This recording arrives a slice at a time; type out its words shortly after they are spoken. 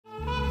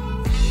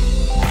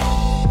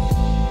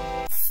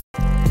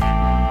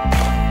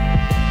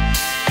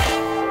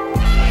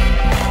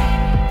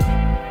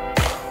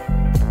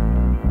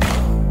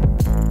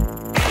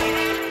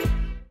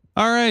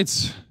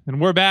right,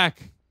 and we're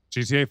back.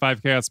 GTA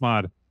 5 Chaos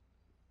Mod.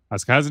 I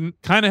was kind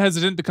of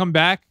hesitant to come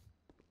back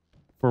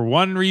for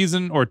one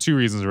reason, or two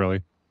reasons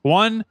really.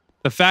 One,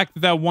 the fact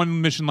that that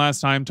one mission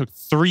last time took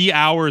 3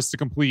 hours to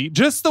complete.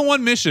 Just the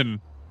one mission.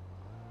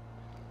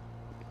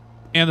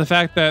 And the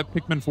fact that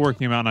Pikmin 4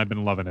 came out and I've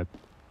been loving it.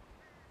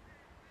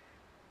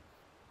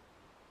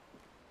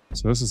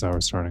 So this is how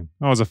we're starting.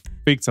 Oh, it was a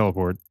fake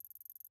teleport.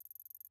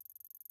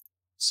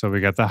 So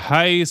we got the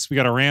heist. We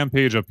got a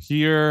rampage up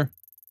here.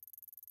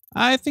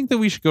 I think that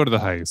we should go to the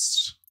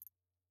heist.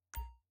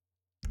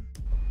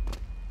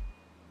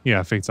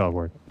 Yeah, fake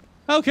teleport.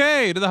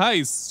 Okay, to the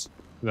heist.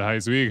 To the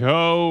heist we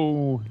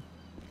go.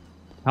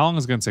 How long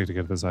is it going to take to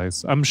get to this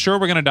heist? I'm sure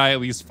we're going to die at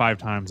least 5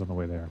 times on the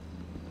way there.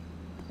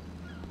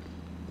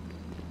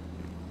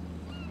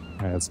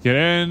 All right, let's get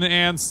in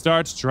and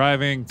start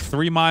driving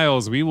 3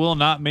 miles. We will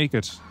not make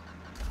it.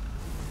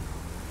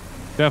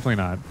 Definitely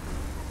not.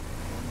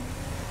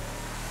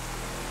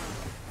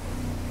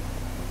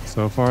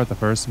 So far, the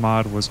first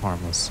mod was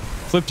harmless.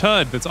 Flipped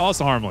HUD, that's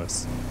also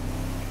harmless.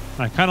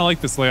 I kind of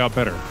like this layout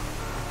better.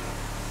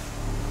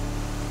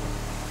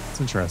 It's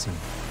interesting.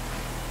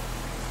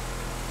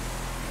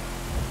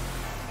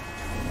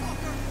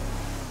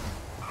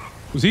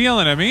 Was he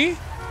yelling at me?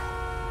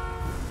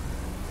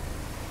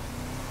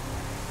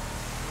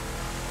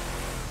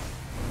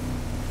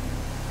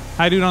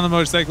 Hi, dude on the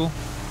motorcycle.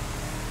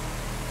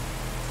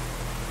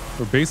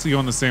 We're basically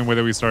going the same way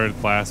that we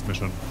started last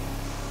mission.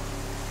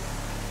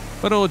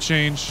 But it'll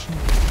change.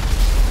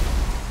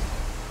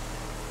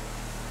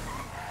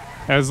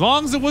 As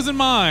long as it wasn't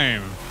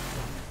mine.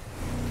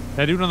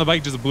 That dude on the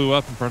bike just blew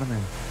up in front of me.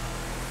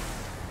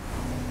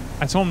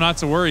 I told him not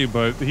to worry,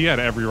 but he had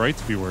every right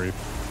to be worried.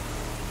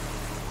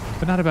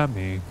 But not about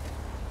me.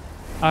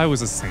 I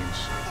was a saint.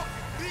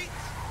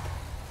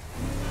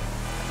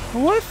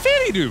 What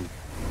did he do?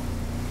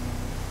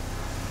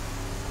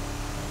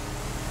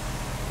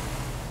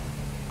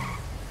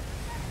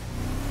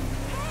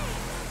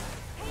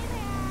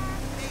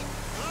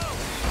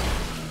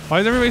 Why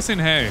is everybody saying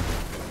hey?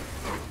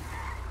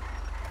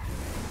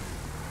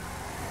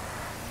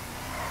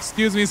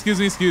 Excuse me, excuse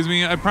me, excuse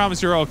me. I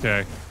promise you're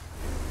okay.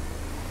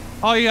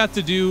 All you have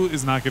to do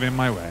is not get in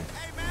my way.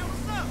 Hey man,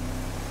 what's up?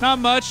 Not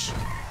much.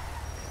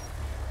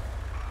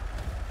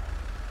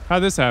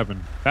 How'd this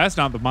happen? That's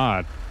not the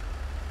mod.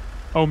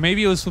 Oh,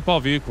 maybe it was football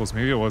vehicles.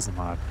 Maybe it was the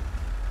mod.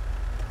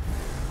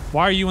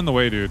 Why are you in the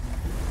way, dude?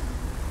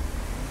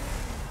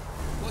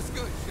 What's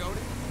good, Shorty?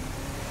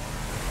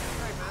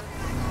 Hey man.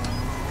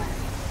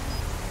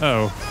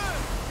 Uh-oh.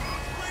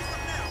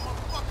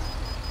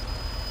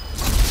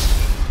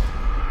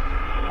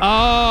 Oh,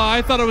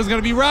 I thought it was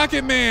gonna be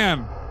Rocket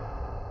Man.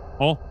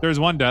 Oh, there's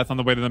one death on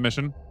the way to the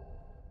mission.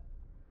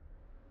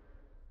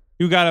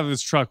 Who got out of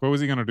his truck? What was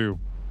he gonna do?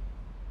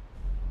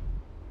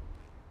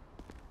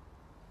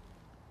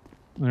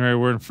 All right,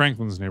 we're in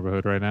Franklin's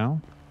neighborhood right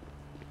now.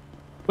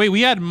 Wait,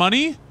 we had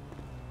money?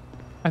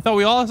 I thought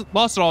we all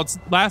lost it all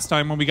last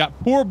time when we got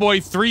Poor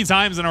Boy 3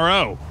 times in a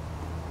row.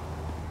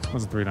 It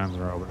wasn't 3 times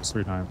in a row, but it was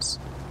 3 times.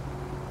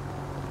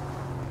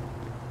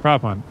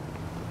 Prop hunt.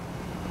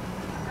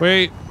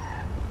 Wait.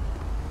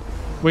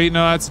 Wait,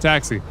 no, that's a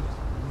taxi.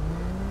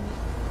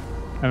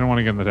 I don't want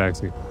to get in the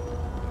taxi.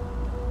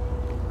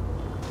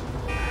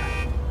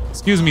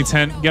 Excuse me,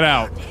 tent. Get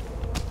out.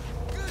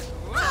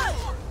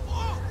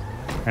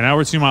 And now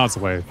we're 2 miles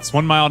away. It's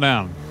 1 mile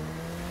down.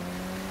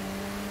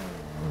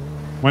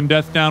 1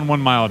 death down, 1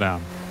 mile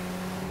down.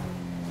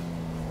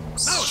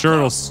 Sure,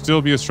 it'll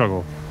still be a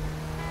struggle.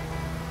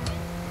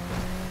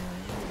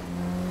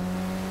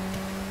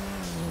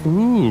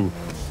 Ooh.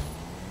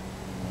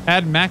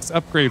 Add max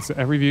upgrades to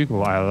every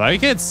vehicle. I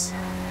like it.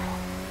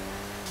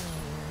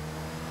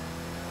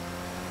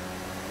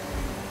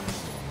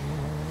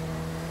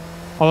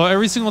 Although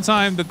every single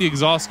time that the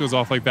exhaust goes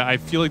off like that, I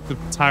feel like the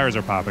tires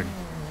are popping.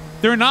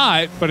 They're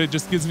not, but it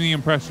just gives me the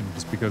impression,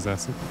 just because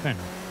that's the thing.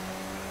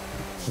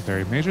 A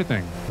very major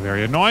thing. A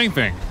very annoying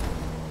thing.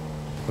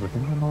 But a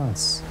thing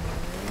nonetheless.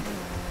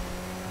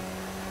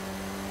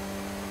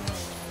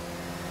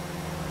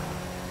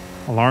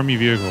 Alarmy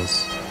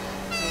vehicles.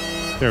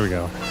 There we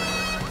go.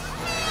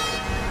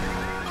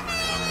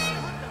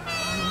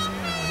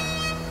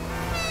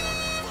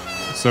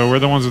 So we're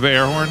the ones with the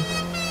air horn?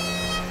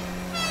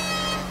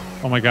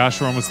 Oh my gosh,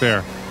 we're almost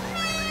there.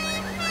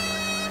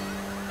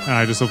 And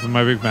I just opened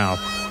my big mouth.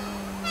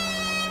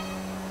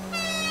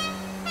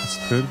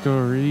 This could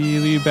go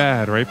really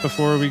bad right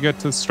before we get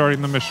to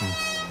starting the mission.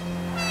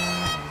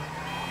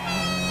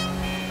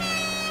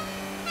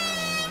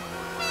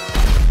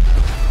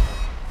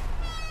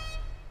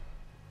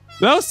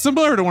 That was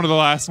similar to one of the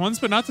last ones,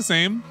 but not the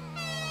same.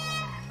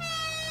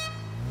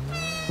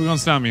 Who's gonna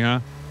stop me,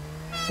 huh?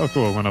 Oh,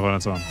 cool. It went up on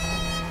its own.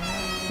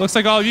 Looks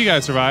like all of you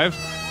guys survived.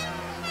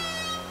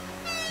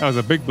 That was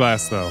a big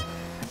blast, though.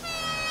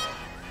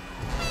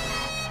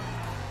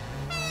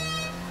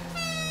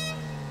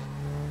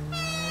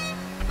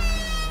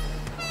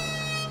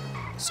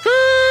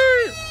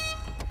 Skirt!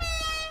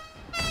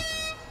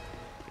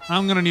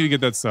 I'm gonna need to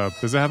get that sub.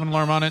 Does it have an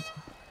alarm on it?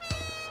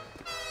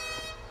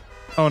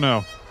 Oh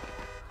no.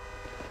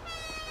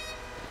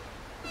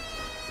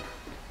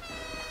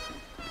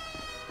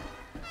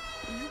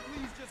 Can you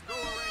please just go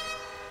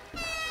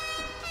already?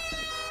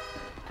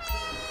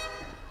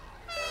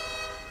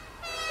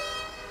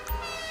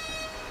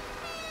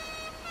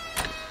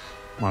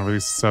 Come on,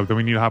 release the sub. Then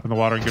we need to hop in the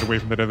water and get away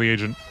from the deadly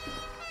agent.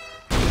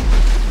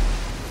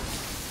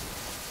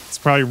 It's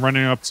probably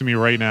running up to me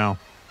right now.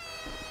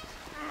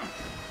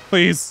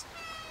 Please.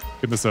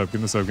 Get in the sub, get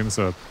in the sub, get in the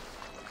sub.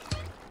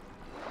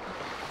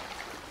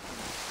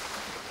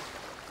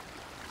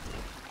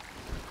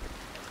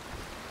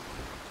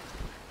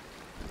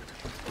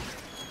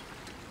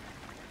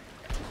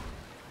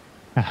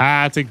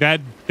 Haha, take that,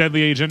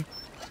 deadly agent.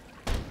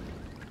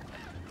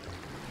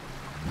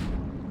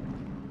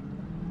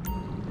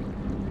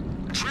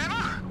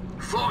 Trevor?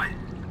 Floyd,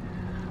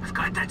 I've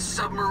got that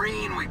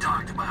submarine we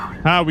talked about.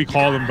 Ah, we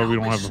call them, but we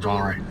don't have a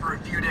store bomb. it for a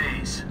few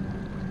days.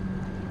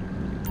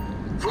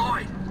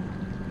 Floyd,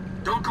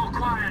 don't go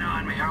quiet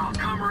on me or I'll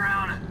come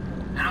around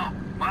and I'll,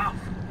 well,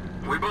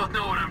 we both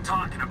know what I'm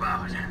talking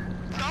about.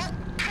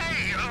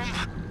 Okay,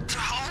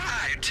 all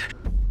right.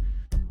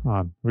 Come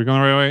on, are we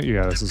going the right way?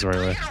 Yeah, this is the right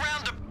way. Bring it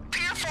around to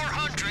Pier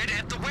 400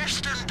 at the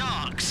Western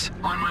Docks.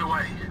 On my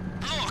way.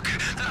 Look,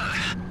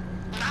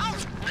 I'll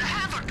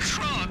have a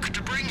truck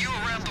to bring you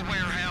around the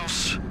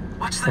warehouse.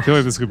 What's that? I feel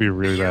like this could be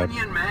really bad.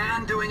 Union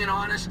man doing an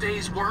honest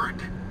day's work?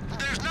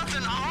 There's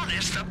nothing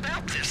honest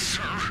about this,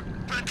 sir.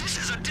 But this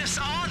is a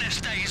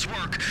dishonest day's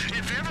work,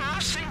 if ever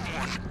I've seen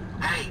one.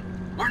 Hey,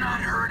 we're not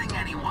hurting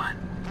anyone.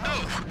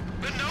 No,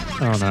 but no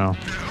one Oh, except no.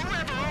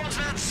 whoever owns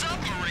that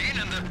submarine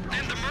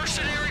and the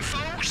mercenary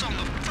folks on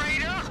the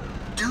freighter.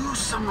 Do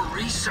some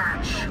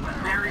research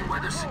with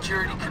Merryweather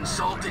Security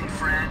Consulting,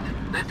 friend.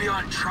 They'd be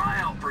on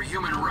trial for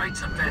human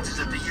rights offenses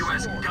if the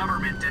U.S.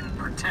 government didn't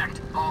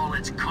protect all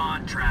its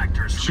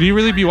contractors. Should he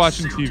really be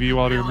watching TV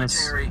while doing this?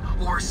 Military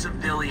or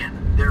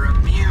civilian, they're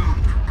immune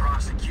from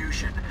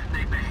prosecution.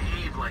 They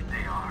behave like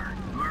they are.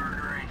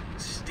 Murdering,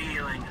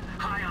 stealing,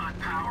 high on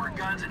power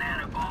guns and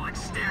anabolic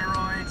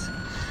steroids.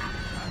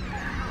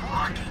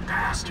 Lucky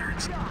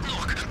bastards.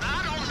 Look,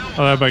 I don't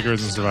know. Oh, that biker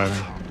isn't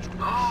surviving.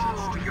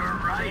 Oh, you're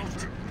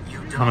right. You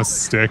don't. On a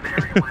stick.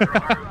 Merryweather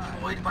are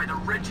employed by the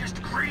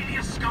richest,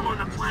 greediest scum on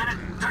the planet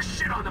to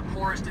shit on the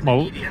poorest and the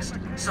Well, neediest.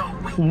 So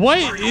we what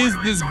are going is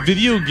to this enjoy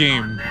video shitting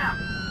game? on them.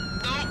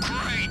 Oh,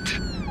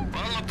 great.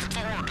 I look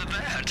forward to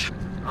that.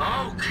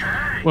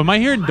 Okay. Well, am I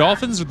hearing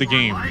dolphins with the That's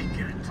game? more like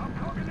it.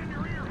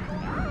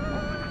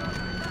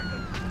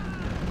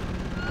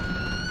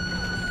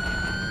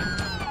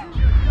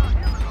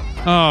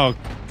 Oh,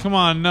 come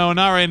on. No,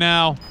 not right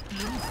now.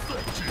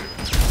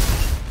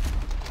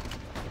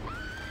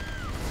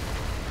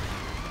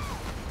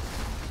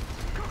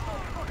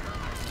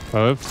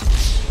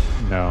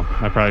 Both? No,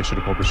 I probably should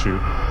have pulled the chute.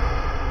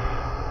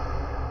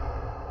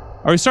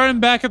 Are we starting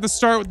back at the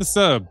start with the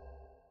sub?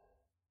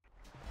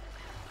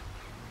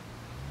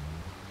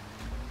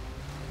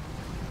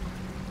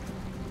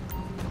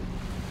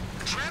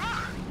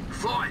 Trevor?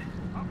 Floyd,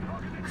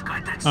 I've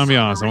got that I'll be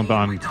honest, I want the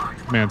submarine we talked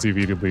about. on-man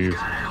TV to leave. You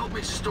gotta help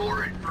me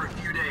store it for a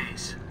few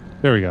days.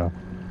 There we go.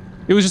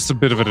 It was just a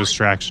bit of a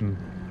distraction.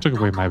 Took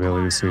away my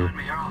ability to see.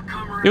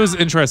 It was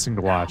interesting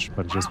to watch,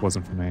 but it just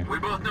wasn't for me. We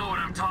both know what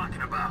I'm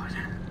talking about.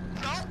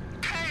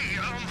 Okay,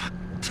 all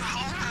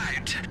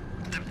right.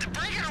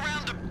 Bring it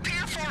around to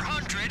Pier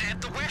 400 at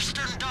the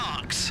Western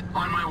Docks.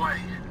 On my way.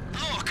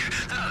 Look,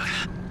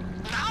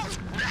 I'll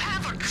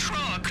have a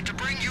truck to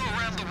bring you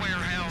around the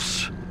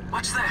warehouse.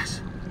 What's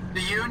this?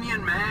 The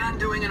union man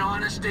doing an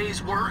honest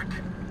day's work?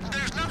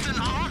 There's nothing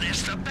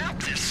honest about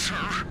this,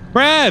 sir.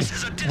 Brad! This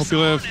is a Hope you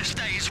live. dishonest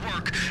day's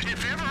work,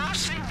 if ever I've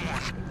seen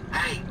one.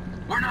 Hey,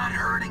 we're not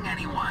hurting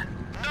anyone.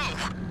 No,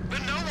 but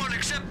no one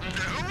except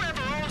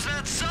whoever owns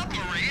that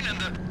submarine and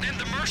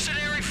the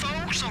mercenary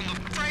folks on the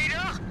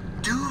freighter.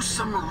 Do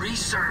some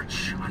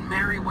research on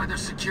Merryweather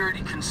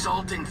Security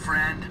Consulting,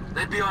 friend.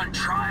 They'd be on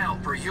trial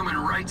for human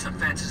rights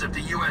offenses if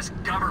the U.S.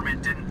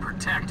 government didn't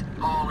protect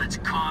all its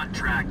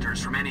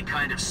contractors from any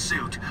kind of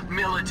suit,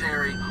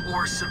 military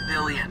or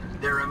civilian.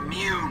 They're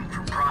immune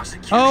from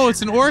prosecution. Oh,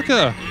 it's an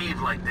orca. They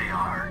behave like they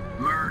are.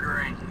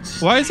 Murdering.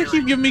 Why does it keep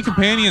stealing, giving me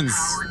companions?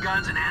 power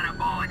guns and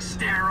anabolic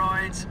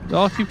steroids. They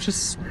all keep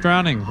just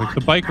drowning. Like the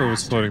biker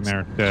was floating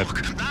there, dead. Look,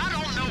 I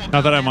don't know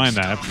Not that I about mind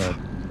that, stuff.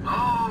 but...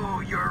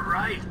 Oh, you're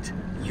right.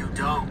 You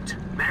don't.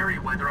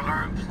 Merryweather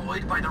are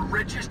employed by the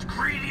richest,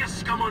 greediest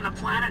scum on the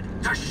planet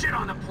to shit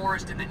on the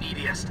poorest and the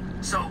neediest.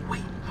 So we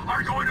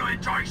are going to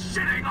enjoy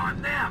shitting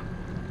on them.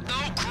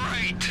 Oh,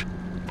 great.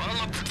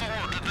 I look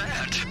forward to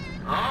that.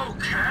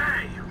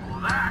 Okay.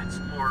 Well, that's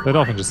more That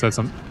dolphin just said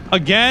something.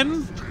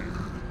 Again?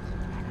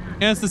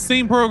 Yeah, it's the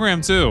same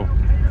program, too.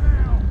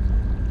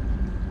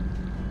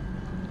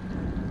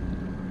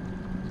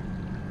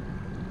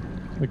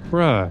 Like,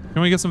 bruh,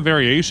 can we get some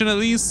variation at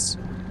least?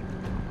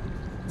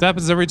 This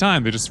happens every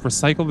time. They just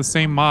recycle the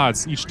same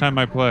mods each time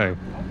I play.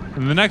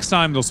 And the next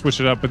time they'll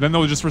switch it up, but then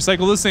they'll just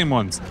recycle the same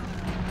ones.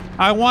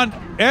 I want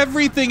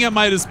everything at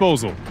my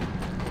disposal.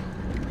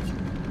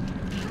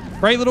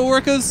 Right, little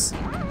orcas?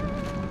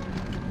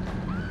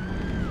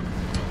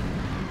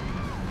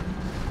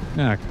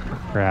 Ah,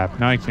 crap.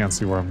 Now I can't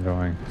see where I'm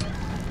going.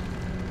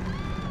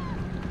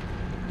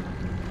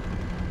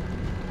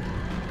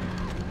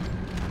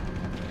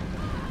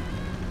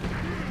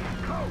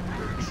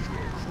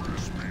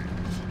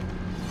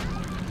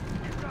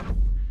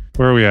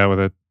 Where are we at with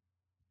it?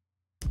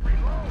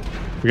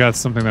 We got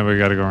something that we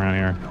got to go around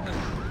here.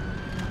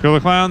 Kill the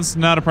clowns?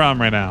 Not a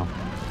problem right now.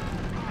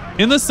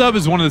 In the sub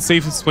is one of the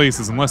safest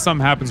places unless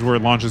something happens where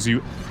it launches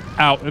you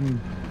out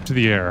into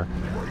the air.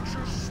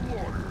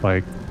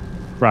 Like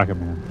Rocket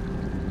Man.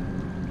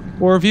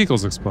 Or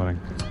vehicles exploding.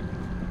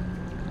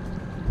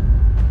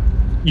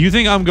 You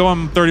think I'm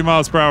going 30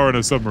 miles per hour in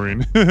a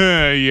submarine?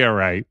 Yeah,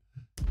 right.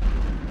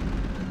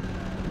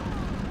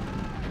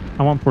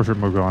 I want portrait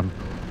mode gone.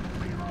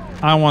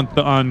 I want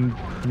the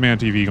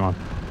on-demand TV gone.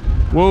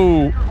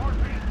 Whoa.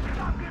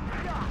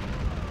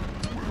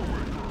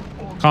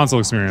 Console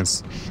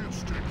experience.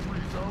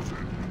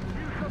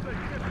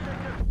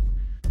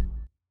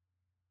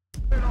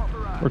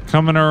 We're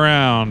coming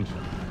around.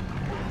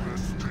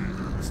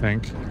 I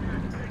think.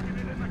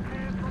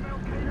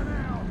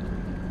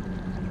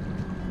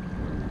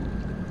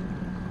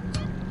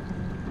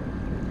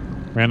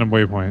 Random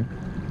waypoint.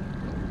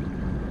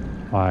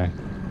 Why?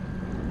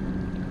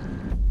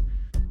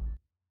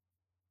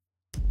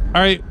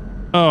 Alright.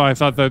 Oh, I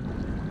thought that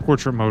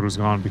portrait mode was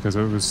gone because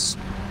it was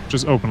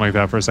just open like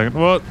that for a second.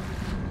 Well,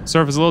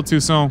 surface a little too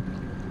soon.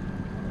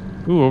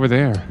 Ooh, over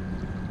there.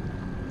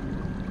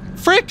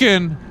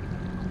 Frickin'!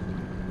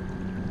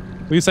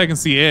 At least I can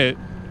see it.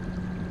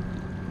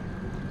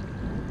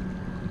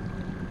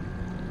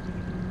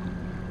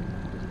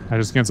 I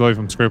just can't tell if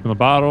I'm scraping the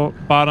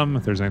bottom,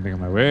 if there's anything in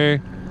my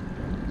way.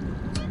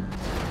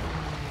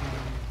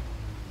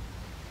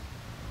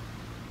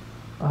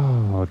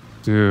 Oh,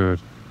 dude.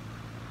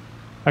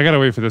 I gotta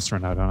wait for this to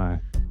run out, don't I?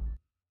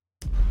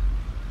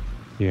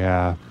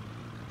 Yeah.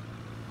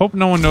 Hope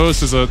no one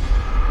notices a...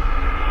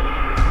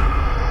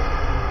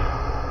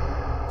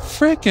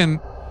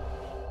 Frickin'...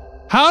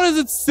 How does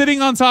it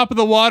sitting on top of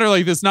the water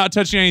like this, not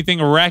touching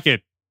anything, wreck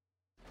it?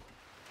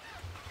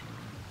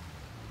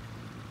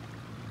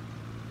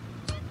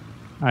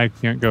 I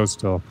can't go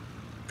still.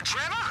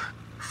 Trevor?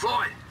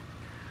 Floyd,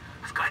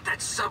 I've got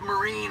that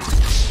submarine.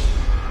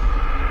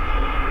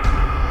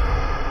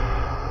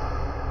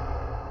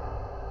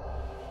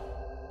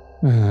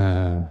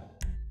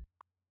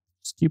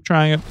 Just keep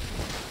trying it.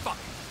 Fuck.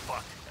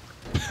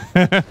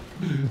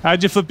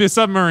 How'd you flip your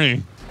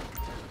submarine?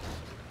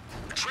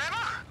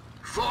 Trevor?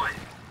 Floyd.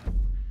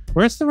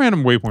 Where's the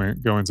random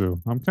waypoint going to?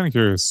 I'm kind of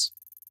curious.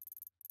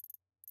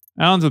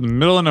 Out into the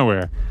middle of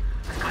nowhere.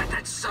 I've got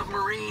that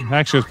submarine.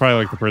 Actually, it's probably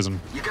like the prison.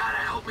 You gotta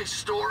help me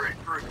store it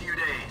for a few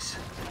days.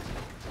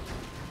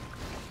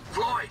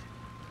 Floyd,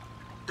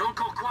 don't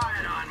go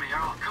quiet on me or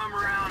I'll come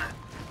around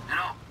and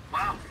I'll,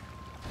 well,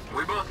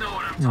 we both know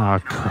what I'm talking Oh,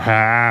 about.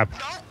 crap.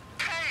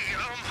 Okay,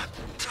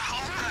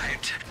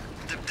 alright.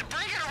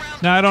 Bring it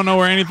around. Now I don't know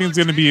where anything's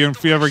going to be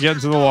if we ever get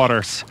into the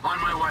water. On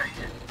my way.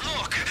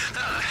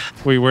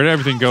 Look, Wait, where'd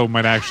everything go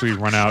might actually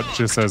run out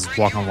just as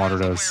walk on water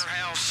does.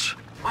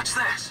 what's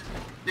this?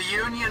 The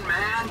Union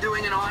man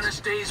doing an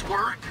honest day's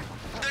work?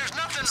 There's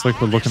nothing. It's like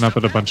we're looking up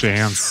at a bunch of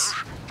ants.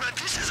 But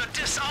this is a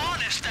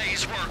dishonest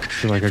day's work.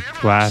 To like a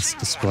glass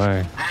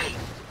display. Hey,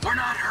 we're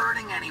not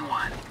hurting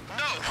anyone.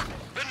 No,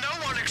 but no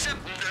one except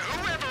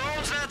whoever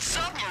owns that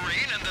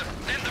submarine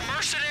and the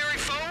mercenary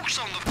folks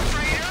on the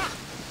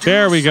freighter.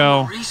 There we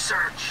go.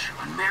 Research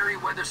on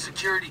Merryweather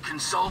Security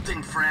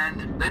Consulting,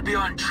 friend. They'd be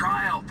on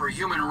trial for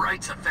human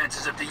rights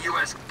offenses if the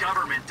U.S.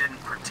 government didn't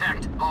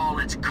protect all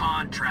its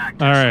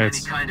contractors. All right.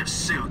 Any kind of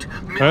suit.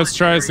 Let's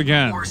try this military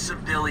again. Or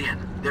civilian.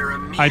 They're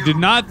immune I did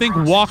not think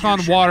from walk on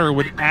prosecution. water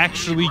would They behave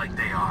actually like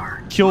they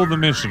are. kill the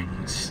mission.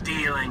 Murdering,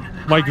 stealing,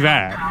 Like high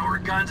that. power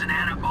guns and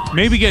anabolic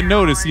Maybe get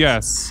noticed, steroids.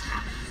 yes.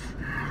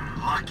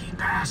 Lucky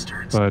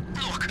bastards. But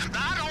Look,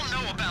 I don't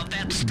know about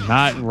that stuff.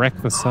 not wreck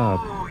the sub.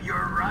 Oh,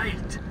 you're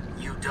right.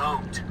 You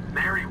don't.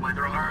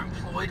 Merryweather are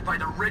employed by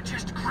the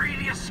richest,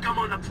 greediest scum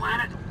on the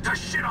planet to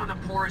shit on the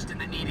poorest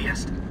and the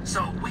neediest.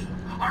 So we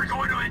are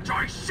going to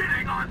enjoy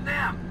shitting on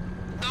them.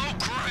 Oh,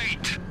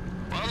 great.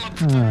 Well, look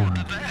forward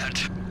to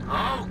that.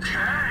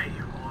 Okay.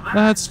 Well,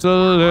 Let's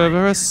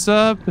deliver a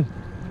sub.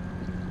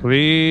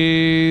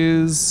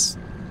 Please.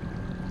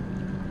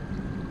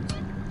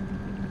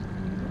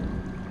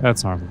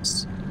 That's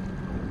harmless.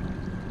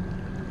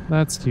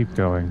 Let's keep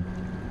going.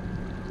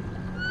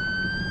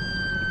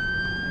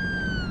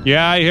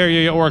 Yeah, I hear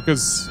you,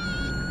 orcas.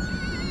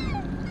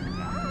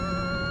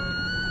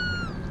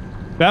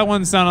 That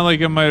one sounded like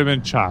it might have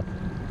been chopped.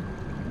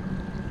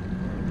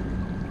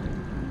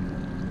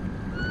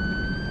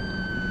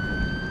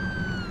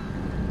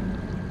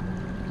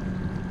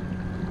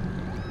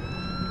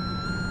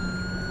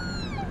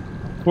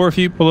 Four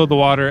feet below the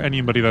water,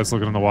 anybody that's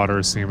looking in the water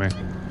is seeing me.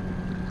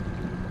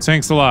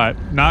 Thanks a lot.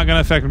 Not gonna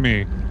affect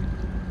me.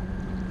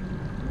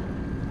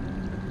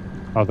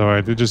 Although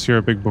I did just hear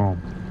a big boom.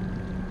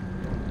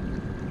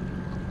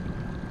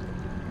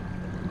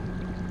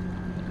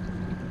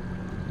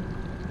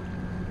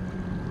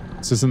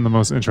 This isn't the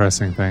most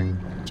interesting thing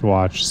to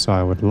watch, so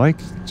I would like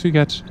to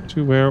get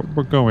to where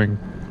we're going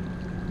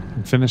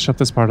and finish up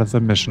this part of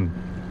the mission.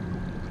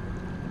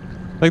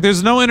 Like,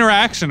 there's no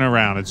interaction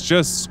around. It's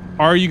just,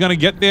 are you going to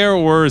get there,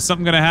 or is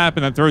something going to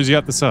happen that throws you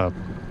out the sub?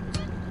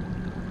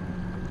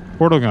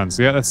 Portal guns.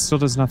 Yeah, that still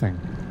does nothing.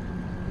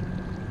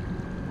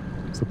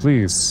 So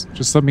please,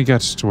 just let me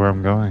get to where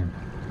I'm going.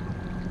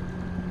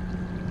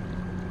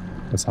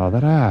 That's all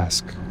that I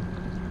ask.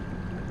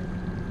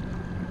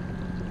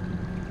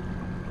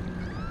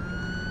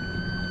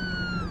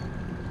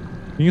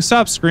 Can you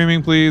stop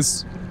screaming,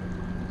 please?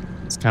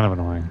 It's kind of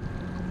annoying.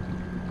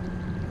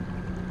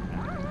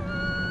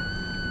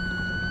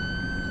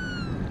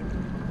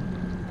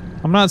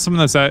 I'm not someone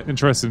that's that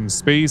interested in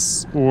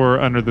space or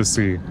under the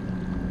sea.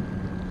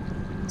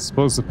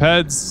 Explosive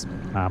heads,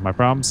 not my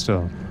problem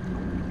still.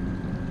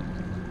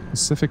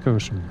 Pacific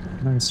Ocean,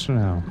 nice to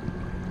know.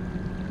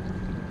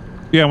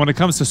 Yeah, when it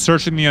comes to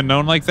searching the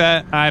unknown like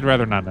that, I'd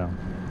rather not know.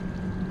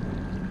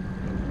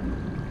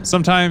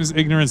 Sometimes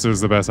ignorance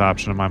is the best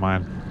option in my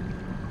mind.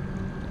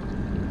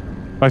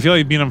 But I feel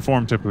like being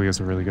informed typically is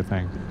a really good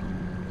thing.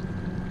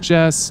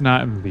 Just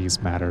not in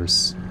these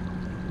matters.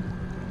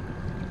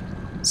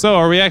 So,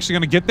 are we actually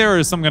going to get there, or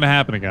is something going to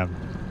happen again?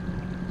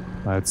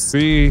 Let's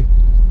see.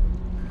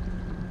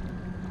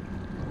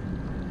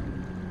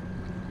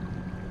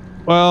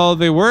 Well,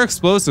 they were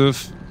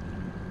explosive.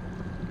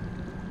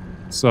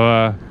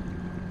 So,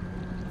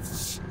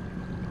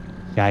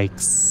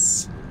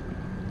 yikes.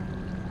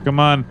 Come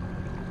on.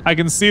 I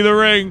can see the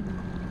ring.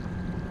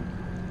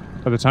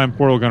 By the time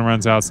portal gun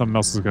runs out, something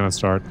else is going to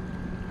start.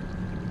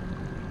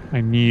 I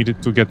need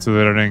to get to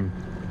the ring.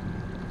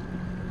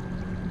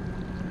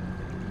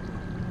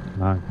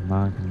 Come on, come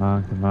on, come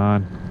on, come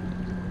on.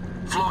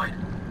 Floyd,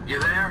 you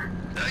there?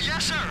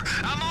 Yes, sir.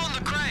 I'm on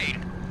the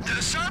crane. To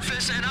the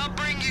surface, and I'll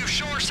bring you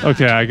shoreside.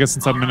 Okay, I guess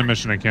since I'm in a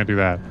mission, I can't do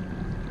that.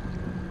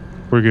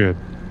 We're good.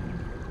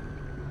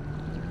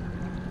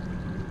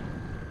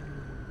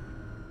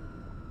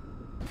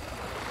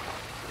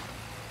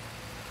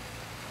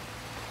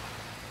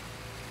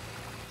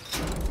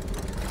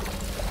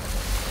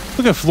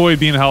 Look at Floyd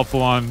being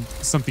helpful on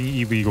something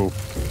illegal.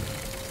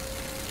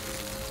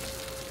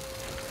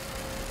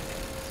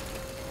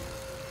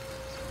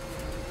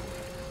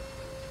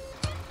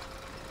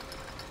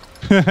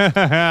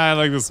 I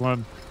like this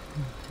one.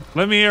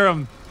 Let me hear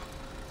him.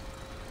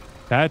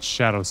 That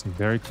shadow seemed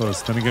very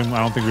close. Then again, I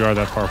don't think we are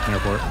that far from the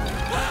airport.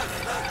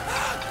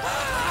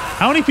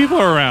 How many people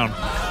are around?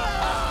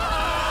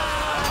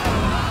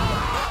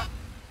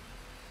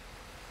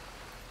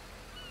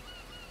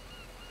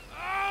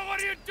 Oh,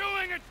 what are you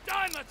doing? It's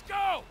done. Let's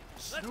go.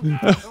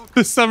 Let's go.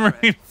 The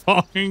submarine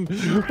falling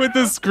with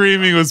the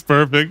screaming was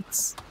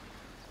perfect.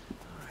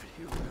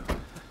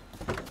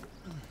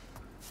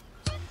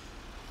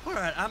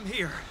 Alright, I'm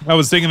here. I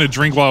was taking a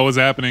drink while it was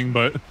happening,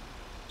 but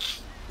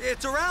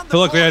It's around the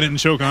luckily I corner, didn't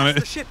choke on past it.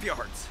 The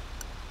shipyards.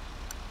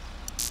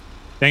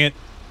 Dang it.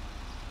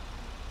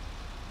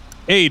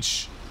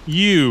 H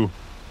U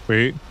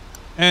wait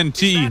N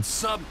T Is that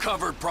sub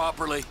covered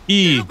properly?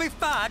 E It'll be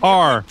fine if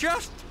R we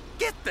just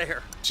get there.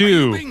 Are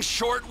you 2 being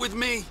short with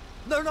me?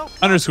 No.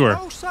 Underscore.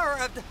 No,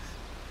 sir.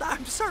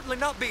 I'm certainly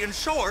not being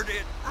short.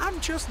 I'm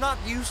just not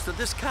used to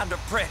this kind of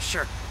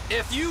pressure.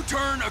 If you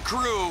turn a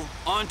crew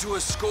onto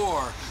a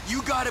score,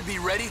 you gotta be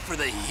ready for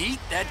the heat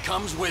that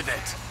comes with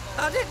it.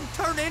 I didn't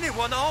turn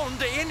anyone on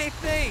to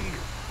anything.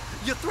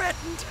 You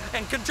threatened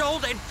and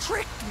cajoled and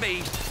tricked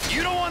me.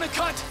 You don't want to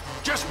cut?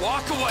 Just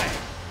walk away.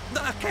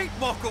 I can't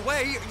walk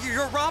away.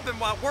 You're robbing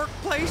my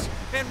workplace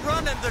and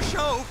running the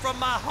show from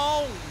my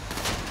home.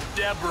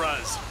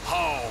 Deborah's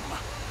home.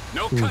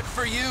 No cut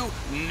for you,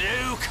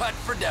 no cut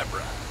for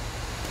Deborah.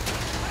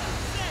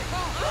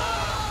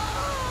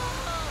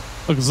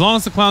 Look, as long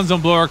as the clowns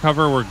don't blow our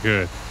cover, we're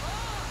good.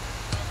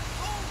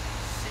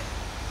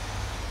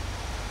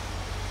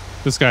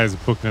 This guy is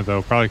booking it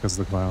though, probably because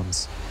of the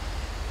clowns.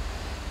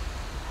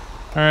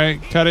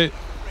 Alright, cut it.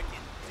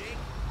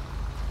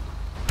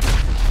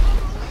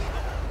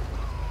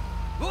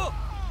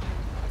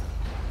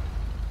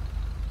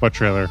 What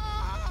trailer?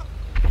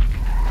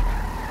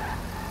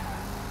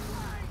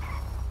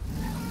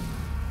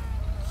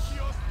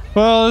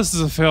 Well, this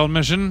is a failed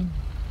mission.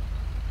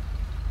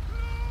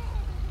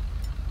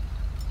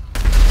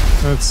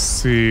 Let's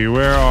see,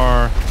 where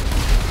are...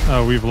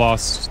 Oh, we've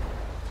lost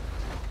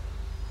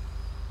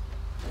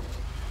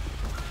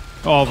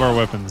all of our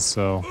weapons,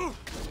 so...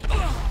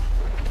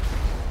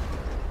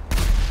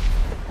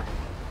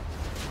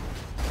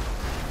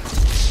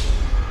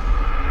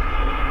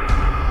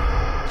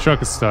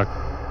 Truck is stuck.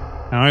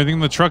 I don't think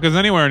the truck is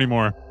anywhere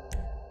anymore.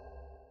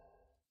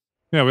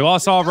 Yeah, we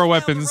lost all of our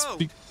weapons.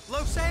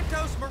 Los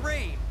Santos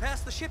Marine,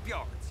 past the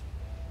shipyards.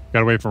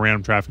 Gotta wait for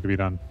random traffic to be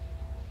done.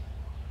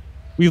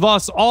 We've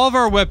lost all of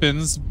our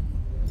weapons.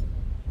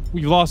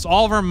 We've lost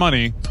all of our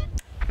money.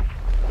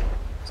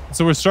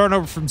 So we're starting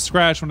over from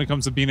scratch when it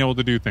comes to being able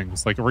to do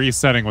things, like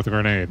resetting with a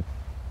grenade.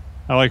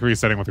 I like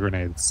resetting with a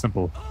grenade. It's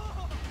simple.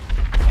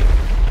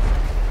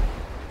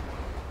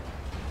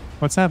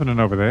 What's happening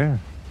over there?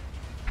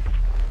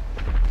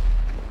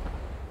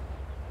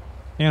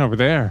 And over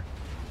there.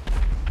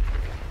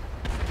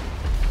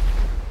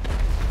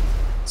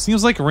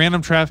 Seems like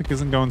random traffic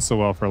isn't going so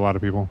well for a lot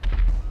of people.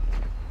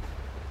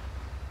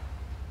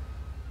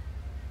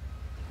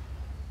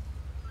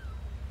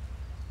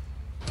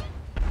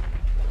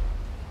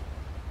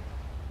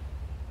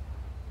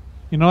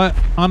 You know what?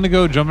 I'm gonna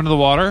go jump into the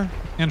water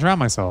and drown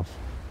myself.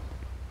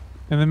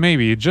 And then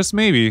maybe, just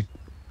maybe,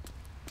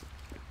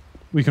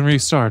 we can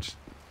restart.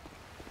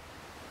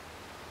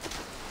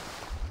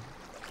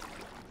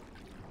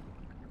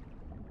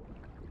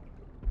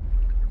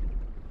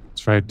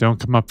 That's right, don't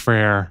come up for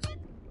air.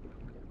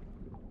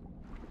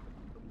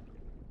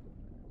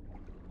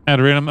 Add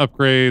random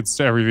upgrades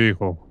to every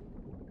vehicle.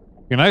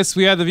 Be nice if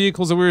we had the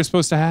vehicles that we were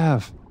supposed to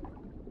have.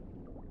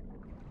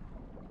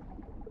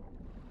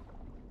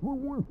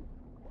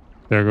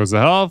 There goes the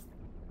health.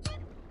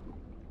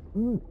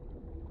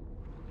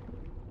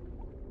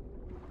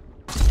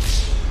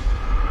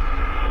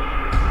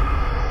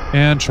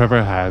 And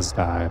Trevor has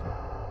died.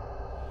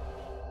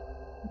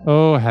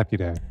 Oh, happy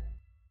day.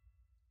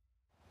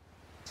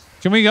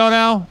 Can we go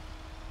now?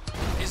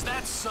 Is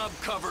that sub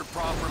covered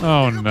properly?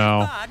 Oh, It'll no.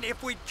 be fine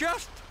if we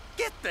just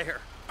get there.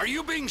 Are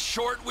you being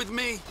short with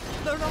me?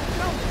 No,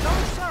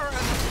 sir.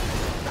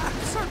 I'm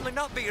certainly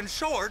not being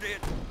short.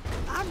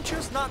 I'm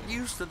just not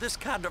used to this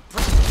kind of...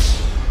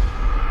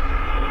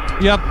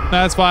 Yep,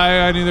 that's why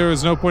I knew there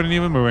was no point in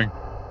even moving.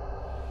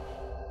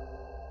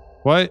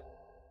 What?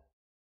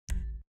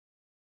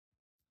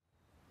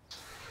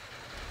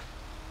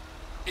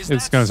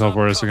 It's gonna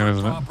teleport us again,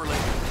 isn't it?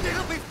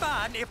 It'll be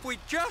fine if we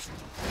just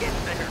get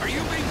there. Are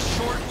you being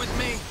short with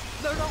me?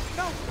 No,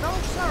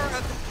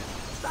 sir.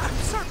 I'm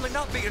certainly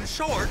not being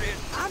short.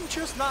 I'm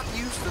just not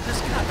used to this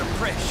kind of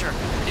pressure.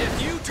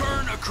 If you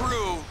turn a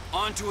crew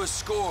onto a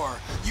score,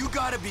 you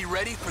gotta be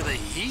ready for the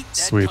heat that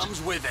Sweet. comes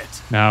with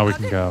it. Now we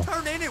can go.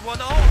 Turn anyone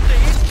on, dude.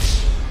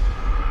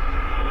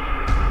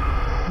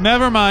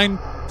 Never mind.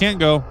 Can't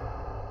go.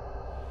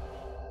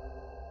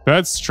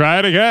 Let's try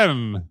it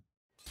again.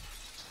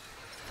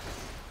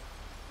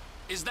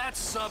 Is that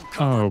sub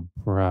covered?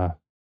 Oh, bruh.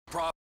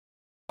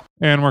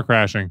 And we're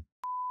crashing.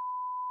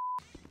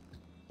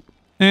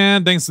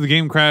 And thanks to the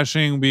game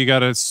crashing, we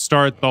gotta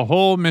start the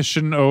whole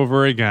mission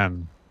over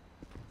again.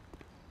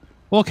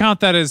 We'll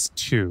count that as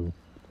 2.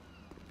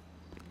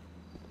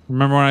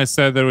 Remember when I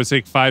said that it would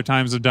take 5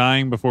 times of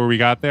dying before we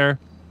got there?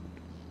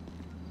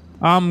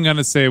 I'm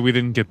gonna say we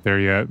didn't get there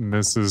yet, and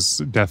this is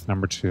death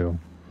number 2.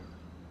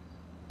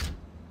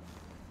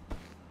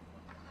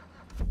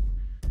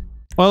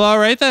 Well,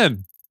 alright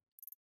then.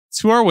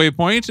 To our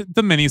waypoint,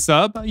 the mini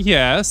sub,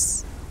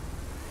 yes.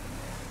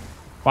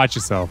 Watch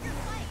yourself.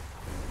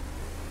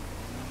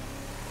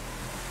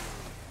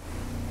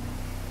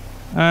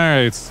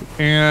 Alright,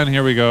 and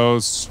here we go,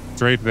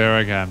 straight there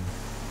again.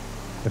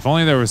 If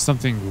only there was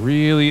something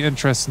really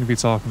interesting to be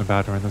talking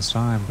about during this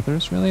time, but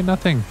there's really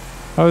nothing.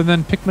 Other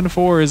than Pikmin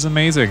 4 is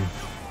amazing.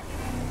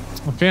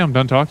 Okay, I'm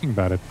done talking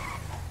about it.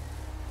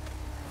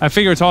 I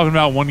figure talking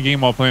about one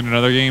game while playing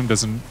another game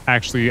doesn't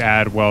actually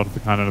add well to the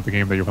content of the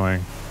game that you're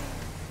playing.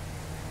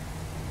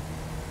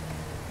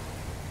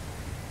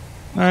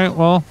 Alright,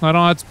 well, I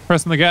don't have to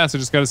press on the gas, I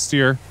just gotta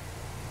steer.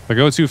 If I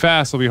go too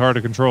fast, it'll be hard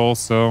to control,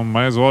 so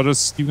might as well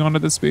just keep going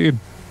at this speed.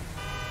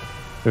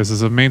 This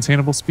is a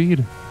maintainable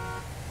speed.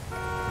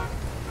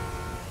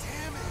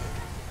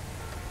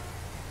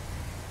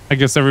 I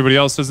guess everybody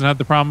else doesn't have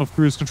the problem of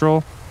cruise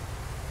control.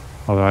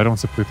 Although I don't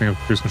typically think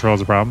of cruise control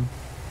as a problem.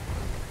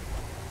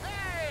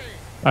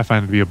 I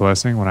find it to be a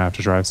blessing when I have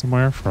to drive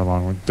somewhere for a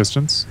long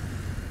distance.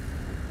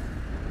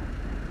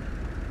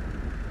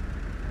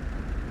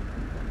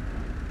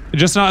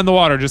 Just not in the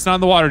water, just not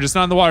in the water, just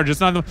not in the water, just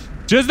not in the...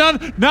 Just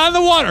not in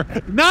the water!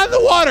 Not in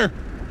the water!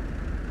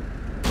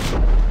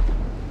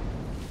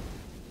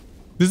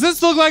 Does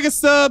this look like a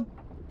sub?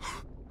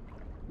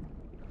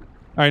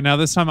 Alright, now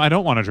this time I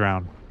don't want to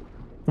drown.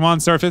 Come on,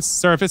 surface,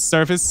 surface,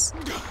 surface.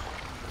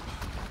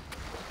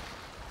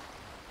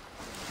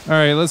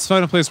 Alright, let's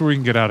find a place where we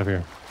can get out of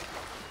here.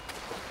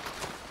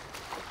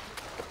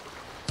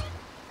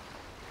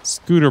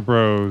 Scooter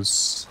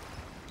Bros.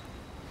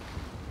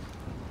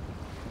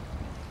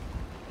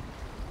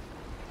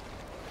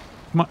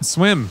 Come on,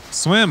 swim,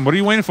 swim. What are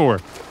you waiting for?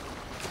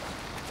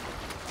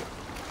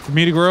 For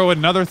me to grow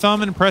another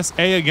thumb and press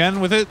A again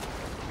with it?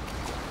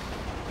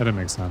 That didn't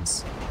make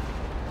sense.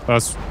 I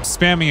was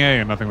spamming A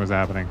and nothing was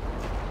happening.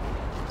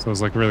 So I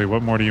was like, really,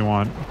 what more do you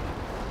want?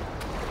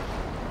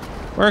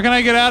 Where can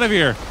I get out of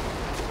here?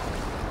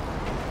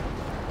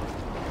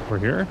 We're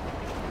here?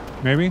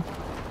 Maybe?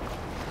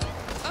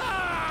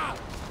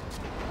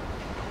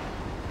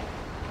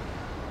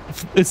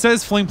 It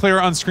says Flame Player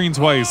on screen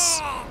twice,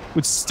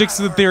 which sticks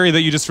to the theory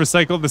that you just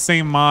recycle the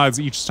same mods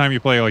each time you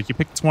play. Like, you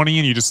pick 20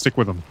 and you just stick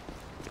with them.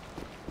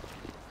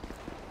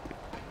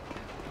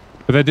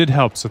 But that did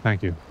help, so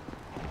thank you.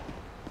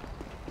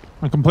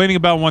 I'm complaining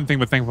about one thing,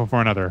 but thankful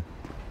for another.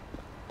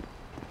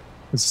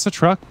 Is this a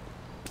truck?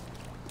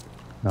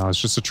 No, it's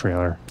just a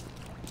trailer.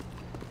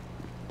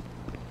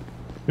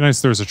 Be nice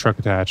if there was a truck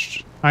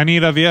attached. I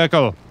need a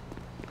vehicle.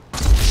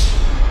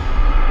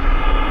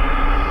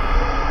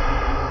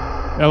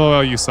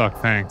 LOL, you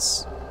suck.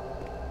 Thanks.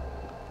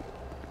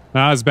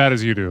 Not as bad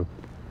as you do.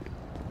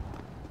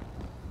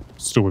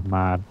 Stupid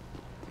mad.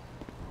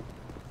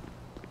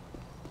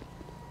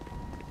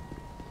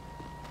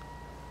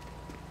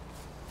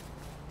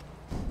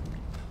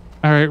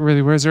 Alright,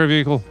 really, where's our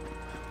vehicle?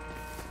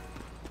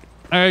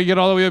 Alright, get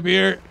all the way up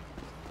here.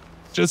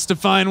 Just to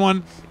find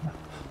one.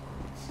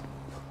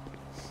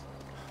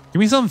 Give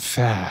me something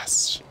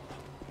fast.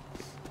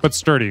 But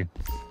sturdy.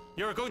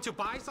 You're going to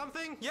buy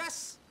something?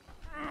 Yes?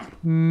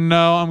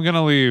 No, I'm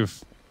gonna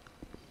leave.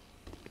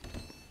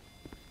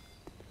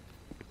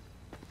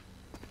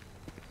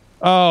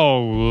 Oh,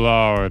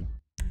 Lord.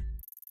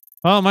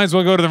 Well, might as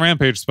well go to the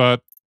rampage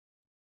spot.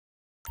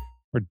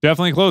 We're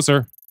definitely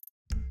closer.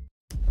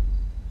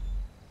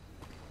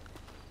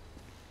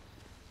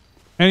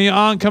 Any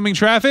oncoming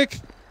traffic?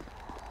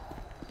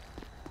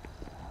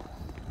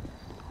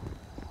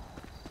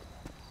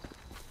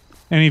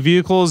 Any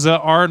vehicles that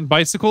aren't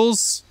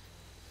bicycles?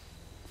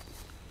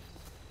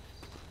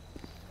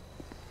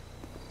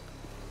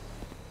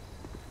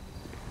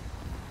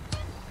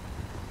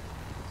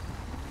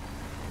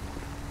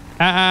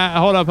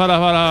 Hold up.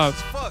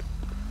 Fuck.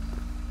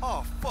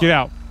 Oh, fuck.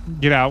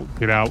 Get out.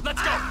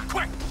 Let's go,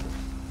 quick!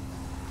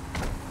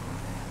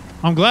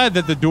 I'm glad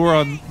that the door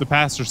on the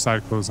passenger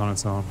side closed on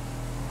its own.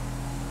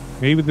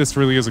 Maybe this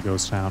really is a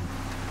ghost town.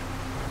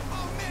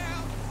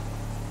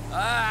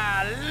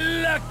 Ah,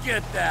 look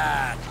at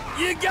that!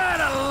 You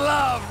gotta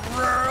love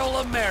rural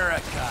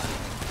America.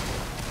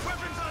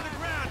 Weapons on the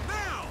ground,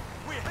 now!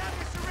 We have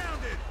you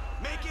surrounded!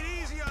 Make it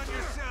easy on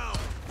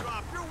yourself!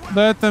 Drop your weapons!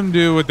 Let them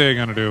do what they're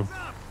gonna do.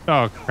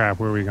 Oh, crap.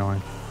 Where are we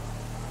going?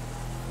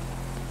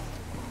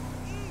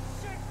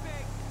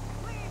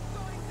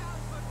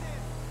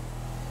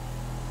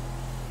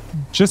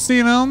 Just so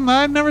you know,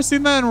 I've never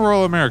seen that in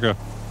rural America.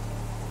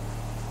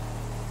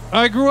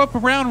 I grew up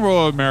around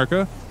rural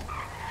America.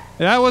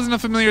 That wasn't a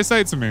familiar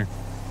sight to me.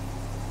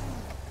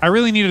 I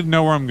really needed to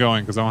know where I'm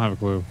going because I don't have a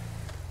clue.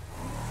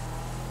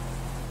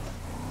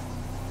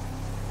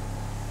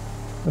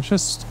 Let's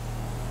just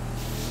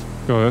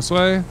go this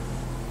way.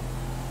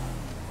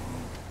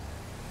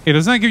 Hey,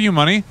 doesn't that give you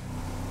money?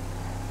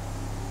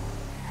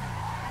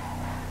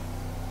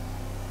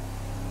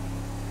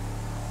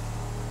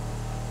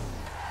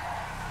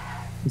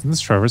 Isn't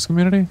this Trevor's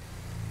community?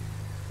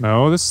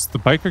 No, this is the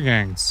biker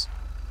gangs.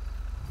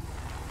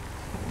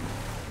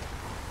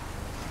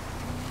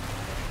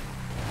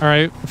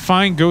 Alright,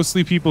 find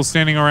ghostly people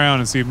standing around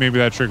and see if maybe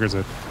that triggers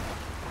it.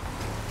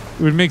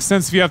 It would make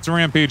sense if you have to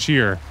rampage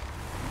here.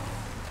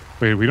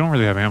 Wait, we don't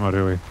really have ammo,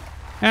 do we?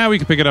 We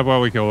can pick it up while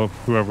we kill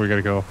whoever we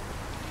gotta kill.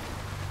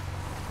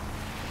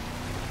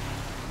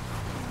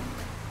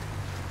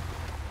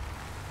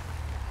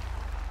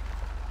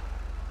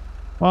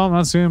 Well, I'm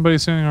not seeing anybody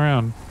sitting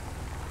around.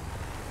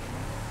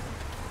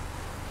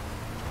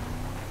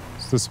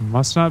 So this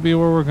must not be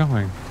where we're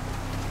going.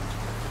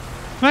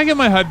 Can I get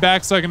my HUD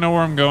back so I can know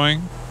where I'm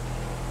going?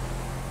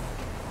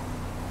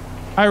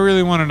 I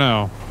really want to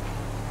know.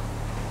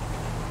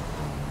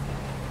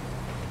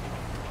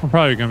 I'm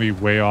probably going to be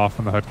way off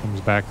when the HUD comes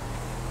back.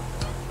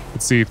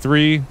 Let's see.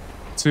 3,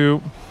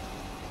 2.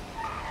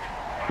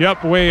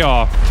 Yep, way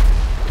off.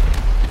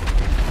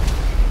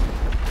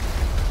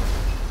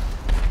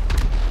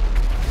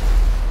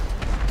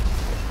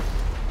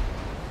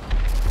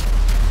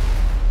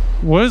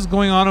 What is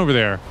going on over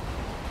there?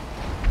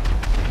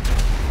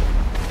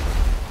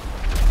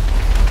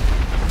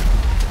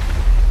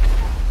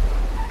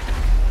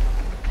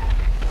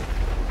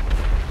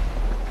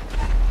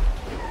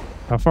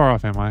 How far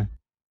off am I?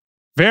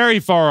 Very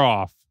far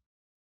off.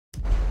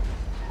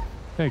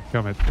 Hey,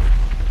 come it.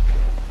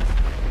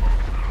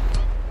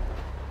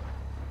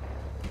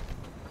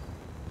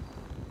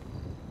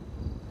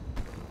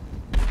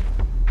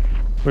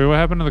 Wait, what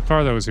happened to the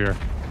car that was here?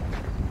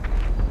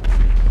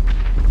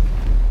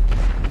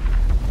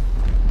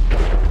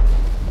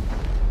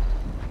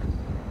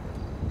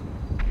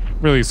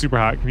 Really super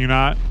hot. Can you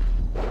not?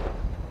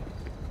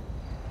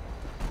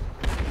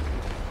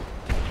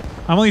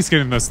 I'm at least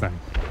getting this thing.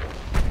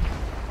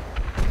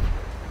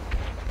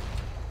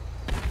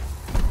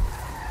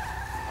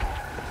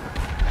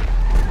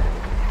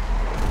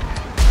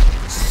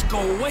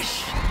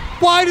 Squish!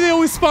 Why do they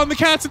always spawn the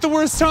cats at the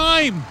worst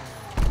time?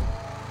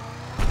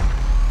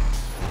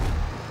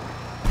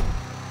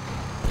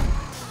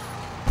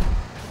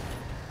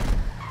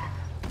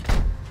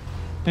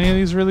 Any of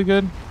these really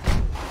good?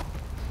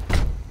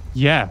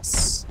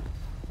 Yes.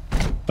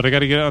 But I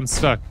gotta get it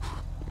unstuck.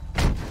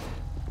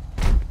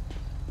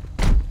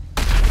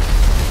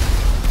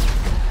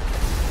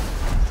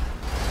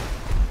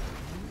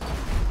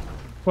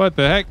 What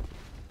the heck?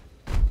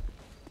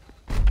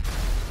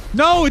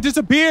 No, it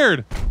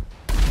disappeared!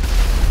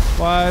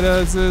 Why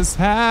does this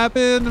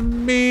happen to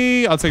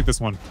me? I'll take this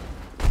one.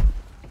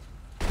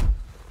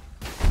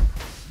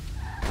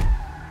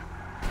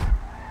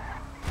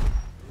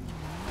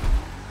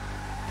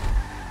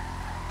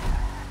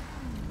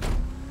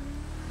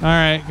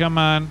 Alright, come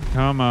on.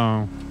 Come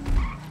on.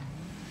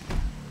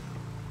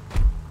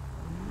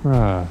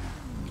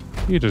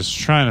 You're just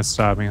trying to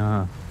stop me,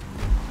 huh?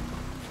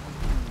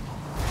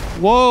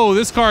 Whoa,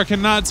 this car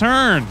cannot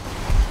turn.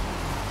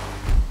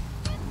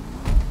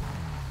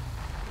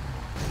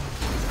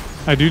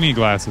 I do need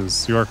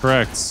glasses. You are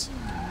correct.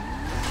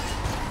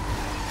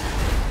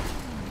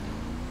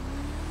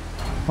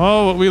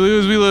 Oh, what we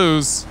lose, we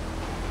lose.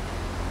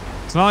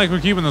 It's not like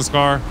we're keeping this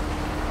car.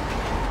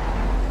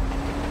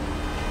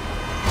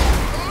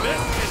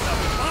 This is a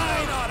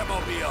fine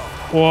automobile.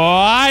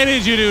 Why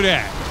did you do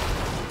that?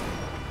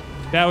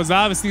 That was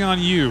obviously on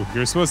you.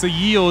 You're supposed to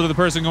yield to the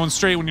person going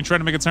straight when you're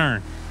trying to make a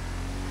turn.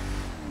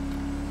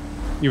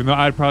 Even though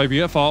I'd probably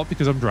be at fault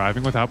because I'm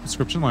driving without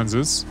prescription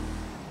lenses.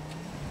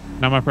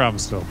 Not my problem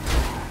still.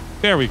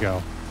 There we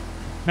go.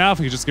 Now if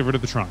we could just get rid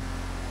of the trunk.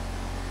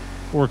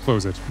 Or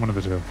close it. One of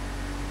the two.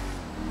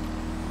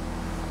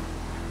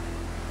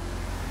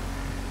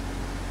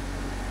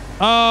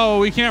 Oh,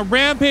 we can't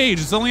rampage.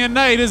 It's only at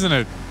night, isn't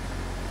it?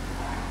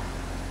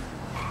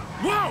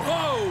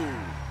 Whoa!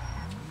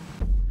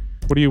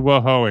 What are you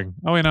whoa-hoing?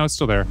 Oh, wait, no, it's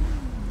still there.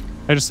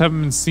 I just haven't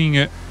been seeing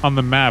it on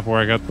the map where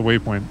I got the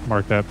waypoint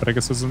marked at, but I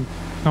guess it doesn't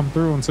come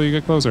through until you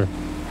get closer.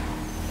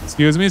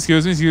 Excuse me,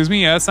 excuse me, excuse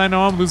me. Yes, I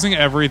know I'm losing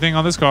everything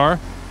on this car.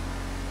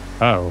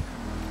 Uh-oh.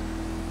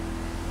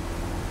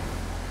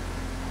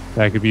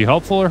 That could be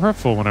helpful or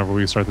hurtful whenever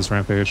we start this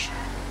rampage.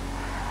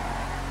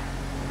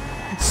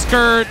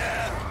 Skirt!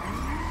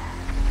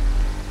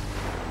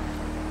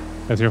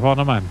 That's your fault,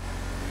 not mine.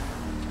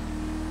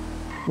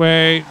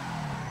 Wait.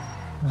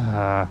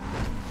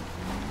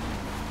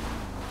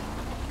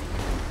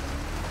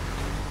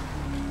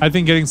 I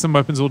think getting some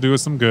weapons will do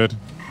us some good.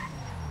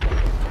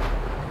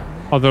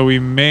 Although we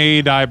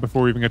may die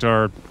before we even get to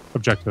our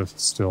objective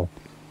still.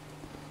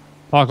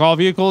 Lock all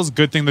vehicles.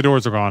 Good thing the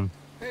doors are gone.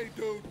 Hey,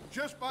 dude,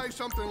 just buy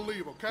something and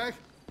leave, okay?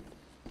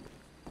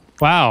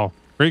 Wow.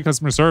 Great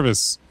customer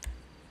service.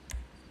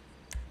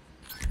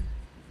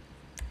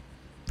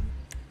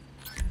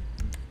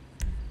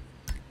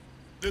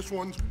 This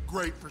one's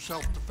great for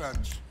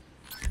self-defense.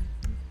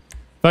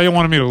 Thought you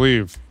wanted me to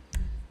leave.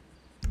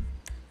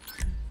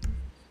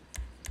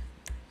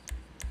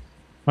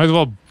 Might as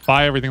well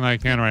buy everything that I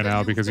can right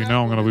now because you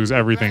know I'm going to lose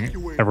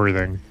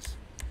everything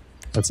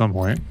at some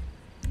point.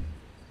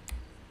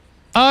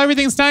 Oh,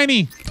 everything's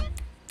tiny.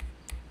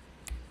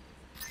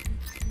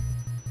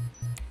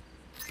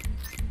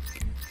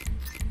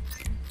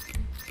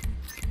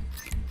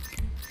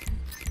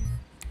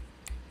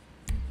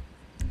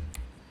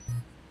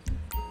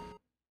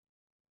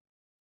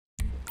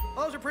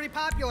 Those are pretty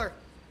popular.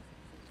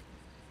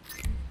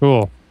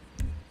 Cool.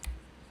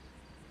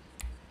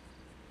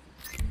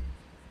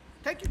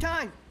 Take your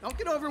time. Don't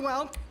get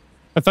overwhelmed.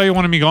 I thought you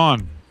wanted me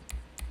gone.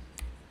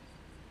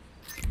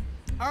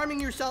 Arming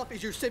yourself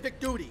is your civic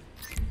duty.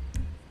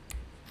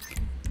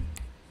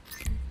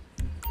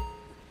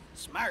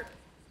 Smart.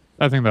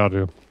 I think that'll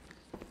do.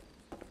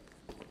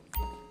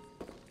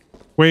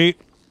 Wait.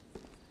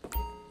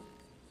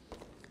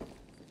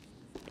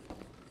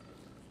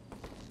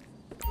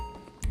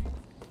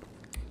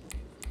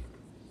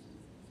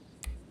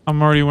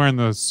 I'm already wearing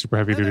the super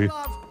heavy duty.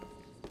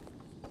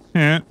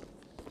 Yeah.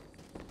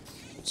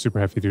 Super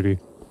heavy duty.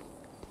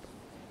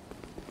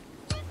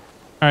 All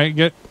right,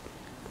 get.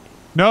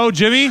 No,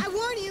 Jimmy. I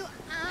warn you.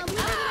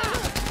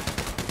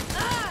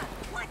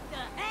 What the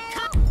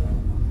hell?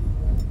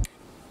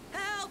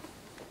 Help!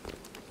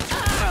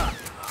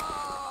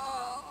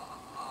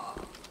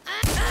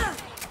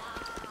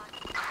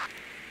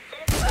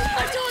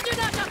 I told you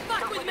not to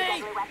fuck with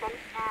me.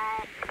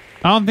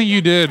 I don't think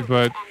you did,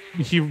 but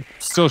he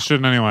still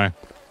shouldn't anyway.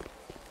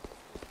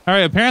 All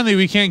right, apparently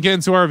we can't get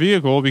into our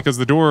vehicle because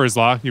the door is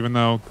locked, even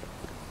though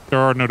there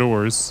are no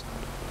doors.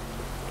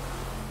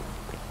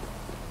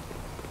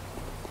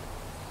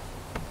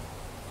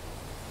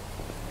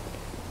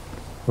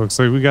 Looks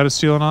like we got to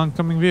steal an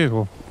oncoming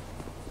vehicle.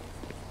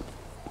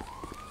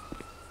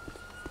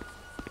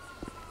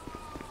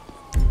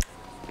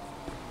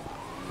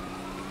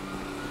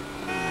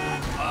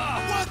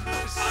 What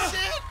the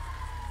shit?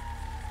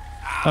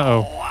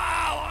 Uh-oh.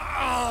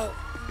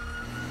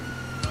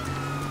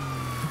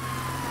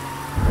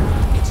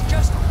 It's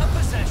just a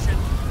possession.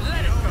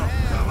 Let it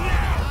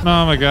go.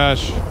 Oh my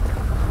gosh.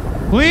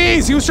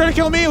 Please, he was trying to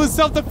kill me. It was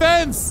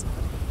self-defense.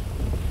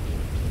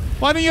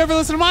 Why didn't you ever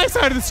listen to my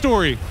side of the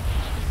story?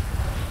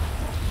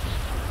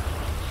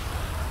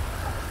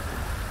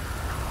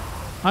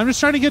 I'm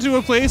just trying to get to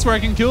a place where I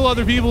can kill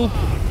other people.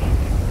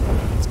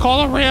 It's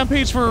called a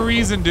rampage for a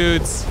reason,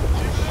 dudes.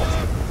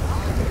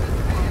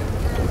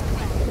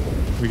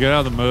 We get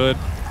out of the mud.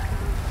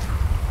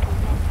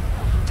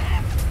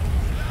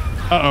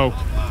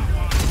 Uh-oh.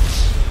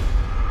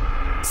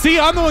 See,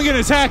 I'm the one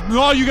getting attacked, and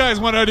all you guys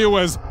wanted to do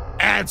was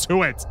add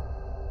to it.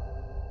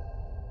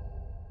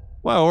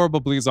 Wow,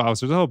 horrible police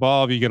officers. I hope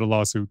all of you get a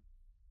lawsuit.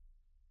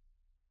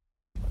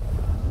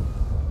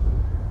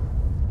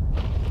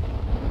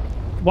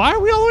 Why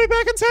are we all the way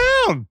back in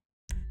town?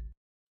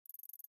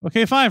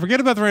 Okay, fine. Forget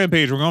about the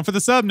rampage. We're going for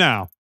the sub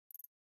now.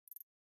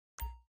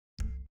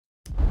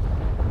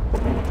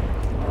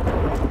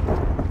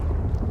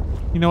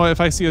 You know what?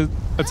 If I see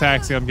a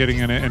taxi, I'm getting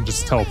in it and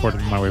just teleporting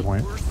to my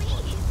waypoint.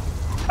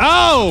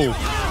 Oh!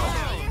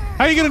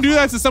 How are you going to do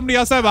that to somebody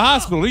outside of a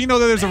hospital? Do you know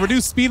that there's a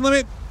reduced speed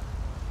limit?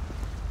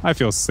 I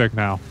feel sick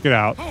now. Get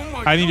out.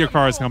 I need your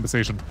car's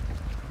compensation.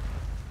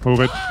 Move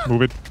it.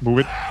 Move it. Move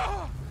it.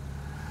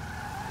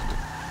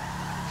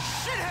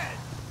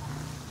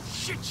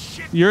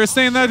 You're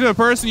saying that to a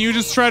person you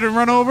just tried to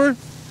run over?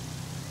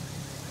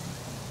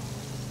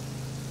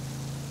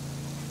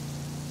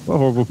 What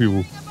horrible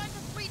people.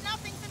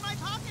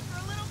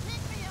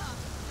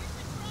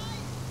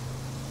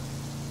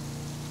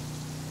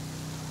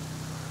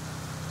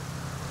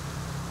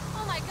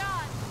 Oh my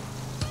god.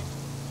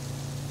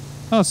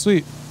 Oh,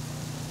 sweet.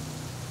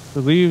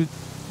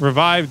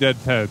 Revive dead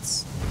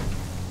pets.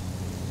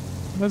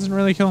 Doesn't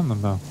really kill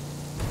them, though.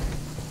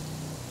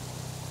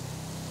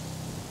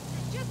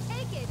 Just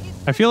take it.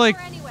 It's I feel like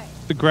anyway.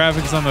 the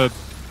graphics on the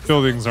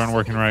buildings aren't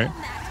working right,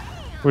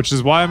 which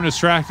is why I'm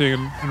distracting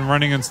and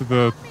running into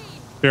the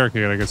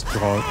barricade, I guess you could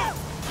call it.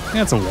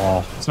 Yeah, it's a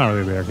wall. It's not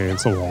really a barricade,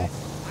 it's a wall.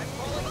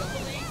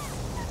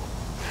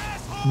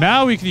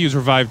 Now we can use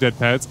revive dead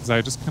pets, because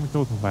I just kind of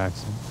killed them by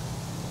accident.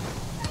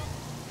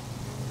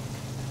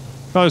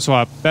 Color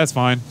swap, that's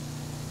fine.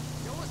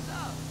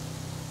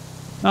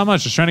 Not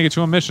much, just trying to get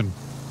you a mission.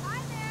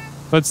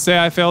 Let's say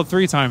I failed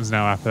 3 times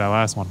now after that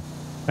last one.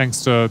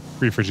 Thanks to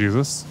Free for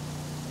Jesus,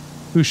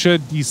 who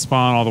should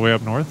despawn all the way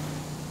up north.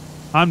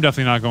 I'm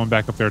definitely not going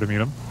back up there to meet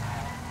him.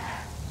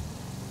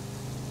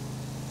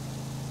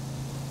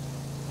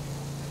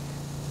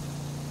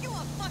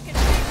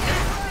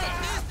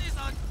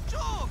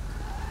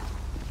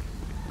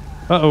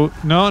 Uh-oh.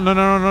 No, no,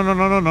 no, no, no,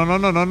 no, no, no, no,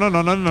 no, no, no,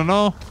 no, no, no,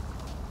 no.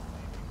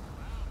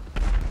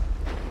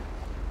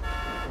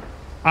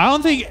 I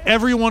don't think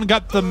everyone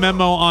got the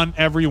memo on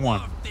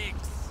everyone.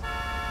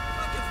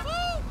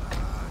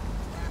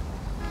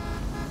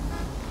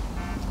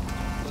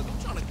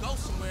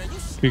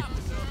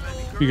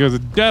 Because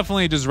it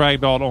definitely just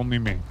ragdolled only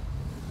me.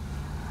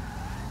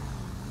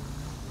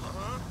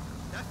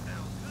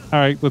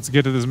 Alright, let's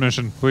get to this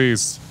mission,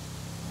 please.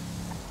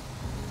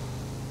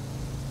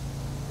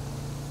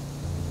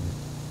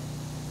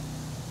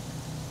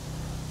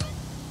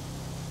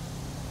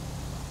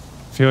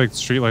 I feel like the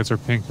streetlights are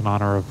pink in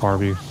honor of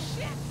Barbie.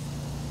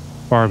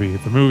 Barbie,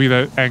 the movie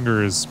that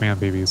angers man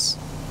babies.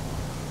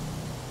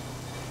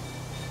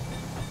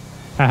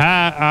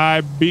 Haha,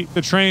 I beat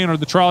the train or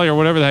the trolley or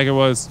whatever the heck it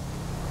was.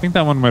 I think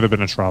that one might have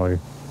been a trolley.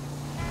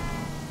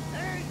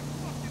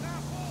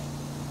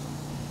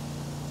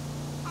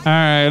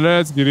 Alright,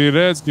 let's get it,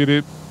 let's get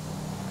it.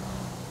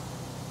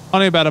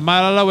 Only about a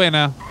mile away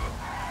now.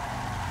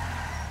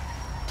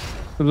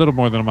 A little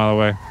more than a mile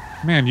away.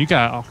 Man, you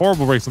got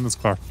horrible brakes on this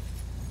car.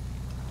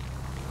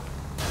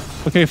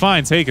 Okay,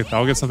 fine, take it.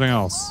 I'll get something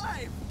else.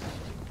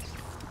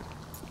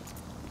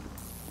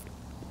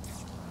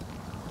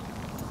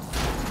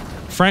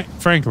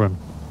 Franklin.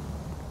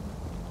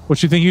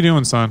 What you think you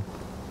doing, son?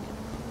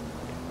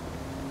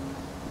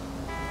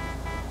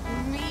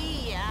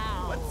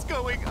 What's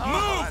going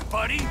on? Move,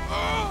 buddy!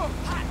 Oh,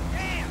 hot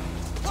damn!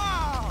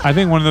 Wow. I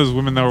think one of those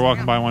women that were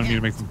walking by wanted me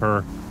to make them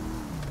purr.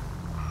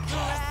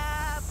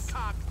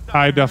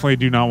 I definitely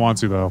do not want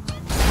to, though.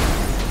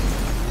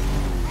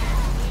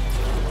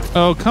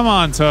 Oh, come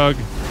on, Tug.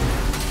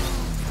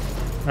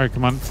 All right,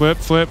 come on. Flip,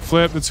 flip,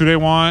 flip. That's who they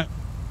want.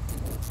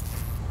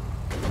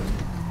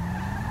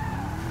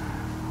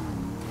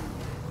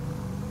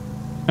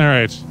 All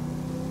right.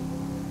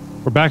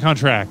 We're back on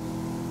track.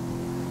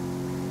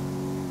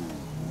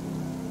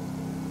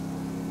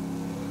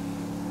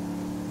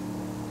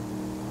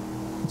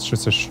 It's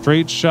just a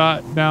straight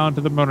shot down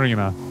to the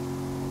marina.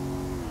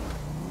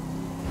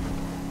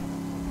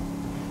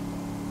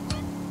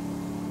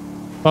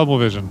 Bubble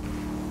vision.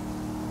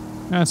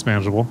 That's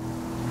manageable.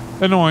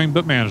 Annoying,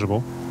 but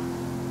manageable.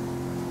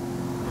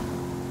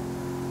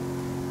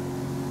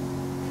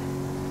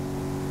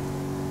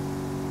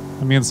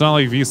 I mean, it's not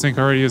like VSync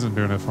already isn't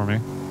doing it for me.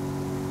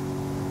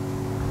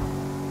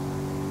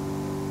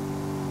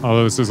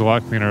 Although this is a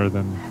lot cleaner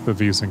than the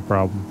VSync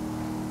problem.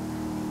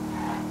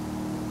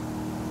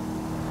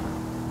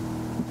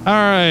 All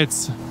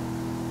right.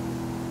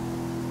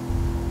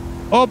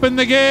 Open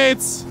the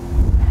gates!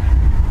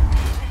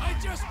 I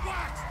just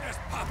watched this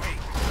puppy.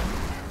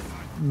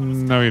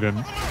 No, you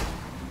didn't.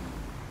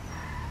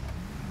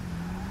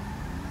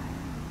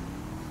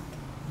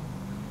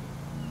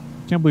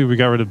 Can't believe we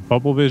got rid of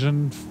bubble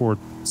vision for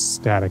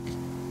static.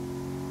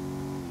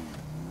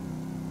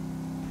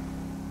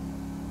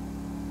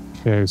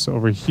 Okay, so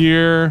over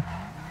here.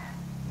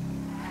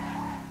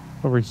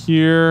 Over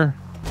here.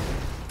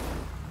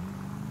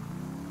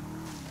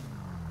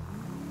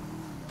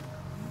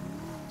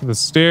 To the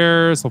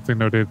stairs. Hopefully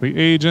no deadly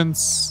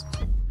agents.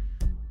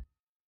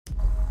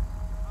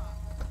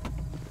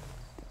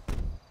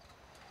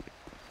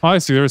 Oh, I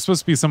see. There was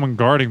supposed to be someone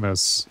guarding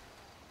this.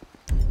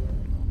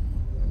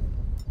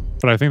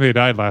 But I think they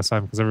died last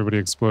time because everybody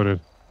exploded.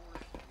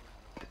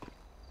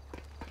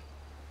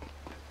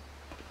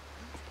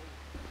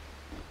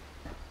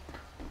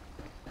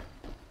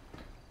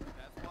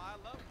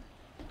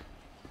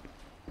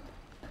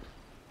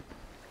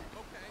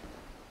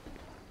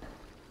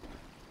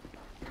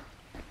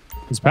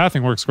 This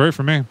pathing works great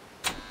for me.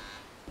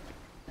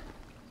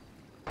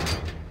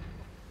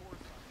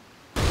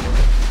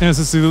 And is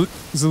this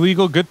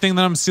illegal? Good thing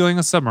that I'm stealing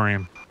a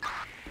submarine.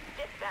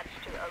 Dispatch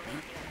to Elysian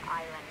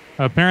Island.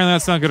 Apparently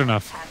that's not good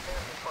enough. Passenger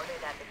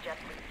reported at the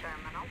Justice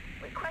Terminal.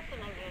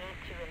 Requesting a unit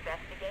to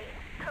investigate.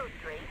 Code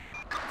 3.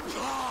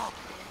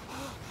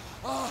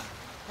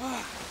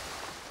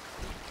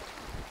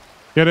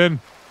 Get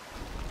in.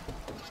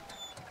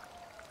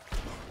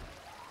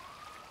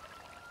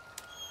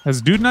 Has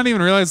dude not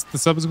even realized the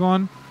sub is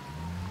gone?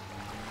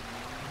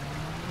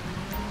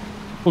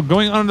 Well,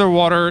 going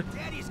underwater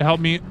to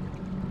help me.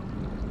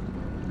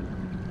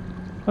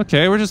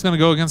 Okay, we're just gonna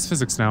go against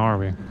physics now, are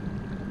we?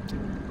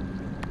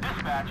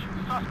 Dispatch,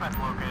 suspect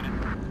located.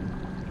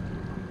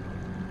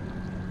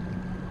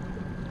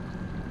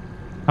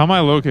 How am I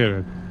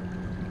located?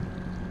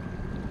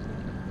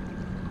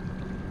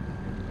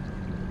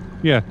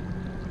 Yeah.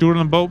 Dude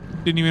on the boat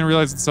didn't even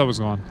realize the sub was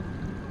gone.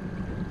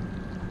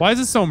 Why is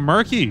it so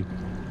murky?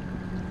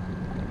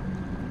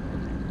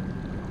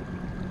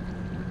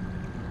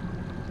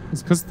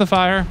 It's because of the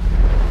fire?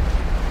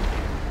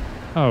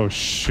 Oh,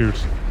 shoot.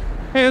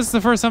 Hey, this is the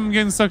first time I'm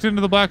getting sucked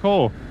into the black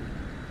hole.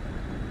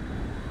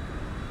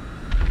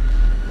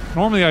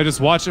 Normally, I just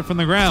watch it from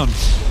the ground.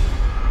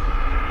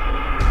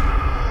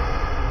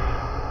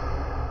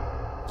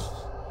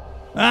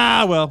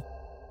 Ah, well.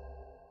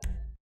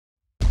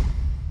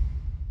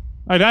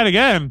 I died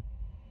again.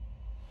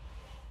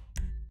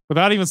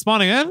 Without even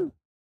spawning in?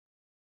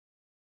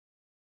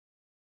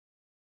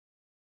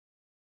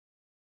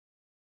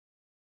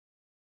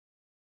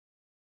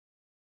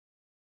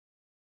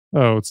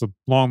 Oh, it's a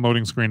long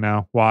loading screen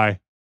now. Why?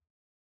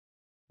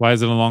 Why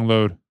is it a long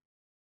load?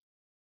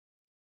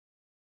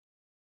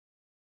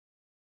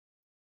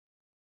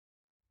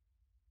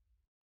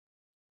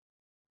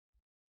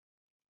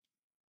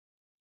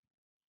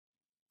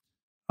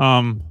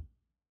 I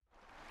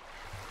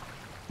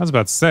was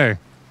about to say.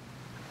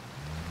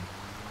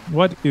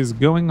 What is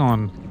going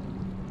on?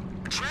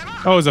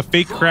 Oh, it was a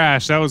fake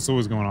crash. That was what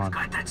was going on.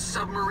 Got that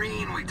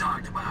submarine we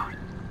talked about.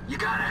 You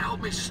gotta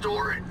help me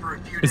store it for a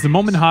few days. Is the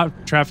moment hot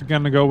traffic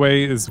going to go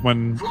away is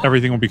when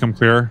everything will become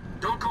clearer?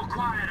 Don't go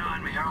quiet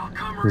on me or I'll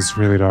come around. It's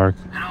really dark.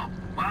 And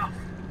well,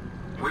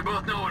 we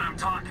both know what I'm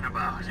talking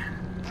about.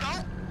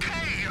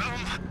 Okay,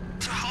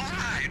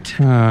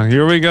 alright.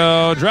 Here we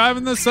go.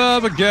 Driving the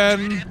sub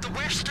again. At the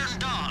Western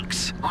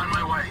Docks. On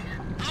my way.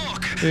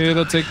 Look.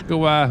 It'll take a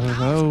while.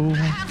 I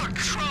have a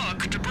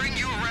truck to bring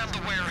you around the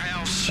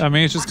warehouse. I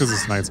mean, it's just because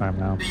it's nighttime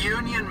now. The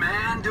union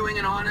man doing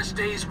an honest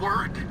day's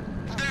work?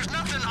 There's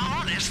nothing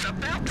honest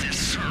about this,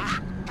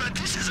 sir. But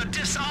this is a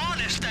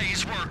dishonest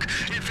day's work,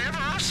 if ever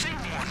I've seen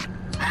one.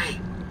 Hey,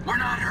 we're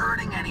not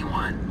hurting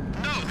anyone.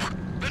 No,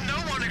 but no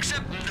one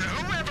except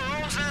whoever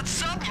owns that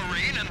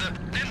submarine and the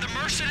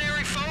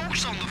mercenary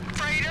folks on the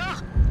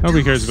freighter.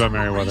 Nobody cares about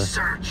Merryweather.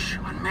 Research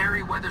on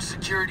Merryweather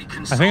Security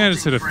I think I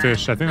just hit a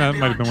fish. I think that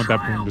might have been what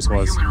that boom just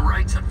was.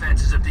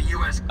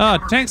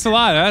 Thanks a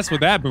lot. That's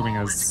what that booming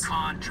is.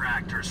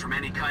 Contractors from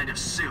any kind of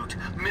suit,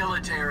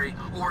 military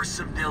or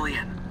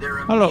civilian. They're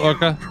Hello, immune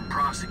Orca. from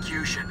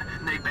prosecution,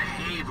 and they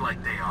behave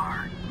like they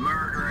are.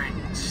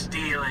 Murdering,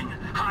 stealing,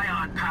 high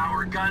on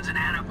power guns and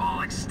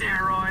anabolic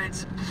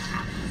steroids.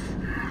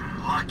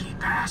 Lucky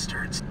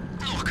bastards.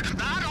 Look,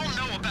 I don't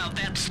know about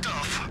that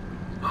stuff.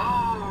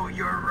 Oh,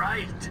 you're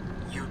right.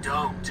 You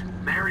don't.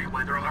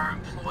 Merryweather are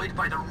employed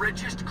by the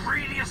richest,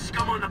 greediest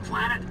scum on the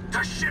planet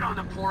to shit on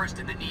the poorest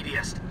and the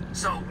neediest.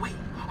 So we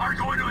are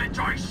going to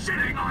enjoy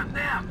shitting on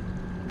them.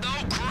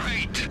 Oh,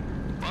 great.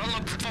 I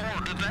look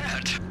forward to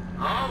that.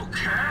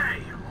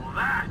 Okay. Well,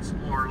 that's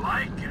more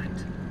like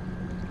it.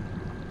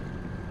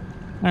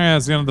 Alright,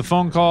 let's get on the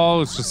phone call.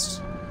 Let's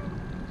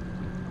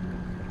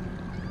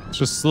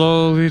just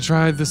slowly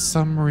drive the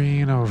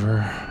submarine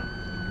over.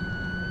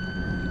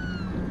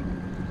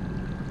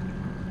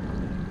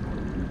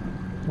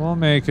 We'll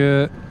make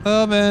it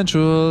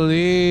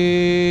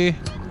eventually.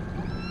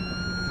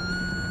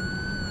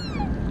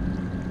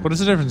 What is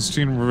the difference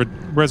between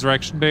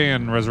Resurrection Day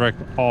and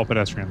resurrect all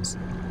pedestrians?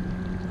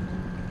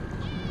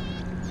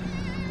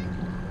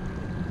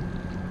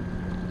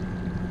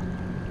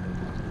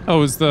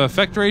 Oh, is the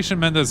effect duration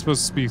meant that it's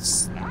supposed to be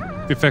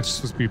the effect's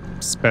supposed to be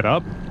sped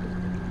up?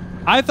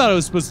 I thought it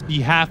was supposed to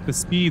be half the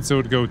speed, so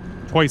it would go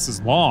twice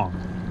as long.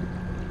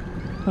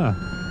 Huh.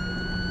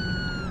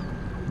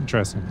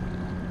 Interesting.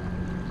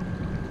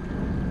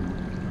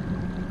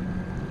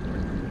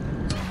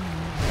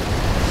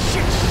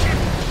 Shit!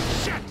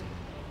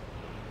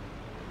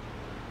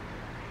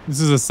 This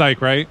is a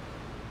psych, right?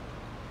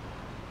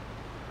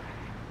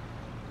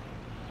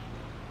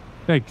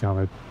 Thank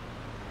God.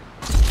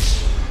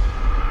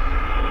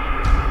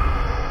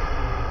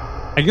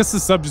 I guess the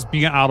sub just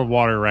being out of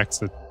water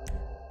wrecks it.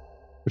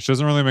 Which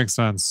doesn't really make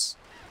sense.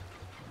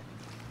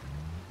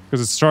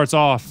 Because it starts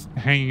off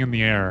hanging in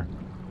the air.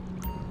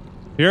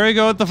 Here we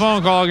go with the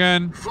phone call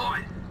again.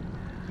 Floyd,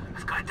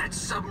 I've got that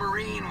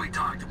submarine we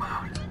talked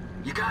about.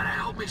 You gotta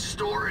help me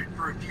store it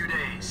for a few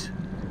days.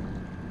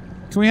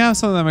 Can we have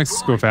something that makes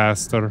us go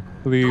faster,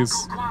 please?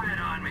 Don't go quiet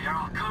on me or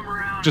I'll come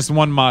around. just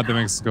one mod that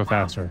makes it go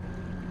faster.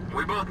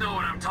 We both know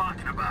what I'm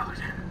talking about.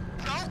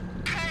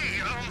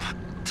 Okay,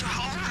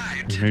 all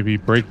right. Maybe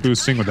brake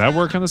boosting, would that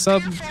work on the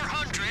sub?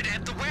 400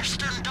 at the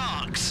Western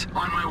Docks.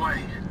 On my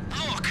way.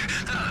 Look,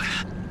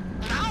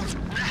 I'll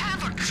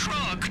have a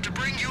truck to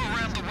bring you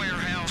around the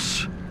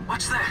warehouse.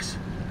 What's this?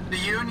 The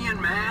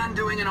union man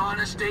doing an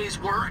honest day's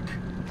work?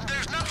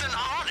 There's nothing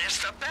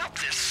honest about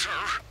this, sir.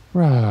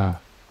 Bruh.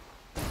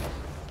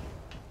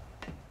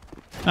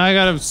 I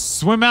gotta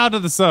swim out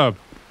of the sub.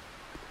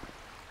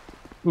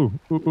 Ooh,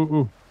 ooh, ooh,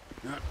 ooh.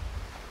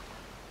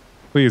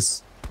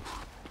 Please.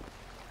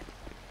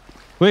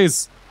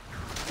 Please.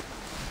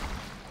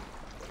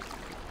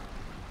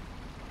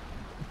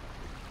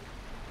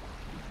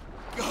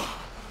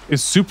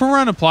 Is Super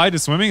Run applied to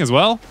swimming as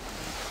well?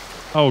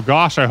 Oh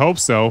gosh, I hope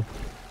so.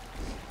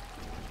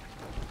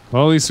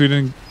 Well, at least we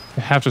didn't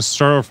have to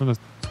start over from the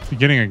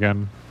beginning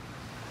again.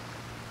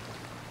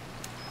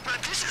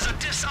 But this is a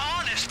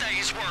dishonest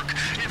day's work.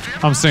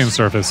 If I'm saying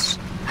surface.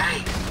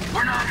 Hey,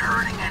 we're not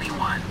hurting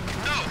anyone.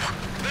 No,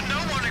 but no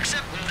one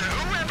except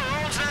whoever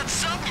owns that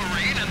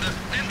submarine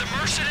and the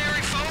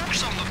mercenary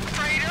folks on the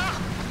freighter.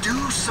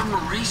 Do some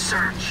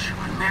research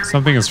on Mary.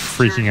 Something is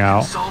freaking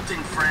out. Consulting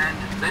friend.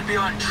 They'd be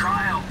on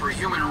trial for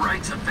human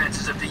rights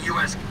offenses if the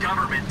U.S.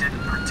 government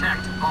didn't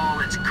protect all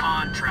its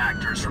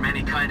contractors from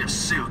any kind of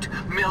suit,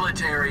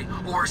 military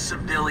or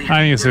civilian.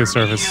 I need to say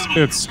surface.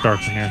 It's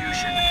dark in here. They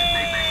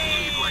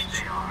behave like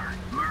they are,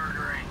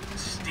 murdering,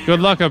 stealing, Good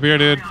luck up here,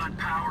 dude. on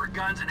power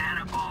guns and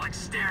anabolic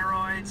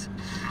steroids.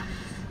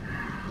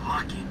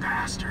 Lucky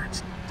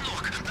bastards.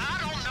 Look, I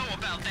don't know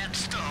about that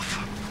stuff.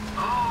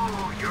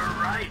 Oh, you're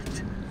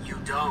right. You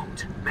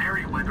don't.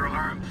 Merryweather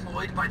are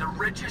employed by the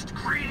richest,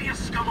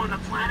 greediest scum on the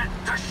planet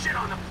to shit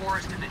on the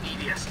poorest and the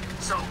neediest.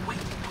 So we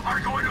are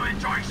going to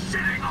enjoy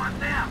shitting on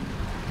them.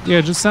 Yeah,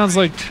 it just sounds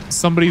like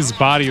somebody's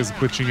body is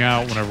glitching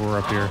out whenever we're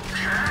up here.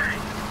 Okay,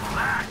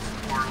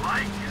 that's more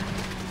like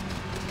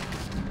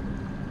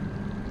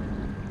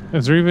it.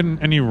 Is there even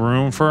any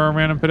room for a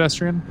random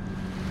pedestrian?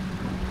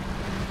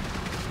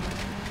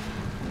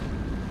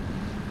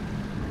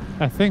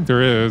 I think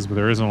there is, but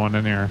there isn't one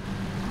in here.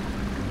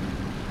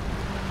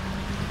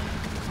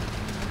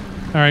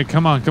 All right,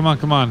 come on, come on,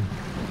 come on.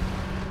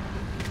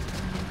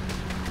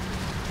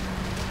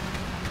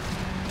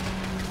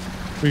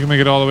 We can make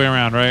it all the way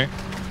around, right?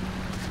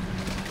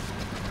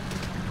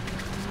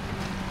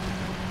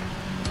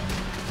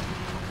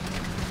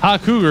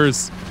 Hot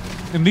cougars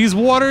in these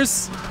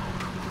waters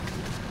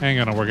ain't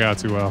gonna work out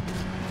too well.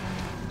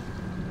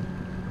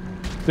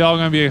 They're all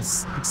gonna be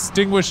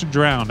extinguished and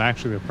drowned.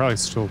 Actually, they're probably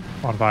still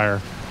on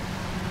fire.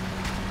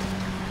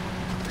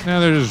 No,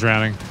 they're just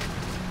drowning.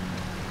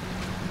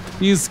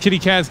 These kitty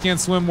cats can't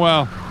swim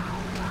well.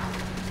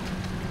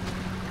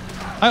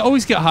 I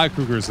always get hot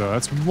cougars though.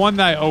 That's one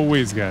that I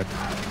always get.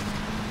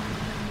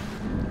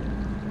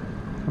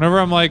 Whenever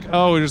I'm like,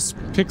 oh, it just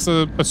picks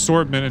a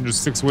assortment and just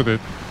sticks with it.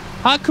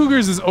 Hot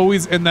cougars is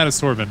always in that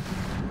assortment.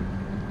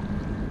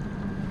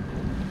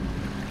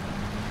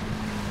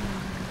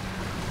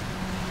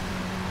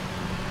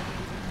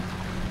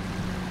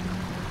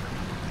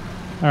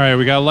 All right,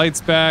 we got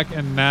lights back,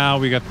 and now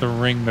we got the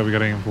ring that we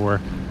got aim for.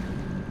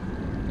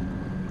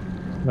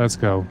 Let's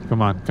go.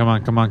 Come on, come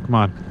on, come on, come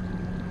on.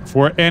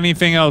 Before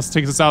anything else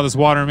takes us out of this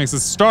water and makes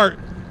us start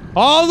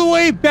all the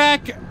way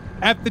back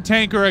at the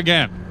tanker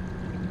again.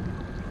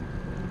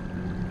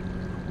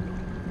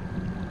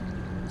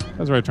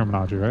 That's the right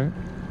terminology, right?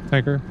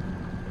 Tanker?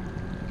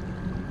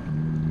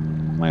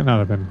 Might not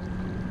have been.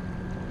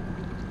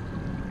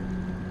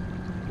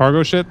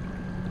 Cargo ship?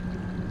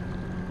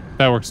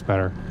 That works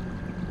better.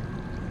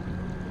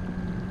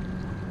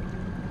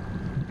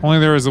 Only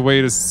there is a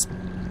way to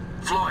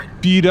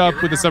speed up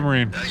with the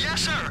submarine.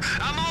 Yes, sir.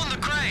 I'm on the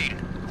crane.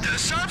 The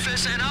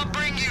surface, and I'll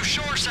bring you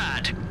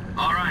shoreside.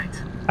 All right.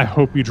 I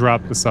hope you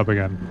drop the sub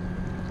again.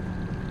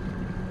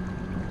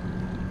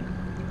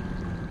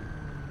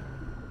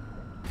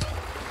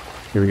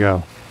 Here we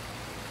go.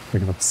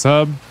 Picking up the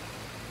sub.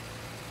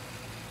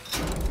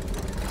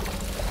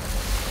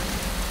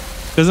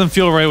 Doesn't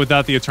feel right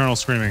without the eternal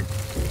screaming.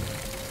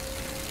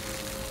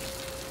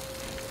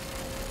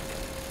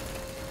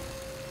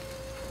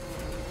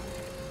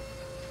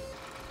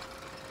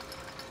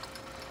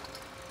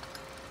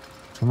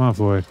 Come on,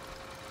 Floyd.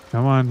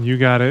 Come on, you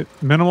got it.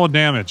 Minimal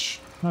damage.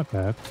 Not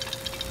bad.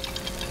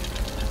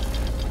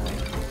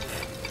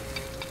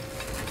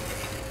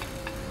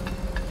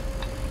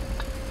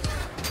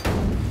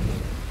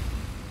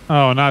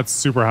 Oh, not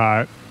super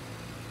hot.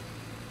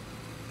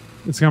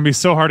 It's going to be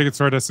so hard to get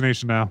to our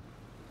destination now.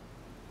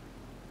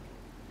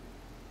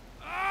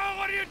 Oh,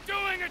 what are you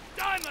doing? It's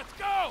done. Let's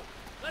go.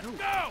 Let's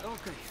go.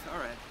 Okay, all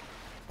right.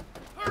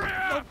 Hurry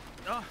up.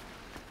 All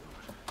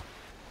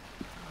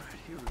right,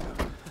 here we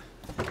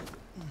go.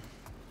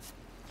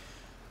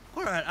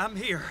 All right, I'm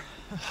here.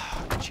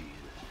 Jesus.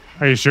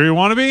 Are you sure you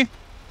want to be?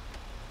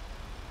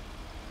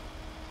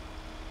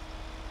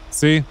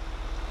 See?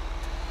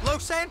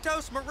 Los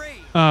Santos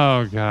Marine.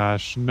 Oh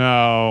gosh,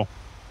 no.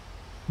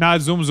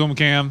 Not zoom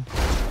cam.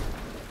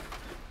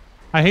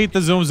 I hate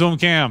the zoom zoom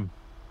cam.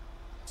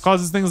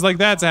 Causes things like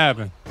that to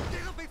happen.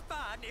 It'll be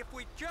fine if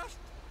we just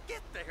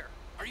get there.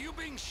 Are you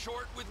being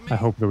short with me? I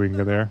hope that we can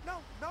get there.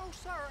 No,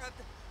 sir.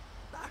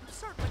 I'm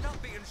certainly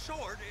not being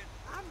short.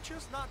 I'm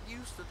just not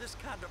used to this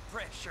kind of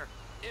pressure.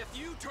 If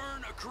you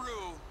turn a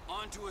crew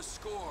onto a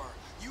score,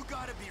 you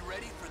gotta be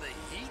ready for the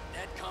heat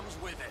that comes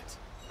with it.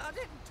 I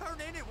didn't turn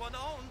anyone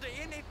on to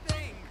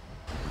anything.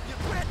 You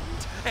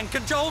threatened and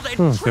cajoled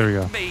and There we go.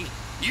 tricked me.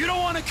 You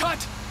don't want to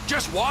cut?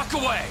 Just walk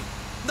away.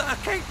 I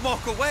can't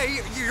walk away.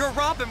 You're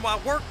robbing my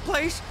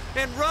workplace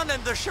and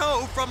running the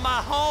show from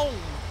my home.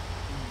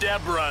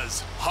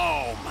 Deborah's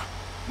home.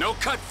 No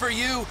cut for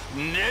you,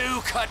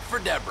 no cut for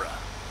Deborah.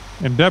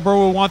 And Deborah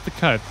will want the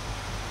cut.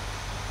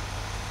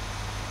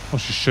 Well,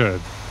 she should.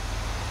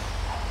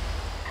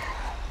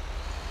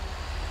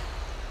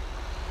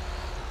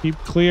 Keep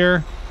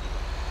clear.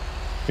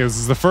 Okay, this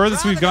is the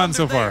furthest we've gotten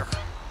so far.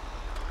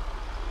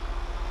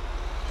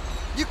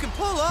 You can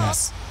pull up.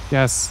 Yes.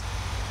 Yes.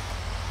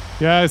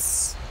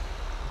 Yes.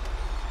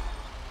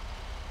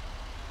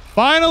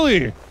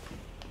 Finally!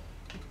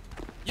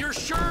 You're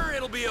sure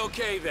it'll be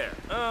okay there?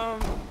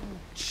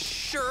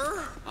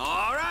 Sure.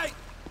 All right.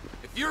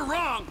 If you're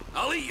wrong,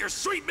 I'll eat your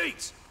sweet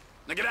meats.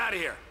 Now get out of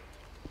here.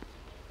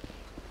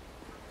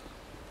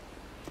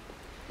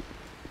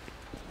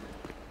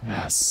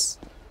 Yes.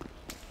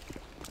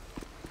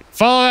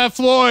 Follow that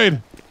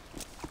Floyd!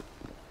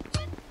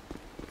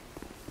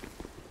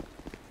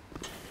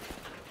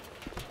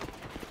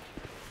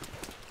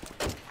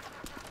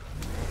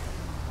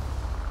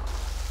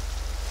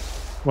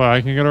 Well,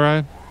 I can get a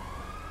ride?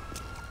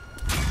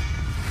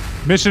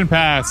 Mission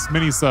pass,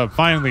 mini sub,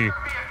 finally.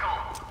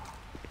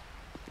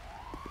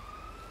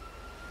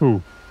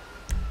 Ooh.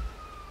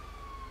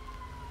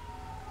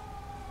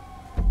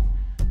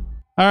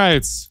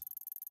 Alright.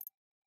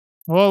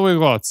 What we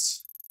got?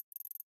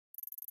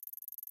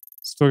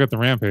 Still got the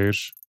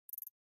rampage.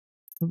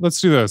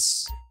 Let's do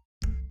this.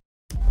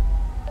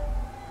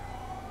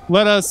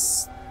 Let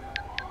us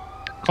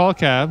call a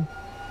cab.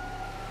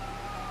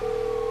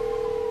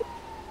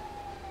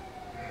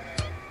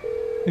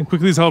 And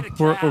quickly help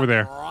over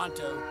there.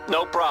 Toronto.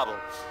 No problem.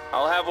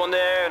 I'll have one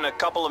there in a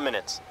couple of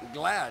minutes.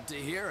 Glad to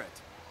hear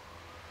it.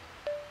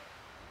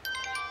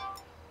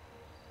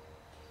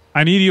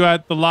 I need you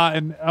at the lot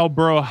in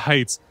Elborough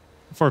Heights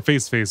for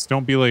face-to-face.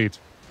 Don't be late.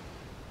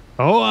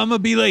 Oh, I'm gonna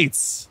be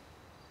late.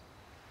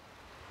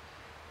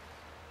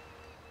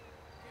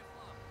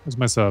 Where's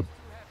my sub?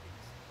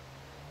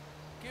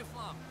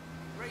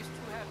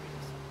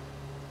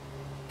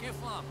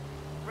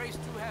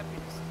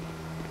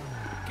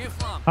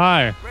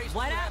 Hi.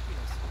 What up?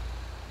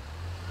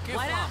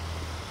 What up?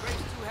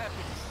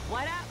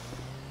 What up?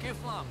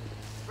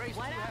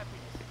 What up?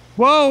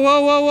 Whoa,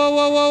 whoa, whoa, whoa,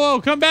 whoa, whoa,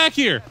 whoa. Come back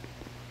here.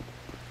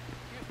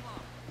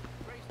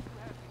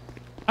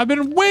 I've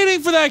been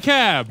waiting for that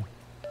cab.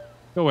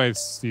 Go away,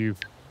 Steve.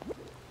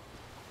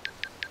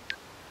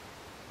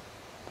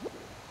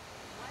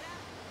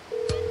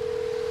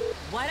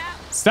 What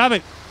up? Stop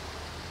it.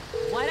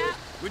 What up?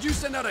 Would you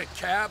send out a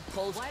cab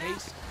post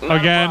haste? Not a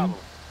Again. problem.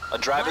 A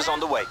driver's on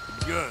the way.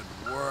 Good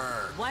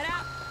word. What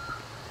up?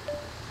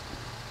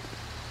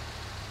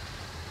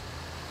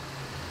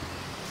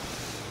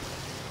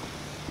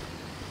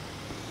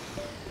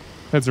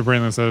 Heads are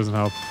brainless. That doesn't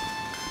help.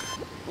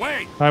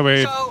 Wait. Hi,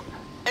 Wade. So,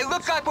 it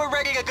looks like we're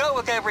ready to go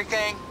with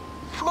everything.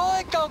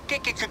 Floyd don't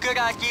think it's a good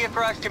idea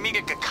for us to meet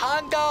at the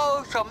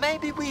condo, so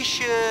maybe we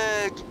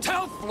should...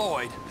 Tell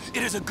Floyd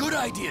it is a good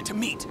idea to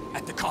meet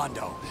at the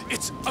condo.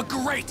 It's a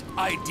great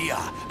idea.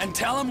 And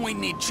tell him we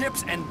need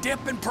chips and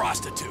dip and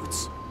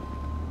prostitutes.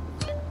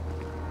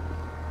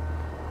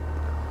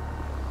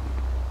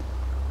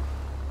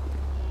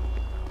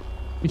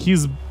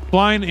 He's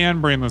blind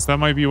and brainless. That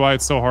might be why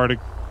it's so hard to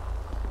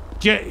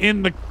get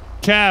in the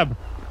cab.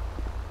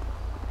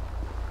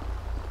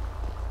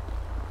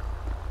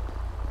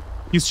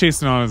 He's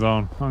chasing on his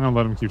own. I'm gonna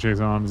let him keep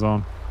chasing on his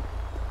own.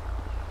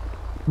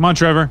 Come on,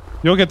 Trevor.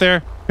 You'll get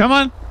there. Come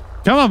on.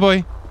 Come on,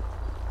 boy.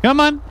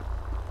 Come on.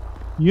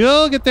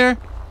 You'll get there.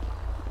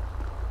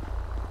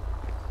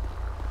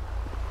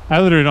 I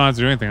literally don't have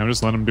to do anything. I'm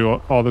just letting him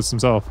do all this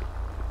himself.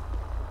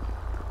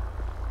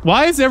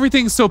 Why is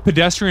everything so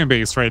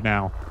pedestrian-based right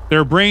now?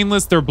 They're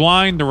brainless, they're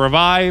blind, they're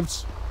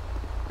revived.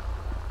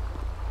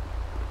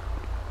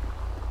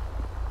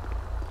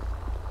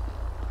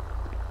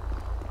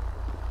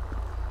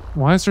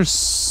 Why is there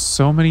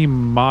so many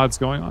mods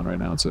going on right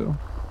now, too?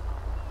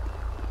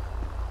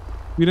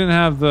 We didn't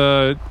have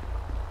the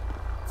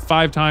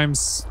 5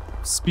 times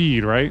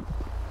speed, right?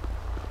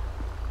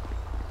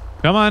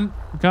 Come on.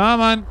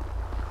 Come on.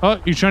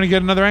 Oh, you trying to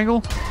get another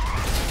angle?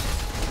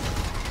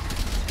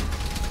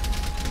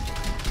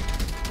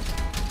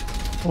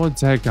 Oh,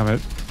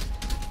 dadgummit.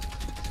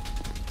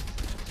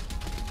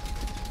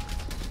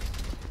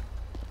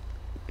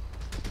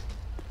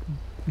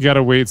 You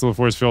gotta wait till the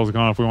force field is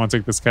gone if we want to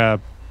take this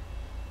cab.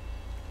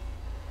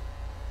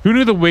 Who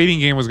knew the waiting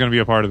game was gonna be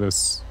a part of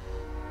this?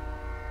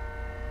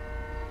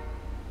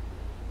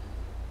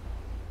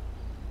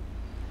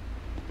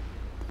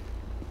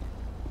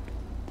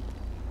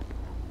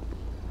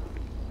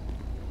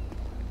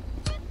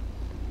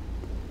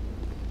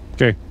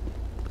 Okay.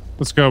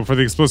 Let's go before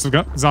the explosive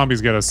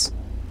zombies get us.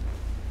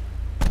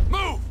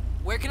 Move!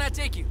 Where can I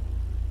take you?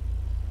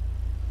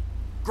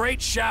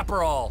 Great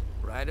chaparral.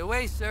 Right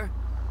away, sir.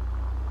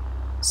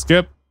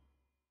 Skip.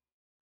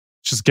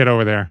 Just get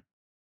over there.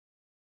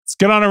 Let's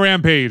get on a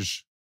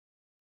rampage.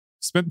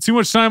 Spent too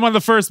much time on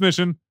the first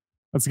mission.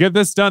 Let's get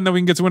this done, then we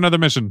can get to another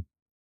mission.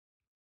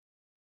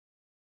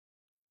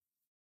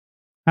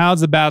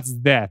 How's about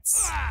that?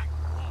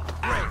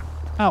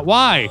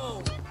 Why?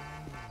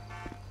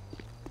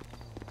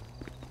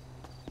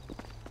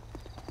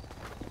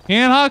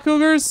 And hot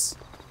cougars?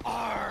 What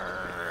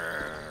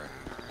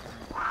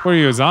are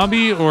you, a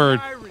zombie or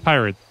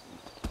pirate?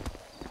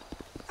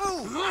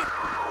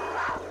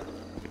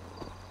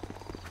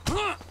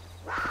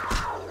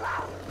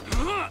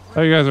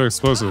 Oh, you guys are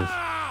explosive.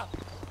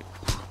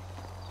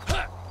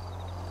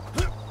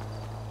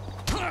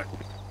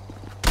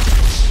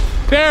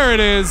 There it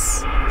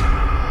is.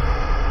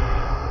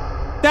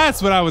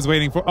 That's what I was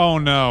waiting for. Oh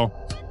no.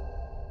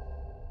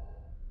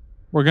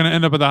 We're gonna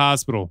end up at the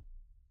hospital.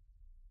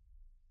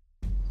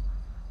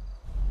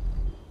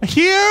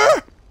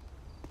 Here?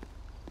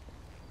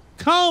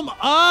 Come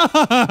on.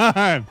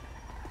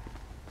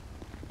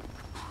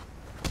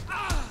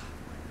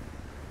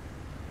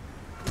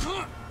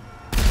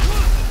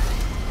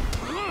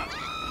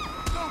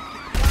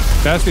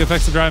 That's the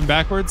effects of driving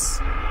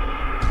backwards.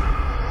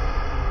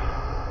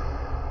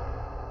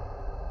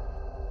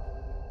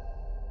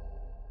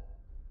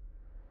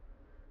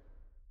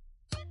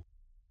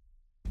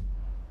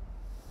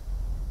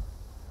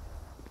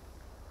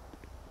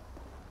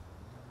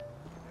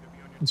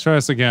 Let's try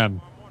this again,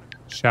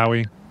 shall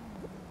we?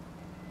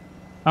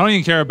 I don't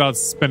even care about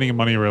spending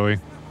money, really.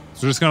 So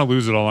we're just gonna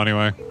lose it all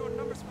anyway.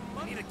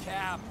 I need a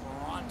cab,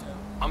 pronto.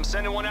 I'm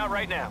sending one out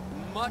right now.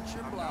 Much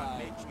obliged.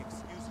 Making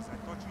excuses. I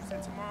thought you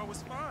said tomorrow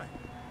was fine.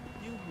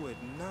 You would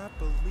not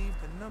believe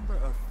the number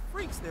of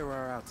freaks there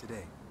are out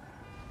today.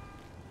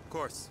 Of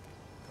course.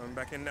 Coming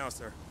back in now,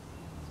 sir.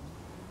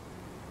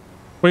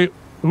 Wait,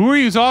 who are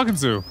you talking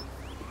to?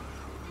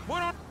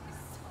 What on?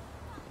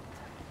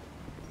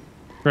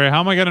 Great,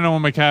 how am I gonna know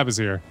when my cab is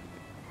here?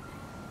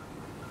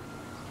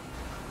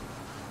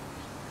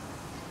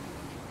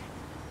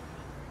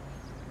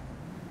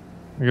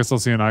 I guess I'll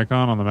see an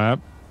icon on the map.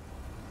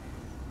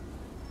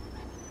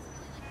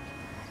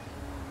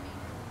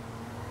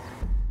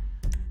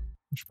 I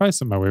should probably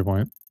set my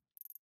waypoint.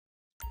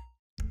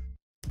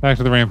 Back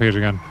to the rampage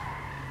again.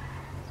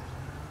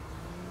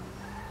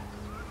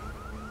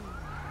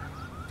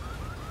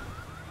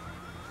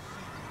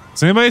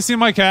 Has anybody seen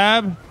my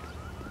cab?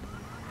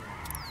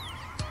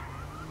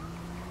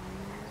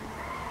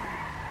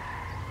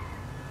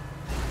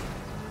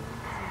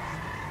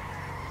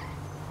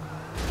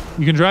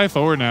 You can drive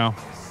forward now.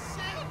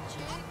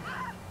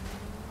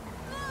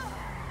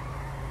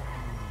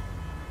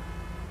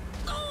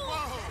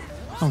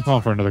 I'm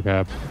calling for another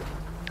cab.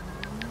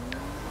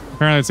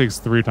 Apparently it takes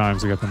 3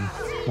 times to get them.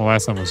 Well,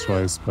 last time was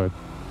twice, but...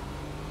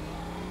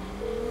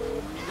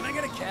 Can I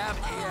get a cab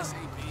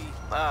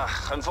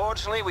ASAP?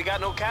 Unfortunately, we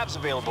got no cabs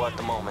available at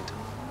the moment.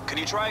 Can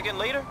you try again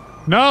later?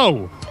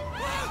 No!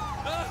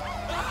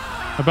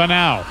 How about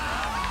now?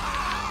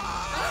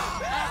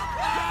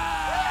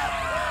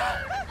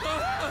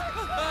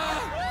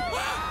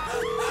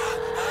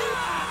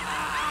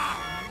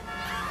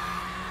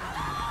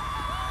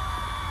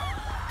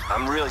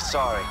 I'm really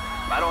sorry.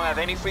 I don't have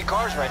any free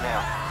cars right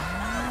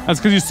now. That's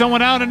because you sent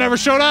one out and never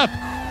showed up.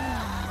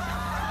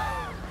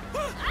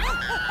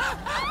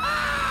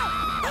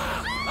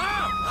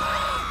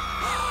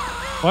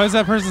 Why is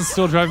that person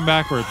still driving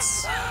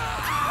backwards?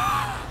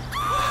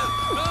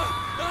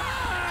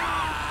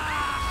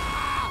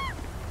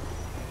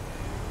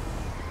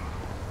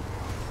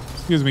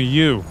 Excuse me,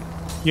 you.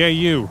 Yeah,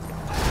 you.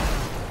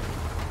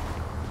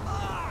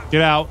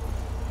 Get out.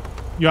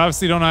 You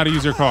obviously don't know how to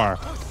use your car.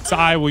 So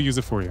I will use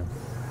it for you.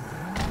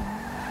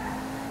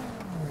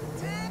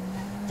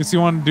 If you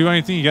want to do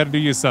anything, you got to do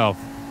yourself.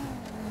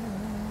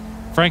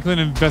 Franklin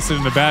invested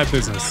in a bad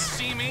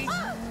business.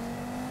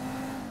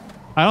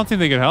 I don't think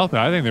they could help it.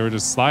 I think they were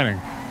just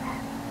sliding.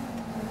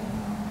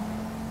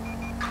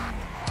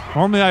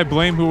 Normally, I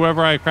blame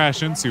whoever I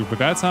crash into, but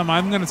that time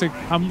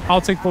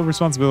I'll take full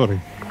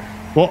responsibility.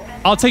 Well,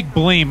 I'll take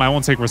blame. I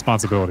won't take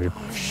responsibility.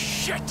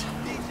 Shit.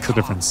 It's the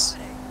difference.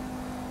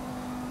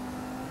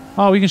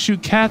 Oh, we can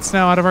shoot cats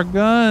now out of our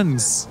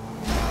guns.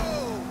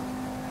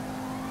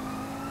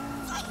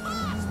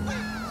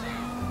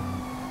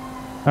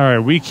 All right,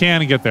 we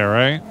can get there,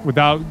 right?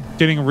 Without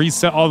getting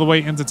reset all the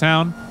way into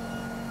town.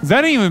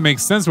 That didn't even make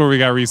sense where we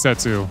got reset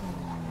to.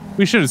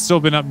 We should have still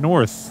been up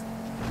north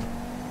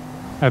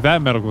at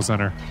that medical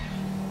center.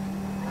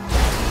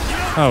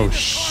 Oh,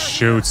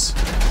 shoot.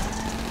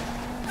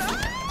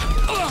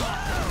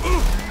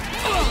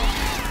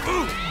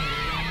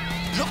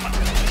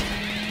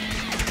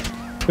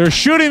 They're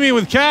shooting me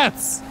with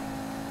cats!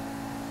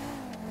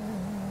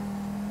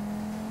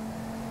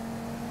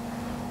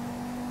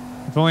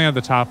 If only I had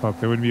the top up,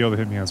 they wouldn't be able to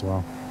hit me as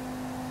well.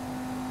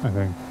 I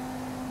think.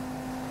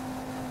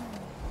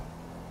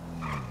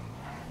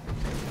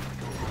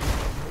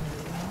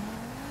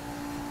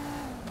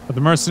 Are the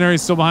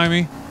mercenaries still behind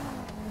me?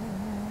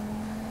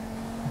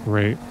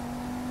 Great.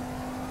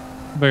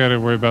 I gotta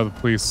worry about the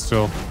police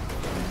still.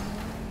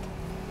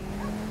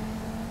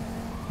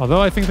 Although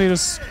I think they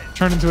just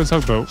turned into a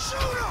tugboat.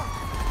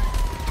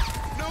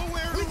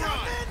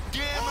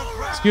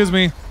 Excuse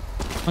me.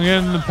 I'm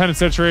getting the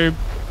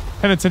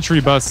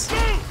penitentiary bus.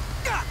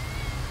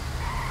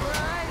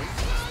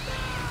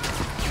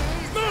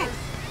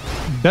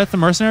 That the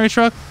mercenary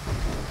truck?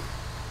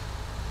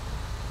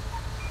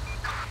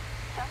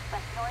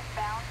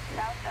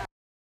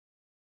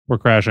 We're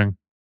crashing.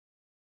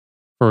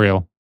 For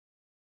real.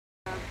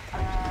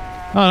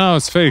 Oh no,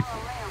 it's fake.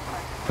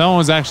 That one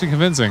was actually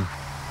convincing.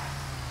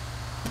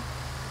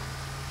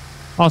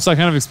 Also, I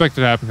kind of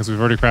expected it to happen because we've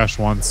already crashed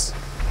once.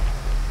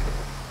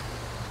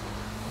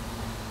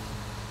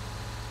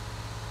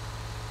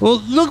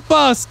 Well, look,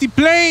 boss, the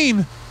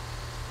plane!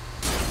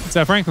 It's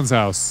at Franklin's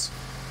house.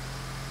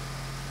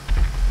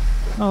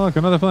 Oh, look,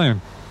 another plane.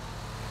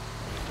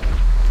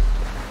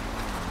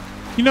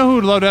 You know who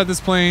would love to have this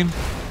plane?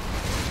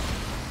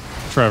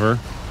 Trevor.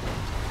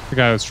 The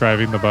guy who's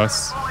driving the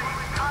bus.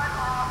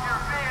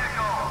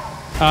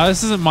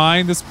 This isn't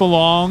mine. This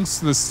belongs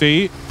to the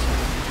state.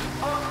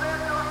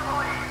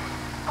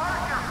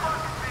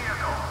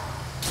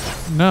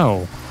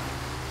 No.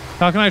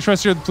 How can I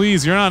trust you?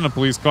 Please, you're not in a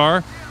police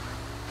car.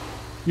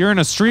 You're in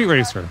a street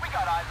racer.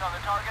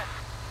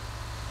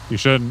 You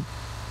shouldn't.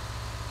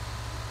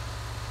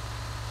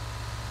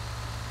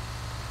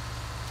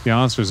 To be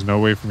honest, there's no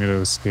way for me to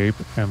escape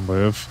and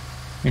live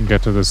and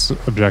get to this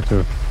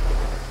objective.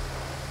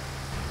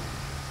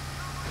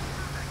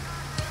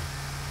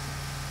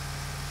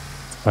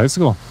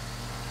 Bicycle.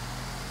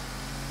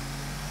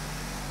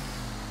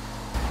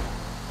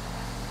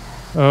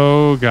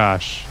 Oh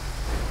gosh.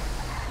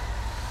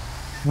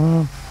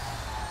 Oh.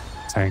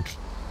 Tank.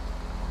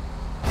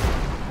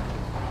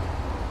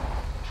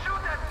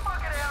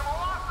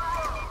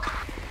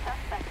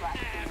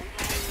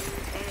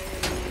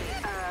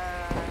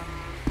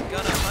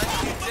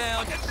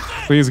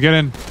 Please get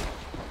in.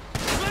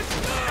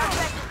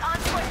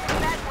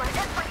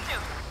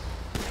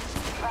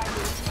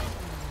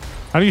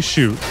 How do you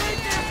shoot?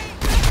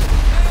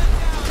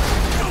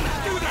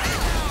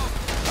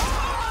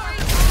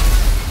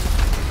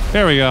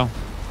 There we go.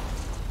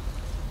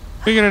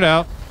 Figured it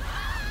out.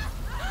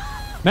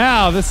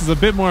 Now this is a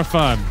bit more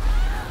fun.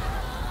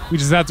 We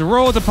just have to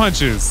roll with the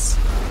punches.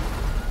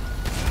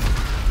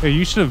 Hey,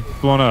 you should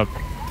have blown up.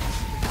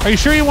 Are you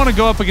sure you want to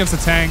go up against a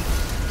tank?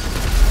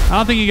 I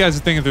don't think you guys are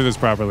thinking through this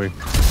properly.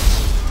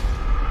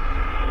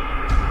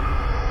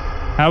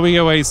 How we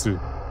get wasted?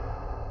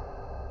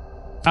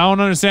 I don't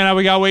understand how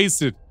we got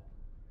wasted.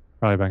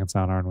 Probably back in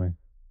town, aren't we?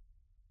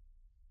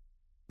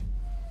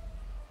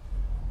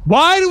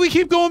 Why do we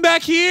keep going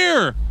back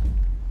here?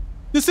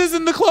 This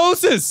isn't the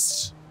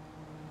closest.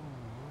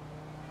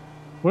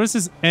 What is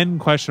this N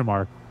question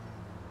mark?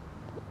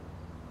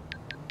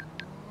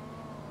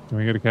 Can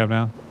we get a cab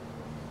now?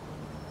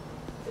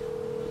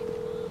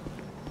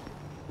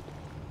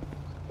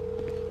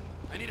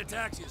 I need a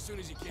taxi as soon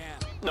as you can.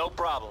 No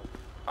problem.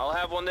 I'll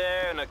have one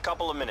there in a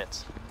couple of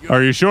minutes.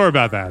 Are you sure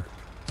about that?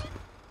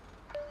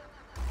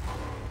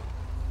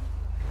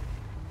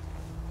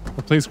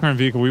 The police current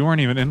vehicle, we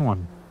weren't even in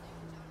one.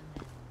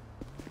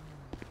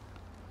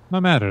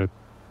 Not mad at it.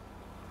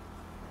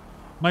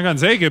 I'm not gonna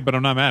take it, but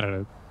I'm not mad at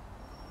it.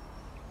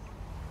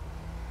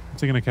 I'm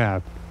taking a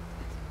cab.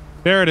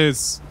 There it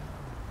is.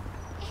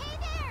 Hey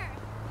there.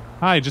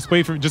 Hi, just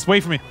wait for me.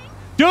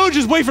 Dude,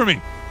 just wait for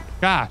me.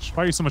 Gosh,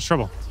 why are you so much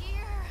trouble?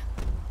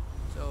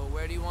 So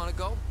where do you want to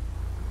go?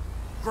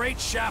 Great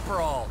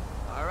chaparral.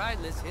 All right,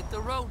 let's hit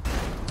the road.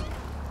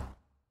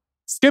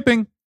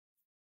 Skipping.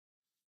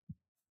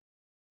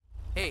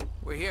 Hey,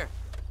 we're here.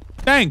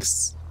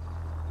 Thanks.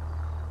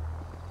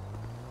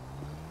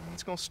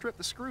 It's gonna strip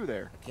the screw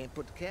there. I can't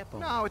put the cap on.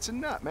 No, it's a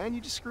nut, man.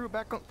 You just screw it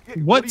back on.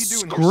 What are you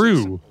doing screw? Here,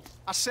 citizen?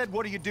 I said,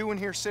 what are you doing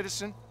here,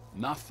 citizen?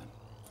 Nothing.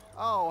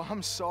 Oh,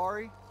 I'm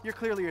sorry. You're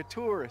clearly a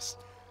tourist.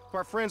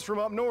 Our friends from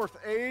up north,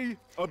 eh?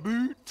 A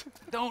boot?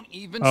 Don't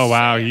even. Oh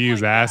wow, say it he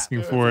is like asking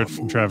that. for it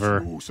from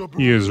Trevor.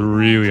 He is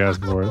really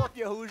asking for it.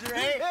 Hey,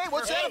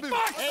 what's that?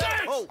 Fuck's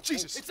sake! Oh,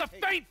 Jesus. It's a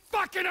faint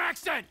fucking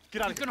accent.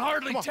 Get out You of can here.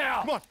 hardly Come on,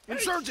 tell. Come on,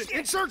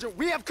 insurgent!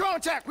 We have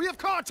contact!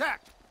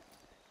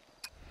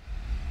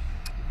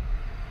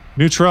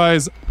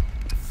 Neutralize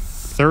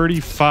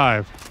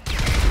 35.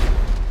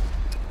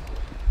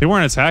 They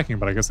weren't attacking,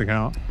 but I guess they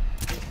count.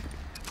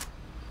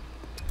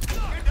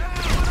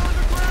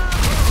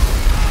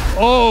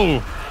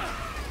 Oh!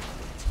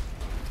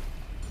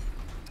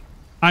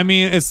 I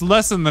mean, it's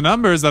less than the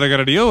numbers that I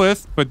gotta deal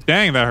with, but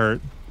dang, that hurt.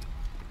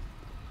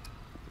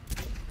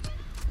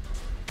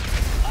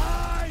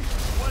 I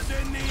was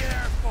in the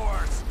Air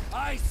Force.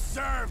 I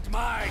served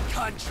my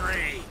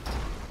country.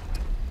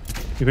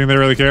 You think they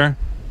really care?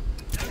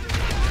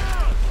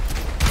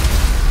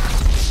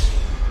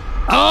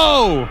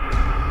 Oh!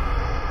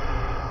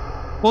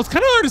 Well, it's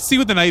kind of hard to see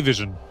with the night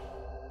vision.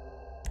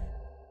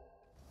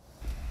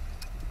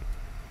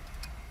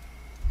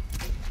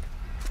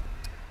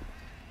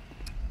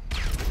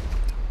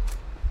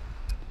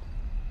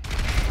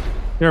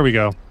 There we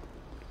go.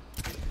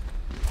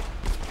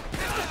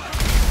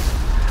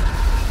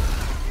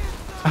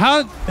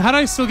 How did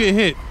I still get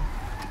hit?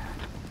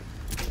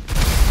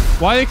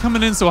 Why are they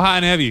coming in so hot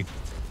and heavy?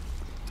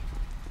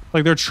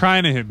 Like they're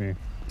trying to hit me.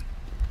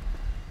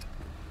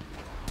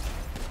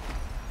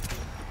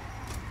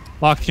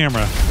 Lock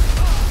camera.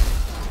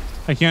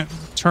 I can't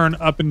turn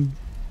up and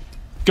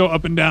go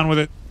up and down with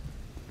it.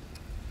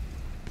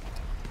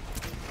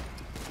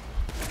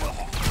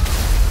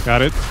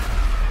 Got it.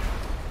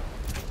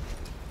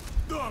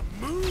 The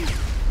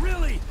move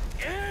really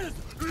is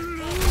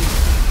now.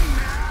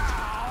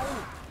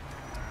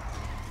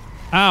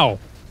 Ow.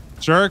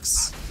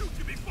 Jerks.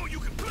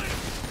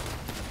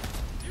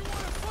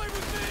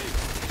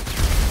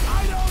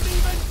 I don't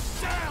even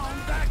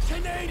sound that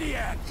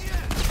Canadian.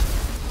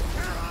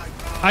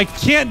 I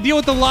can't deal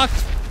with the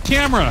locked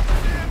camera.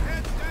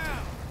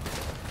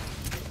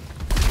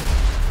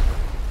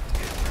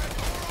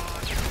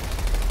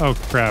 Oh,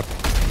 crap.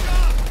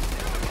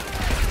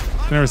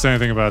 Never say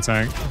anything about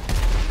tank.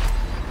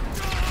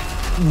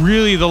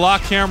 Really, the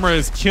lock camera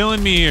is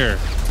killing me here.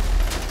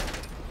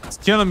 It's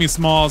killing me,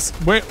 Smalls.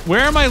 Where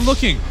am I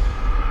looking?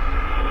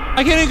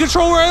 I can't even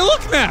control where I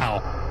look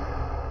now.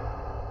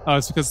 Oh,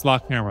 it's because it's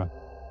lock camera.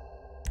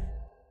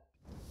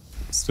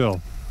 Still.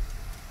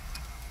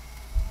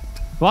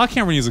 The lock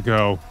camera needs to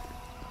go.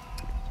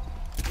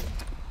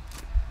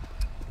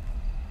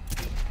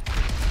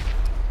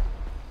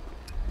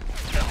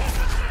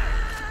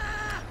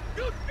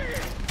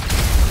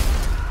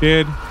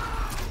 Did.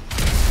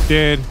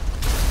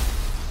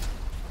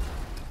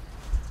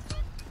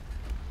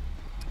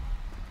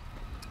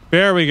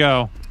 There we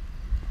go.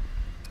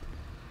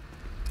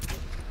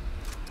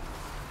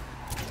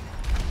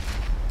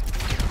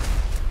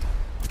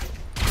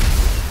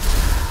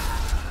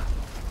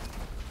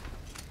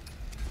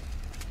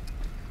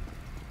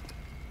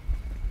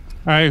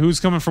 All right, who's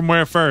coming from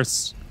where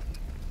first?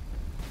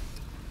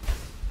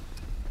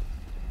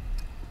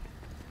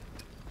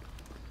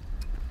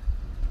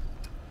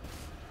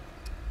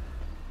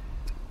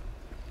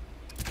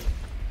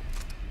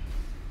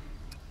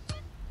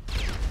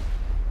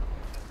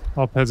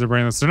 All pets are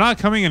brainless. They're not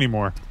coming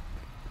anymore.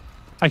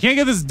 I can't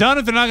get this done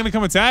if they're not going to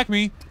come attack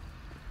me.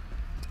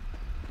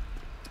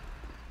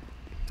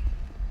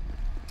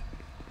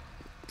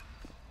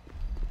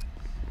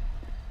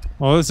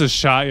 Well, this is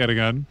shot yet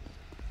again.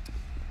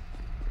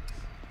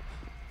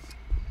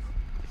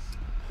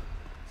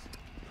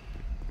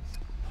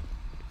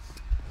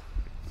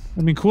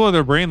 I mean, cool,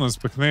 they're brainless,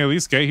 but can they at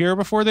least get here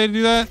before they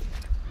do that?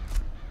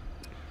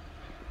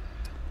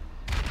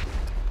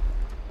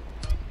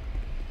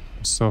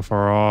 I'm so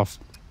far off.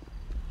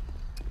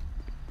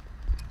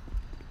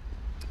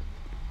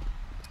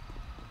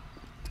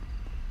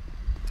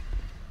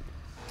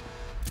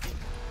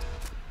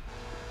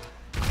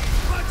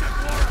 Bunch of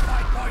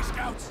glorified Boy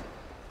Scouts.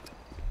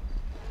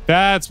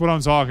 That's what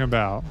I'm talking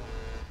about.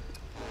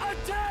 A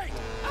tank!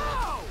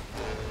 Oh!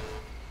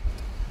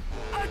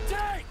 A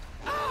tank!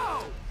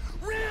 Oh!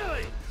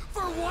 Really?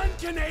 For one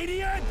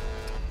Canadian?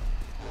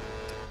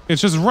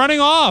 It's just running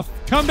off.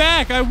 Come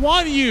back. I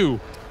want you.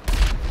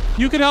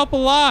 You could help a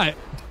lot.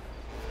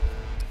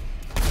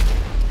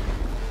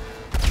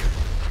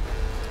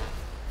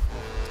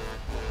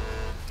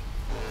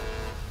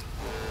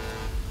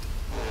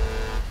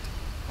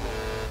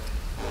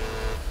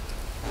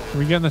 Can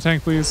we get in the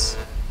tank, please?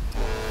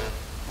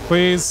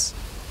 Please?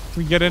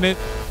 Can we get in it?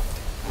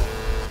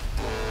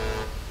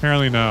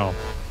 Apparently no.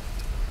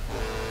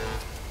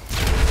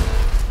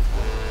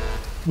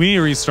 We need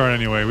to restart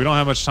anyway. We don't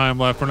have much time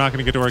left. We're not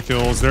going to get to our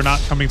kills. They're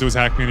not coming to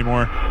attack me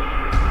anymore.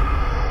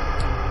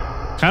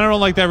 Kind of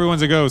don't like that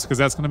everyone's a ghost because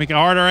that's going to make it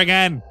harder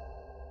again.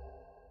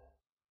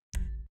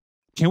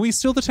 Can we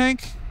steal the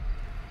tank?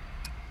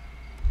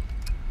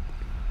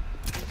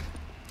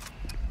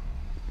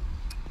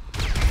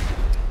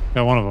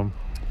 Got one of them.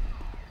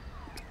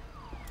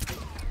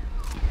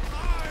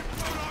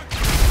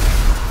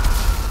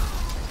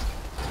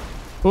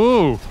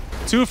 Ooh,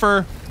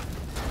 twofer.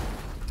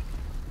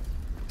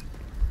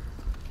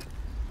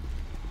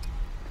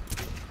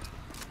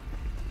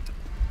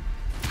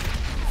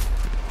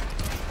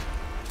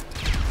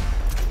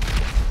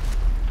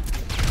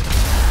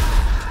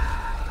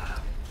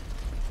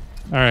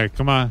 All right,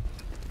 come on.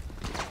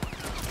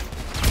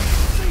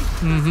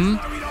 Mm-hmm.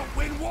 Why we don't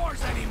win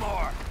wars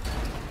anymore.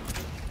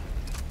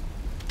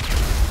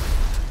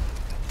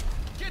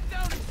 Get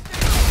down and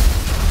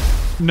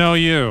stay. No,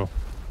 you.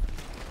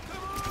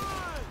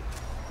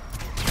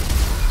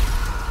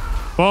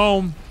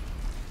 Boom.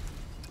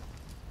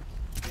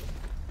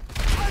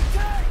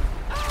 Attack!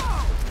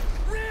 Oh!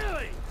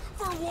 Really?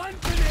 For one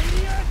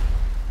Canadian?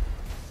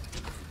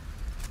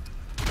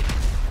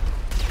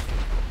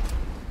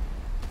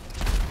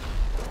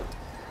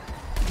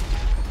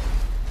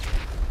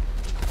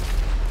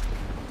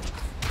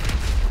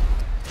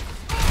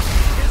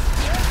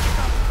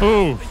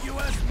 Ooh. The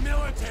U.S.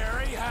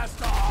 military has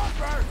to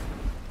offer.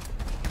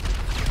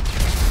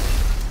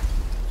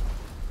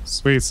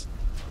 Sweet.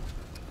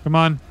 Come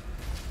on.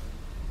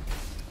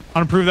 I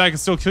want to prove that I can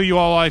still kill you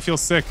all while I feel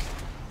sick.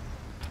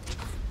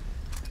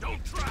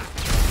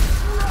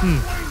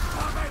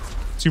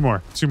 Two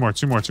more.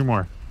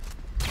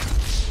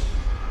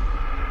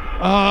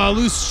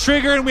 Loose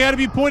trigger, and we had to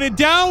be pointed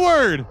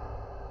downward.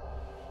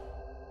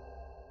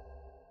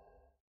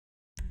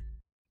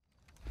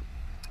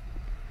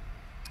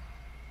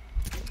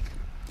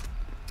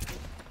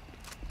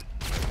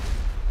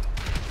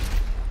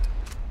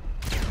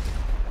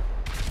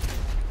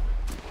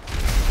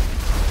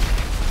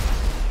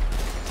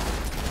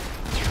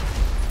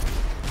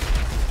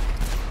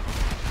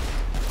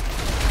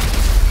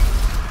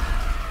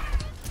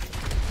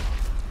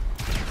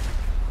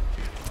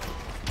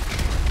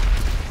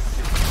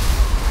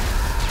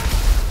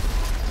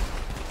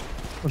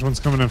 Which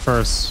one's coming in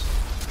first?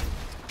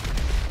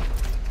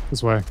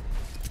 This way.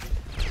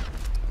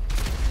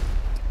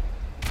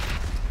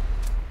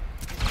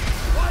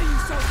 Why are you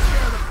so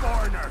scared of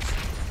foreigners?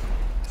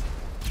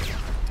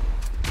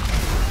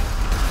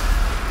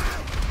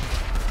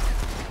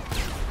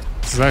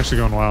 This is actually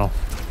going well.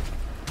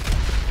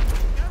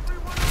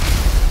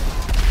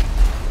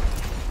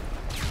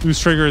 Loose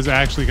trigger is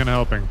actually going to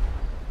helping.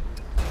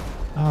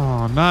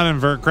 Oh, not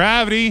invert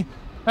gravity.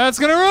 That's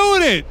going to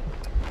ruin it.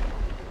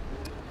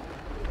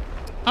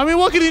 I mean,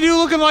 what can he do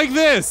looking like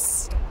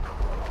this?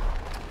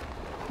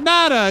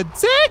 Not a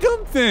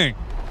daggum thing.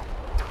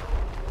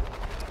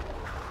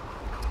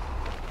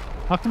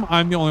 How come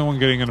I'm the only one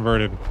getting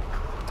inverted?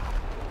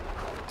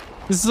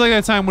 This is like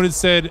that time when it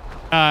said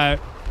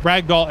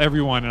ragdoll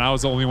everyone and I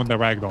was the only one that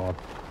ragdolled.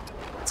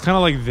 It's kind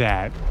of like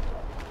that.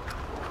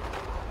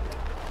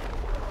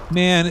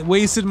 Man, it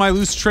wasted my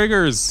loose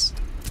triggers.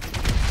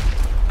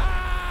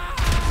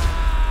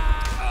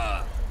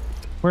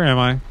 Where am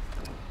I?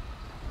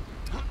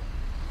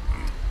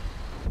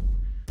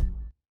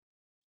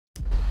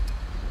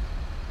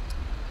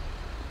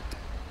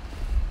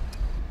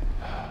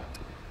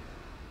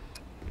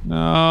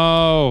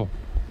 No.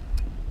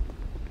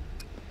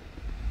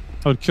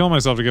 I would kill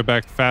myself to get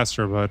back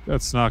faster, but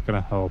that's not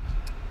going to help.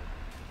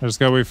 I just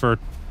gotta wait for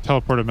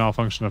teleported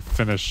malfunction to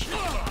finish.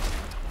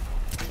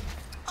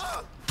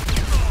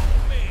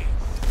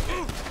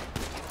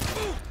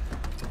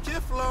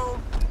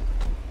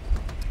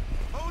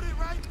 Hold it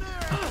right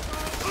there.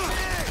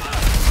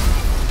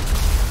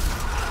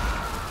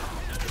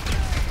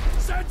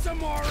 Send some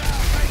more out,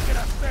 make it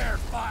a fair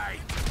fight.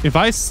 If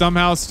I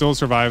somehow still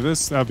survive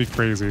this, that'd be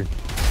crazy.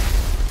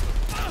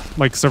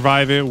 Like,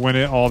 survive it, win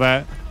it, all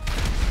that.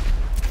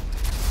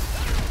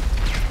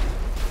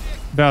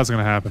 That was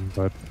gonna happen,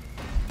 but...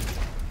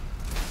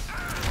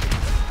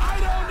 I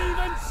don't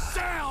even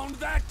sound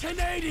that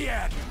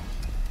Canadian!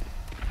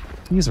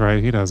 He's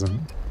right, he doesn't.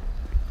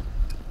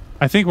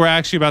 I think we're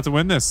actually about to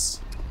win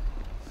this.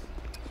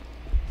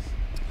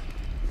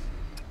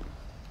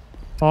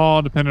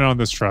 All dependent on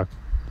this truck.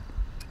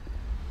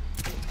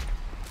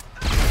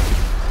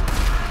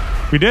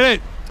 We did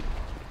it!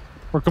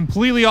 We're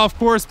completely off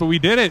course, but we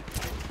did it.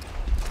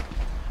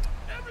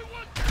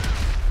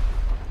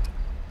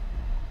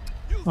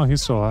 Oh,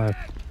 he's still alive.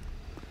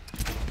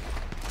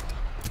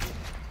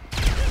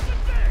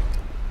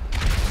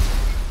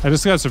 I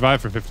just gotta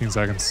survive for 15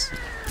 seconds.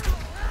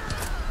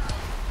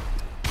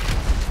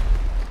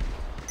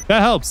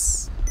 That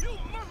helps.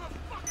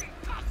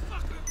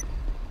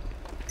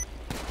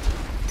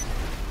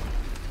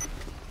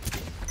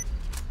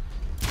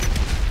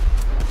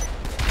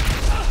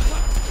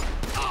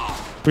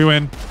 We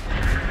win.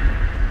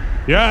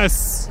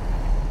 Yes!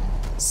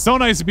 So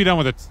nice to be done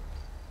with it.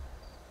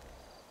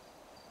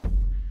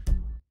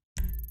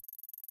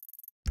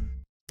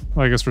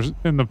 Well, I guess we're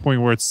in the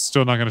point where it's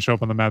still not going to show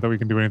up on the map that we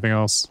can do anything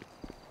else.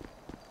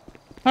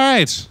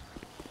 Alright.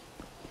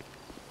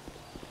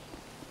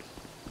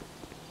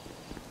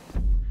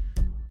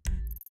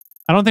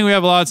 I don't think we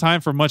have a lot of time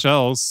for much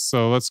else,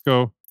 so let's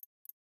go.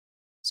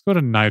 Let's go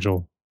to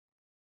Nigel.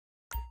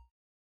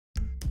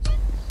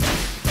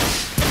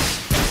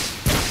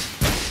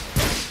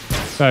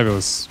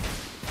 Fabulous.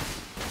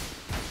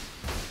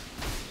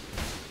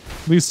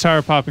 At least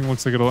tire popping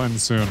looks like it'll end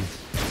soon.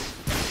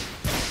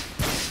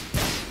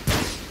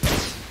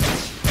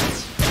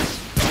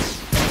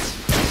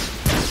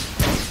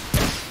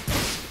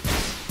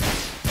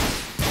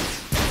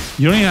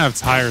 You don't even have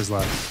tires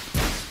left.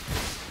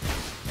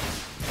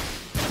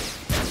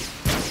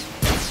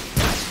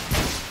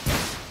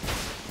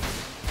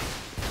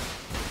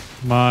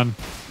 Come on.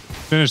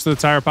 Finish the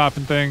tire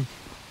popping thing.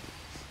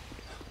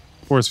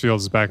 Force field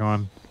is back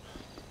on.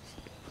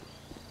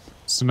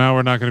 So now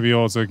we're not going to be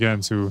able to get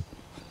into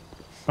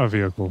a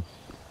vehicle.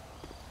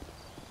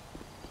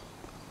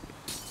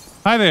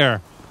 Hi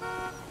there.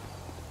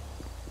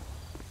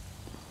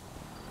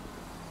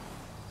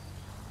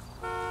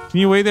 Can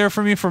you wait there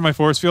for me for my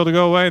force field to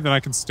go away? Then I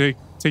can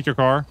take your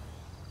car.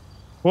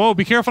 Whoa,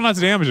 be careful not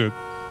to damage it.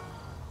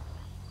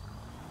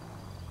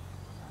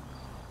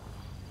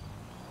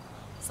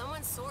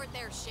 Someone sort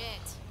their shit.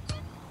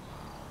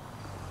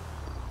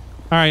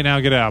 All right, now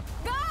get out.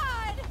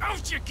 God!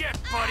 Out you get,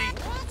 buddy!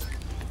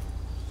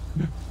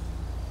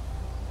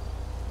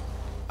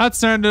 I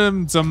turned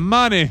him some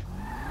money.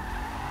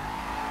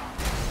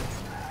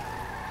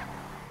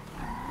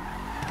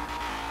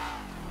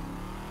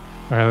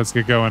 All right, let's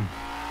get going.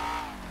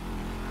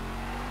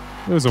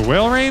 It was a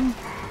whale rain?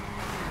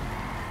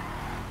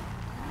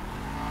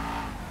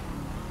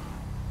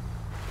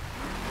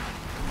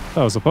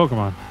 That was a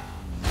Pokemon.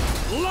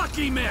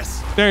 Lucky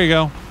miss. There you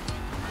go.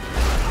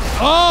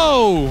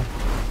 Oh!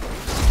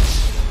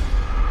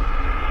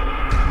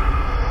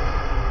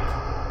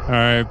 All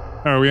right.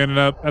 All right, we ended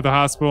up at the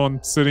hospital in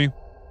the city.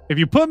 If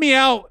you put me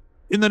out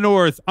in the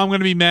north, I'm going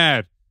to be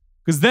mad.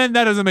 Because then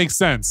that doesn't make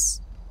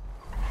sense.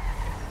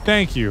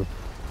 Thank you.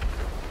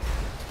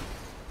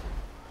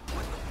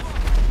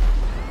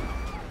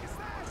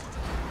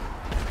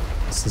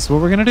 This is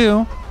what we're going to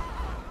do.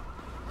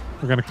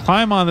 We're going to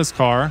climb on this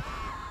car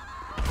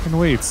and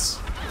wait.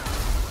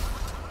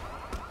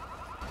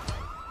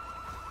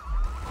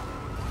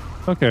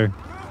 Okay.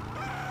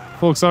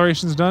 Full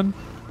acceleration's done.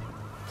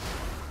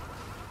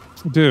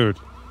 Dude.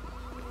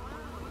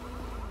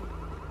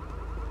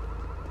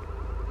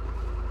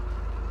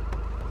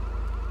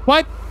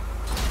 What?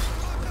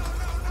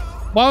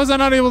 Why was I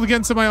not able to get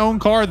into my own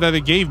car that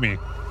it gave me?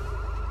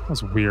 That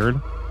was weird.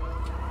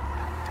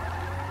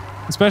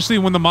 Especially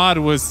when the mod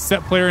was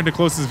set player into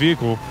closest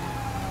vehicle.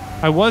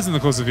 I was in the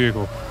closest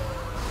vehicle.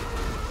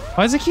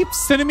 Why does it keep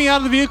sending me out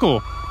of the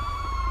vehicle?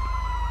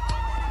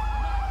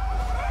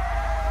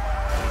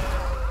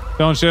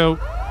 Don't show.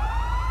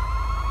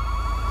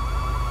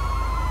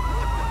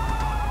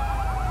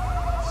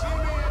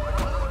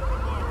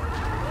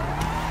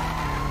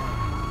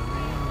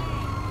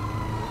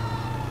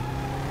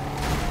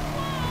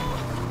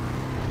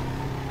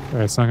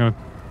 Alright, it's not gonna...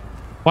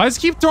 Why does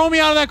it keep throwing me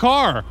out of that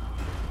car?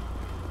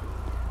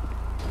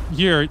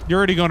 Here, you're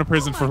already going to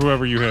prison for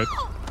whoever you hit.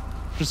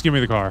 Just give me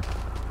the car.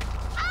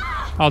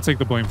 I'll take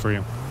the blame for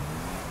you.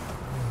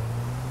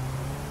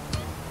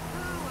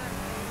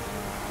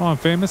 Oh, I'm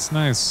famous?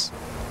 Nice.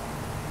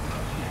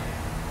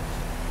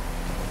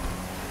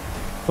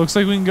 Looks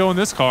like we can go in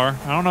this car.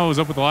 I don't know what was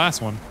up with the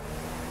last one.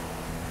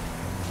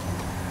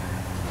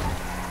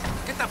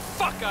 Get the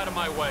fuck out of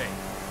my way.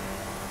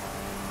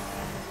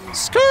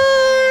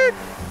 Skirt!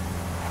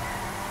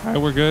 All right,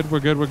 we're good.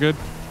 We're good. We're good.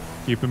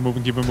 Keep it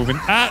moving. Keep it moving.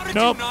 Ah, How did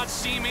nope. you not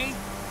see me?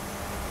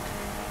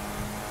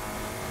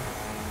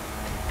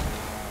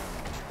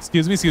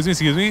 Excuse me. Excuse me.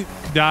 Excuse me.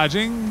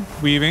 Dodging.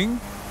 Weaving.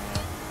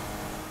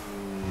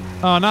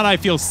 Oh, not I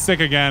feel sick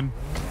again.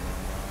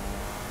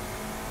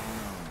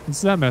 This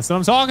is that mess that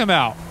I'm talking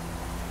about.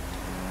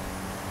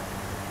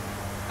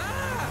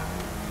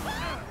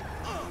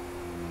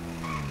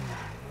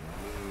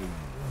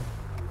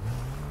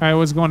 All right,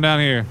 what's going down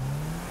here?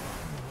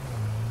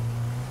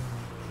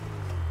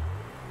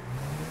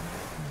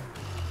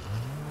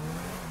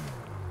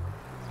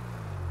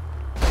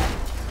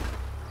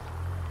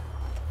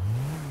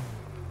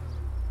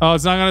 Oh,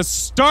 it's not gonna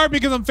start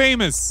because I'm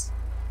famous.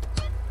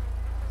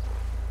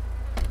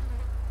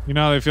 You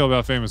know how they feel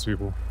about famous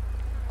people.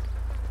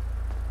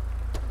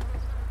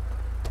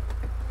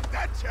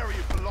 That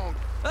chariot belongs.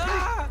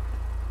 Ah!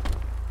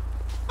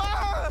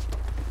 Ah!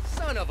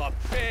 Son of a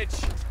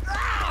bitch.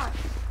 Ah!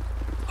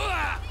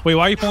 Ah! Wait,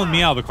 why are you pulling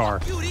me out of the car?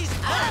 Oh,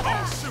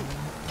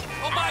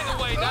 by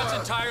the way, that's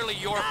entirely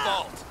your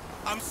fault.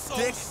 I'm so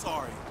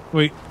sorry.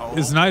 Wait,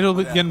 is Nigel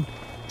getting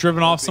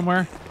driven off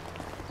somewhere?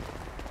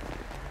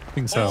 I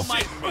think so.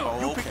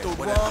 You picked the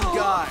wrong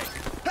guy.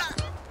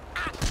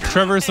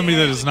 Trevor is somebody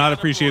that does not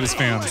appreciate his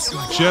fans.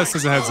 Just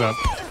as a heads up.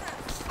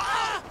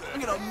 I'm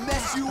gonna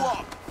mess you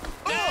up.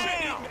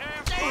 Damn!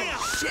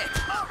 Shit!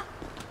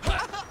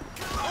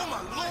 Oh my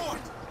lord!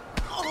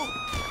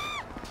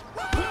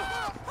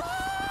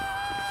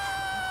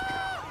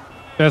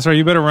 That's right,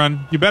 you better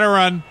run. You better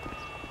run.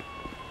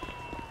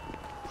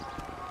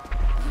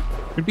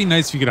 It'd be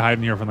nice if you could hide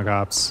in here from the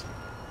cops.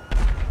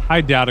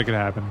 I doubt it could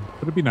happen,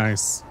 but it'd be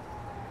nice.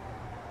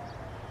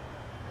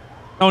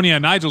 Oh yeah,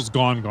 Nigel's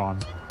gone.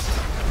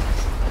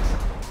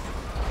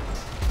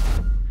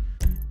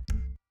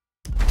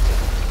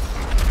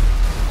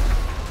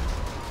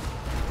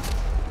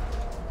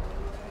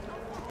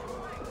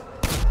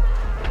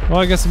 Well,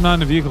 I guess I'm not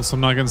in a vehicle, so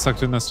I'm not getting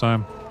sucked in this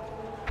time.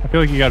 I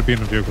feel like you gotta be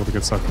in a vehicle to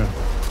get sucked in.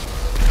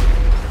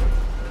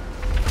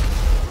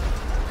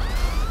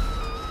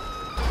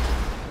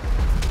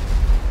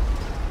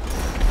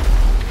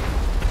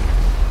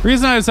 The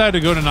reason I decided to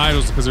go to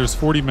Nigel's is because there's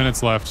 40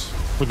 minutes left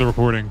for the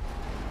recording.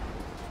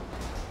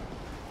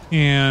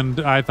 And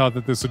I thought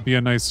that this would be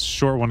a nice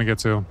short one to get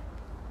to.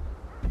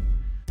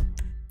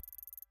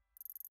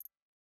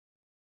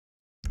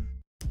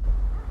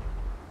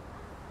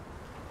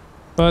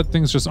 But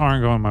things just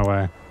aren't going my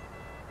way.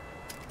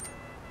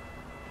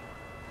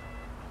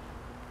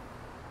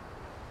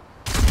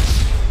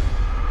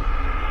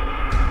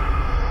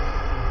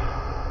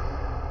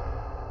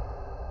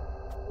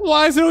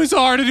 Why is it always so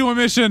hard to do a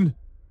mission?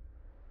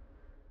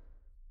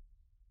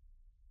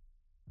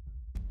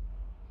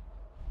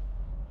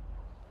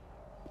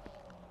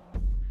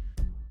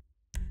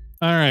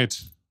 All right.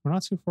 We're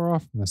not too far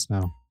off from this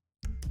now.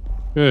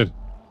 Good.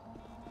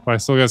 But I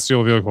still got to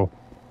steal a vehicle.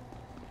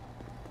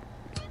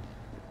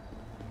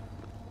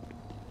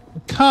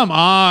 Come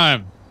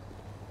on.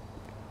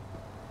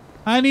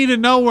 I need to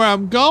know where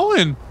I'm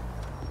going.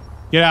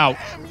 Get out.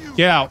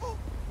 Get out.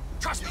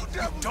 Trust me,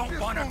 you don't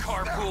want to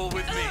carpool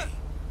with me.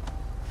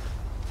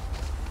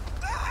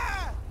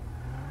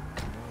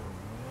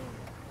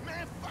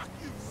 Man, fuck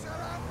you, shut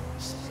up.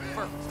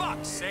 For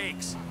fuck's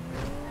sakes.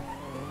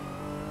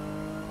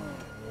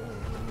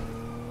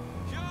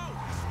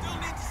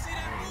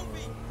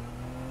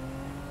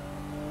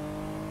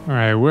 All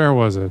right, where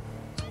was it?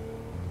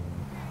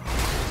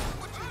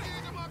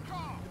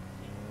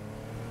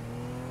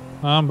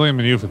 I'm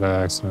blaming you for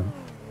that accident.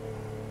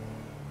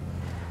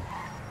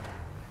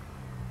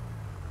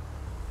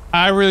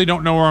 I really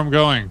don't know where I'm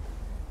going.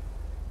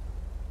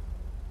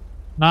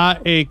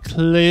 Not a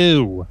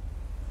clue.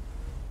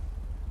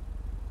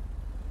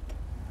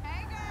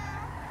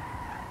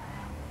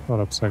 Hold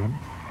up a second.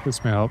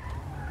 This may help.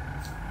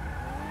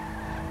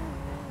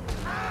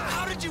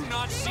 How did you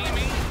not see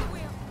me?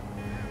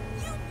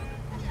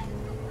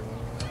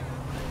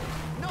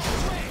 No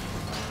way!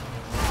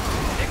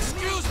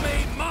 Excuse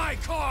me, my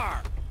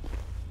car!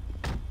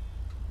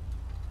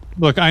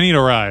 Look, I need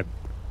a ride.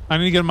 I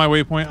need to get to my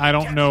waypoint. I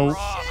don't know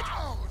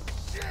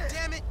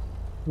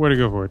where to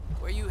go for it.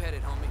 Where you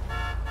headed,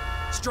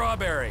 homie?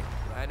 Strawberry.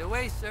 Right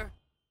away, sir.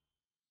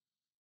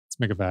 Let's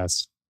make it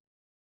fast.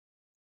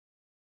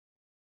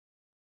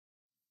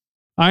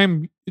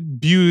 I'm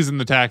abusing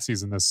the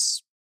taxis in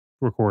this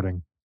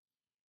recording.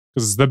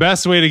 Because it's the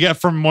best way to get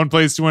from one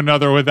place to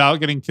another without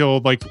getting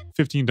killed like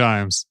 15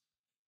 times.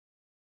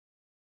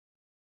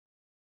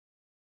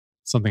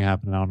 Something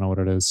happened. I don't know what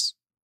it is.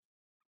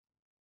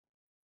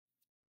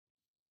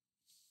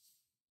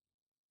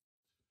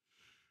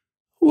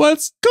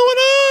 What's going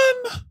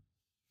on?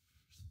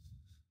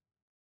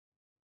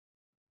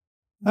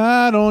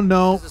 I don't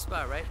know. This is the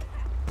spot, right?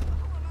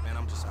 Man,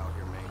 I'm just out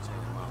here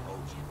maintaining my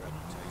OG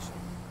reputation.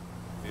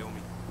 Feel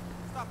me?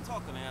 Stop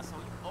talking, asshole.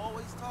 You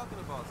always talking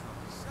about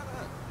something. Shut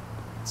up.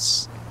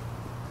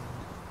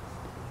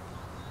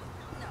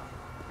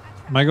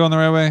 Am I going the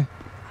right way?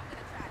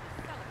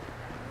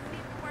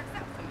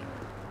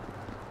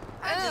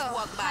 I just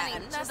walked by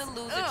another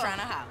loser trying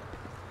to holler.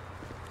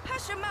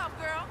 Hush your mouth,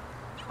 girl.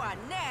 You are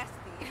nasty.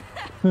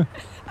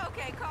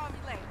 Okay, call me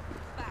later.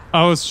 Bye.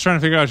 I was trying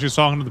to figure out if she was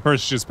talking to the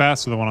person she just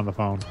passed or the one on the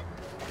phone.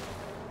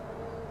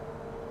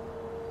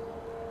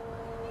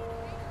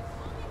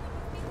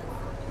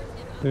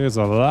 There's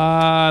a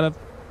lot of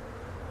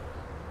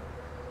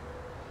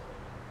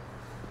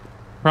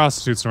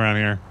prostitutes around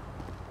here.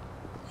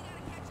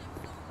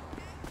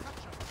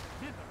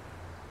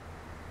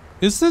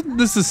 Isn't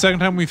this the second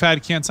time we've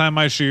had can't tie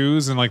my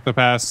shoes in like the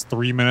past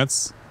 3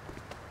 minutes?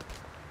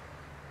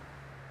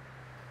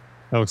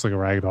 That looks like a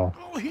rag doll.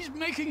 Oh, he's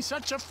making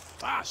such a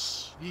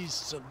fuss, these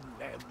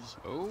celebs.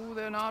 Oh,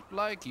 they're not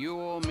like you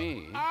or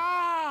me.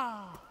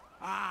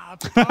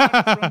 Apart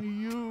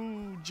from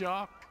you,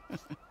 Jock.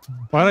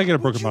 Why did I get a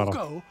broken Would you bottle?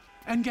 go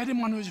and get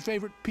him one of his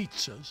favorite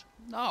pizzas?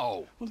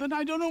 No. Well, then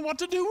I don't know what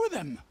to do with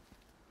him.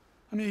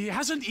 I mean, he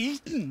hasn't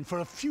eaten for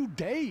a few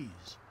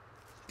days.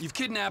 You've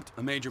kidnapped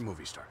a major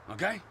movie star,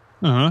 okay?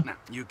 Uh-huh. Now,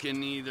 you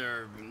can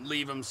either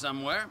leave him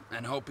somewhere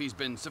and hope he's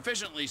been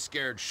sufficiently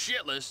scared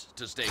shitless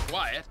to stay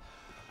quiet,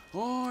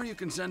 or you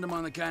can send him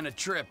on the kind of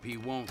trip he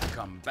won't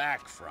come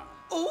back from.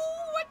 Oh,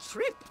 a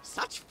trip.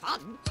 Such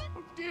fun.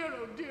 Oh, dear,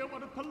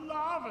 what a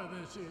palaver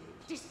this is.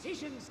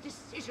 Decisions.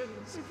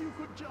 If you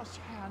could just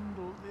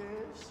handle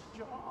this,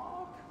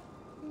 Jock.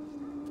 Do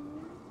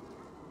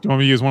you want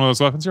me to use one of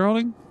those weapons you're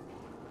holding?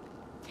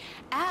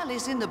 Al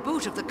is in the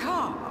boot of the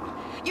car.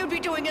 You'd be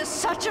doing us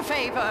such a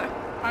favor.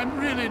 I'm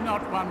really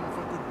not one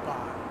for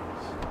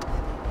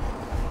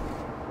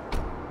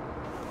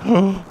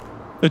goodbyes.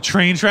 The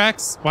train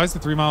tracks? Why is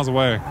it 3 miles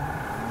away?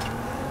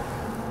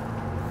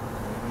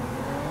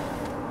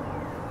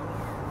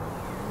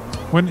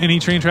 Wouldn't any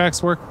train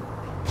tracks work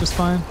just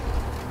fine?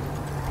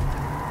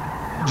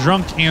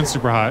 Drunk and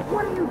super hot.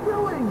 What are you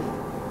doing?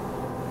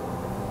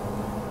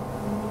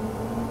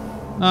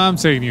 I'm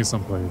taking you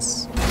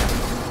someplace.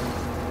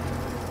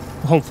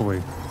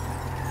 Hopefully.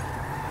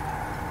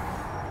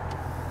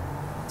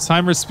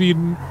 Timer speed.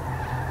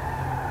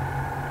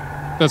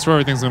 That's where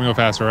everything's gonna go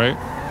faster, right?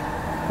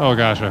 Oh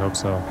gosh, I hope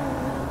so.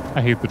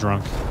 I hate the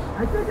drunk.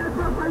 I think I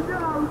broke my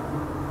nose.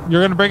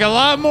 You're gonna break a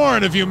lot more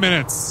in a few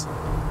minutes.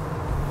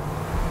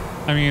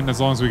 I mean, as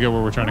long as we get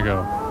where we're trying to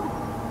go.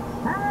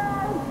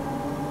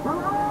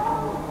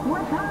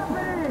 What's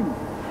happening?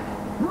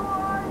 Who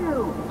are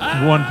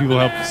you? One, people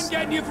help us.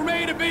 Getting you from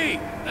A to B.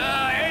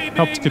 A Helped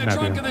being the kidnap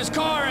trunk you. of this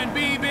car, and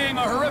B being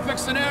a horrific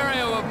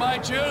scenario of my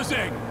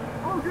choosing.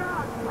 Oh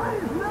God,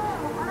 please no!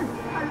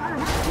 I have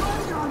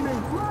money on me.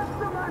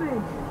 Lots of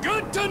money.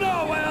 Good to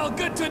know, Al.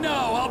 Good to know.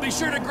 I'll be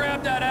sure to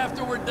grab that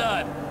after we're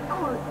done.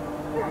 Oh,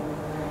 shit.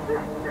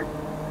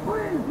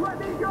 Please let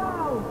me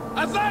go.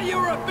 I thought you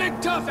were a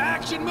big, tough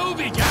action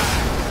movie guy.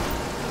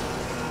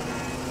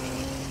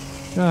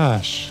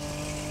 Gosh.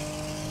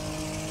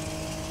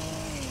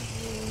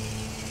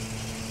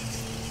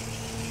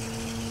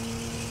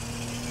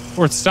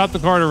 Or stop the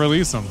car to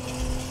release him.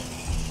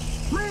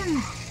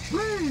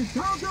 Please,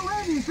 don't do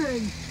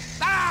anything.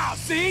 Ah,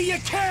 see, you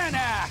can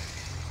act.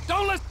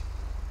 Don't listen.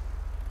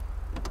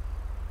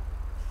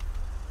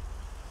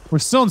 We're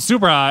still in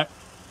super hot.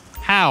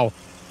 How?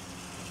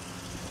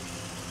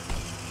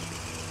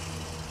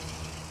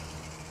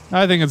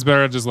 I think it's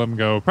better to just let him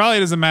go. Probably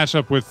doesn't match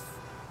up with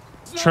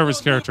Trevor's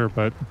character,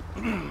 but...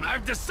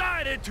 I've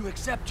decided to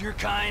accept your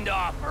kind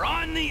offer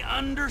on the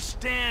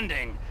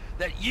understanding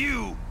that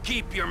you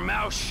keep your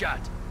mouth shut.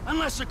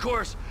 Unless, of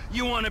course,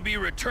 you want to be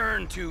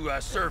returned to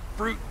serve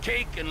fruit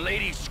cake and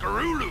Lady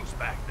Scarooloos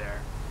back there.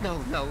 No,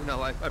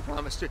 I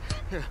promise to...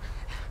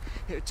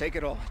 Here, take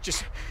it all.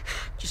 Just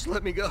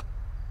let me go.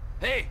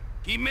 Hey,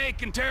 keep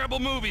making terrible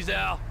movies,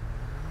 Al.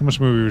 How much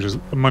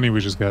money we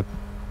just got?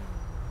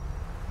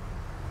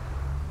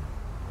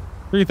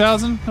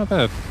 3,000? Not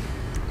bad.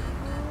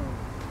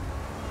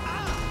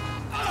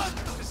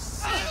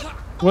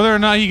 Whether or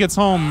not he gets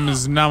home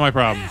is not my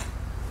problem.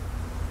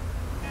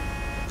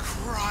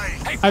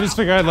 I just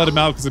figured I'd let him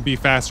out because it'd be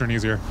faster and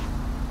easier.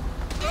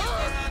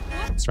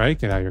 That's right,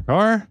 get out of your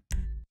car.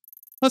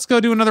 Let's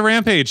go do another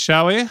rampage,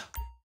 shall we?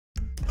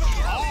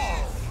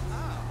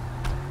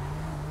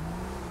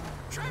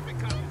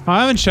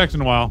 I haven't checked in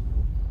a while.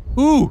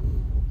 Ooh!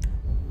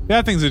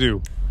 Bad things to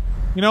do.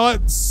 You know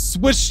what?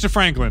 Switch to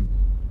Franklin.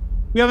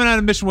 We haven't had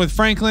a mission with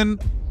Franklin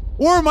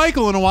or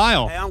Michael in a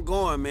while. Hey, I'm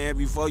going, man,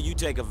 before you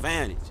take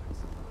advantage.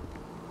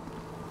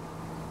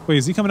 Wait,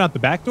 is he coming out the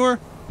back door?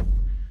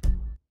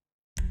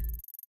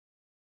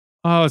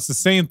 Oh, it's the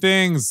same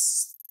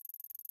things.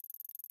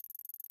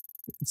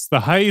 It's the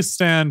heist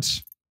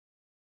and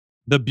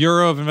the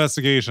Bureau of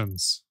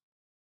Investigations.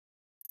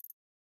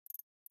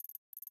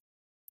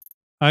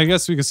 I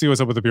guess we can see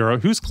what's up with the Bureau.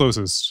 Who's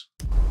closest?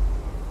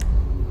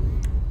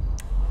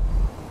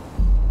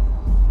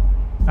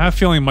 I have a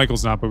feeling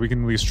Michael's not, but we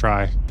can at least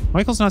try.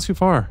 Michael's not too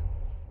far.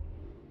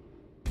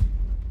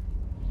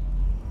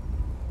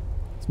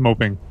 It's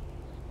moping.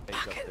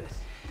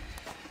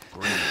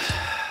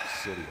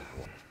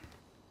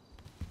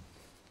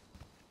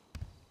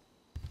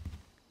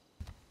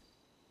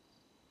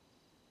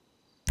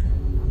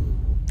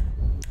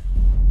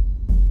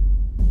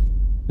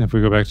 If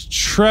we go back to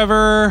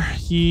Trevor,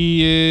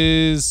 he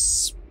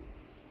is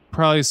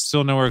probably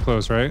still nowhere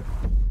close, right?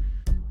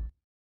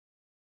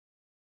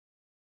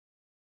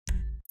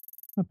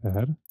 Not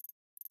bad.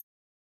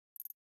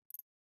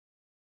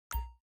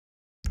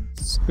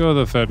 Let's go to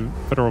the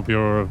Federal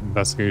Bureau of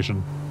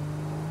Investigation.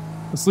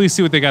 Let's at least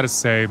see what they got to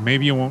say.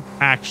 Maybe it won't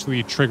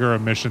actually trigger a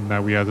mission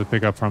that we have to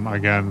pick up from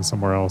again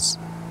somewhere else.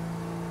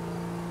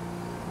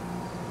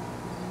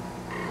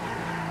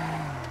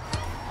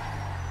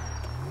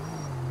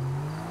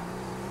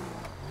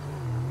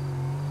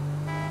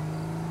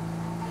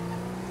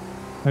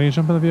 How do you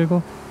jump in the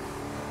vehicle?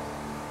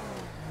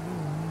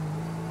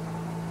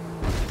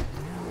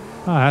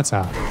 Oh, that's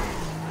how.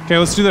 Okay,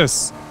 let's do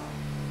this.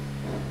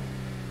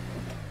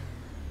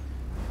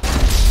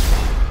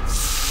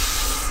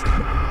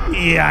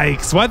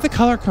 Yikes. Why'd the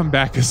color come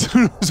back as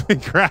soon as we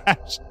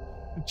crashed?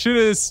 Should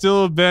have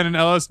still been an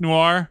LS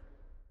Noir.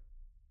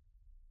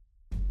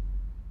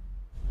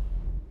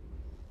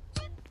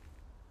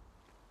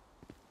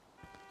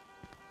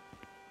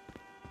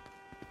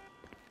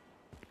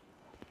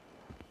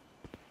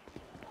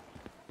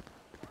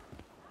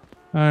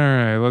 All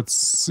right, let's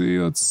see.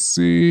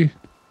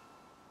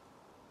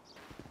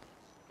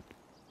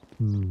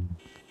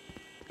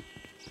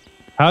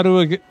 How do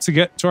we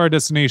get to our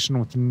destination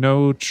with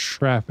no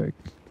traffic?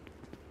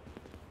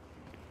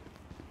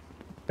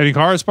 Any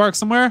cars parked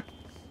somewhere?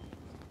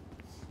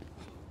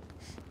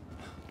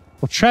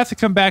 Will traffic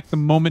come back the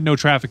moment no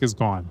traffic is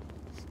gone?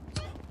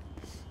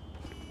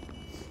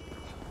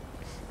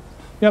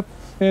 Yep,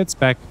 it's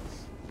back.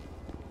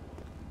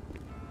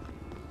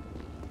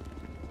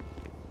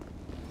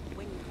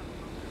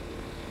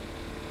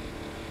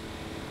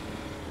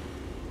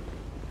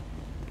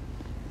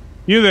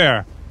 You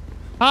there.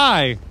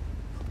 Hi.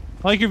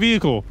 I like your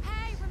vehicle.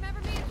 Hey,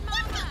 remember me? It's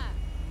Mama.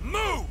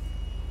 Move!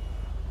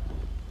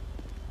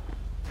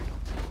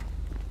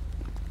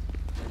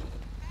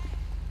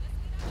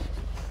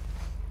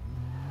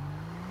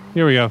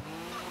 Here we go.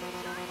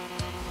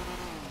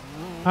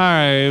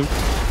 Alright.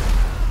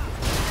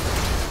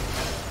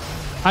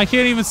 I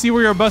can't even see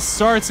where your bus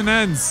starts and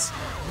ends.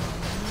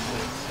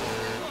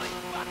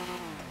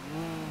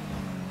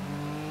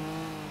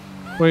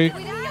 Wait.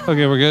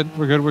 Okay, we're good.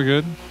 We're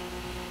good.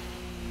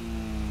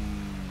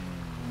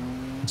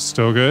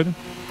 Still good.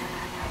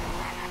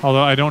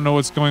 Although I don't know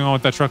what's going on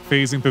with that truck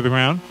phasing through the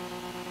ground.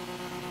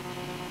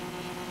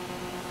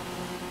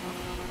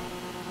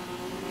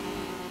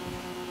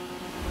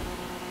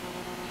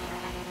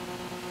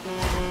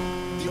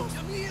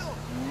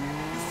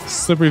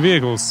 Slippery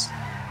vehicles.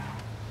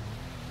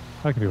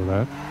 I can deal with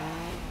that.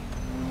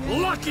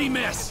 Lucky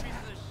miss.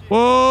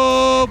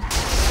 Whoa!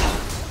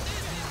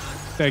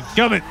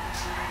 Dadgummit.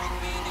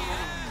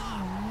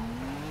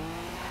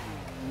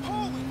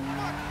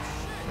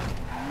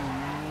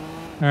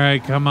 All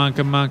right, come on.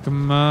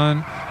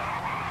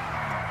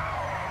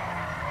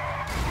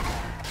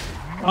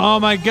 Oh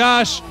my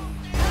gosh.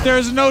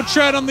 There's no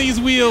tread on these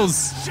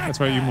wheels. That's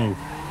right, you move.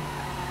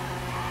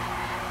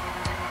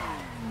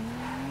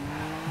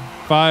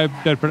 5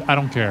 dead. I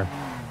don't care.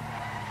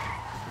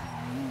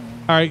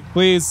 All right,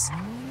 please.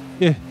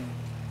 Yeah.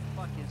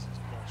 Fuck is this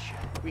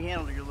bullshit? We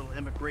handled your little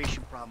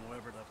immigration problem,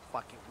 whatever the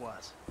fuck it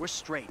was. We're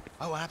straight.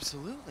 Oh,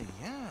 absolutely.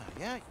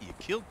 Yeah. You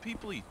killed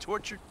people, you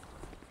tortured.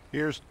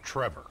 Here's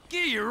Trevor.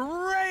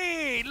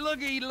 Great!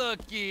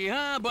 Looky,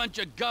 huh? Bunch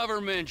of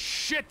government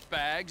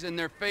shitbags and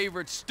their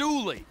favorite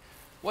stoolie.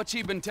 What's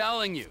he been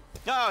telling you?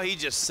 Oh, he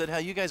just said how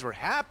you guys were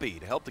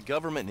happy to help the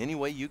government in any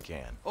way you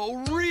can.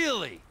 Oh,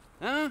 really?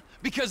 Huh?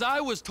 Because I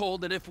was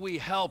told that if we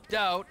helped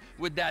out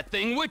with that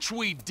thing, which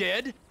we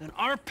did, then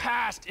our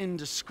past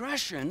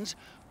indiscretions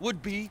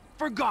would be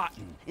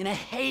forgotten in a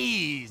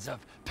haze of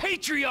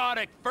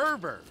patriotic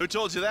fervor. Who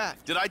told you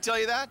that? Did I tell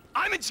you that?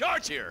 I'm in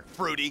charge here,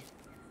 Fruity.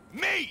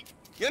 Me!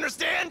 You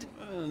understand?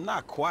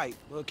 Not quite.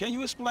 Can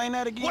you explain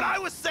that again? What I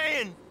was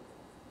saying!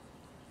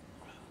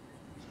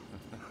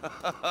 Wait,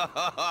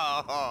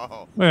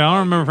 I don't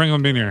remember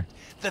Franklin being here.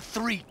 The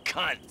 3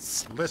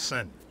 cunts.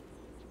 Listen,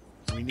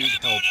 we need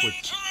help with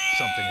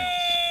something else.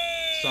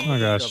 Some Oh, of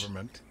the gosh.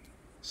 government,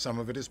 some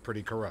of it is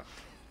pretty corrupt.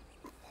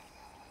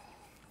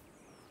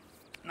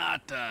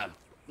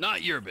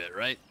 Not your bit,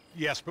 right?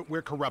 Yes, but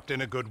we're corrupt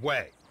in a good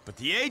way. But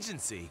the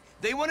agency,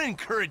 they want to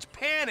encourage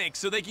panic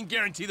so they can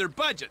guarantee their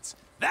budgets.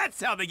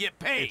 That's how they get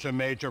paid. It's a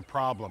major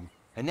problem.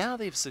 And now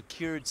they've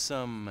secured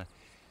some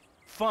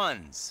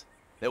funds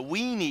that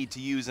we need to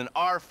use in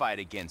our fight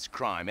against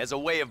crime as a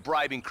way of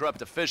bribing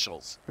corrupt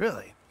officials.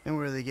 Really? And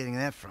where are they getting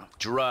that from?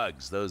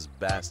 Drugs. Those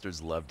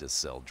bastards love to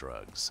sell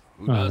drugs.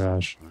 Oh,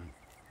 gosh.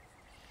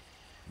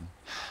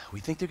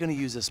 We think they're going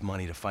to use this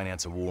money to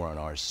finance a war on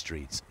our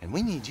streets. And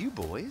we need you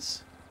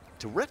boys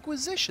to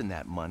requisition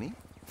that money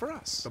for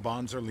us. The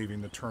bonds are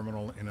leaving the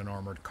terminal in an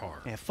armored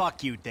car. Yeah,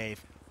 fuck you,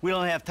 Dave. We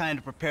don't have time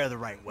to prepare the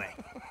right way.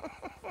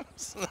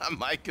 It's not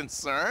my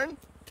concern.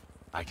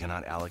 I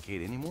cannot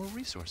allocate any more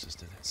resources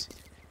to this.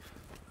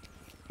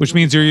 Which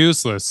means you're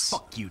useless.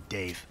 Fuck you,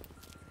 Dave.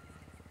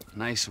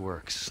 Nice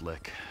work,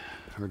 Slick.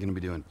 We're gonna be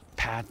doing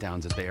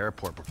pat-downs at the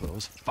airport before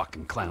those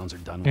fucking clowns are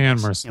done with And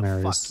us.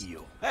 mercenaries. Yeah, fuck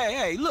you.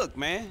 Hey, look,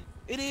 man.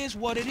 It is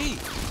what it is.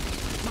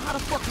 Now, how the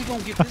fuck we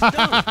gonna get this done?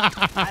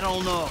 I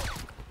don't know.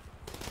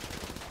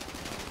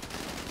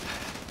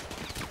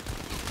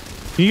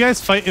 Can you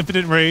guys fight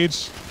Impotent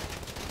Rage?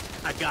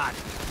 I got it.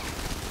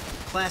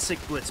 Classic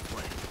blitz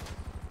play.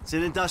 It's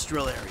an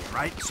industrial area,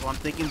 right? So I'm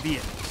thinking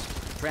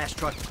vehicles. Trash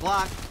truck to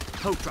block,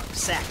 tow truck to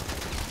sack.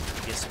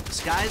 Get some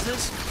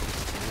disguises,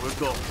 and we're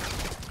golden.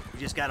 We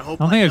just gotta hope.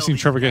 I don't think like I've seen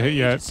hell Trevor these get hit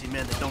yet. agency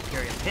men that don't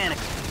carry a panic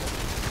attack.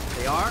 If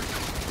they are,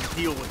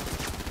 we deal with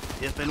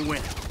them. If and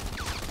when.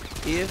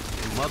 If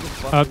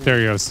motherfucker. Oh, there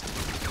he goes.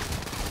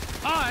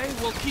 I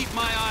will keep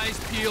my eyes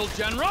peeled,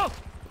 General.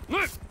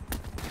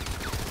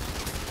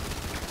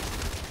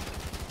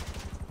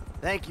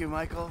 Thank you,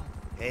 Michael.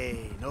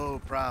 Hey, no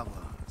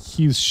problem.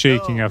 He's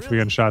shaking after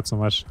getting shot so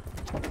much.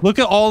 Look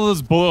at all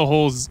those bullet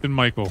holes in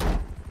Michael.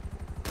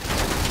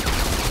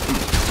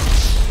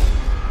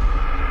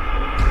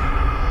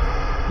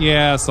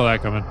 Yeah, I saw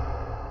that coming.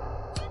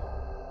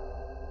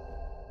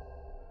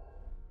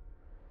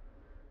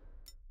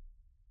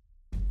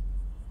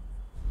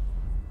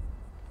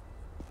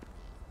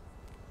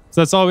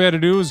 So that's all we had to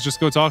do was just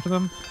go talk to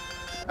them?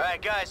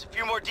 Alright guys, a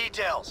few more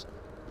details.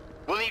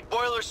 We'll need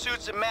boiler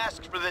suits and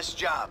masks for this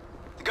job.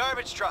 The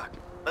garbage truck.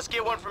 Let's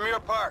get one from your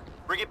park.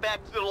 Bring it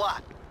back to the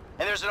lot.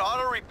 And there's an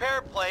auto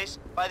repair place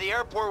by the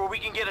airport where we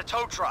can get a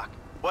tow truck.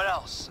 What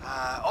else?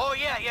 Oh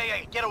yeah,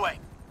 get away.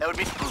 That would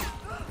be...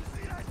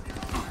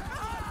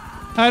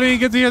 How did you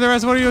get to hear the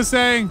rest of what he was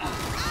saying?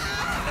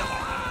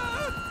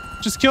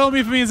 Just kill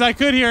me if it means I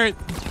could hear it.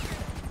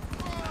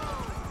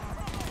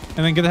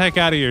 And then get the heck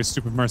out of here,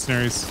 stupid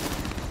mercenaries.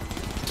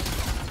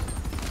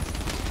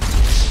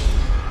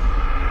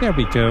 There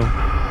we go.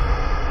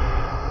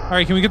 All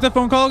right, can we get that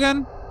phone call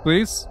again?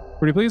 Please?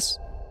 Pretty please?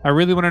 I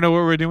really want to know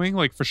what we're doing,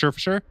 like for sure.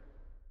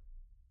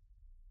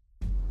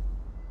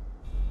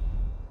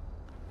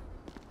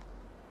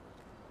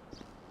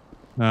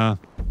 Dang.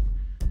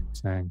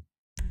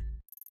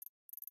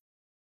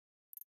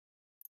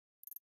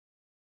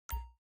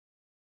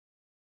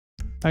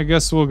 I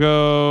guess we'll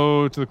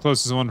go to the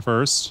closest one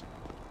first.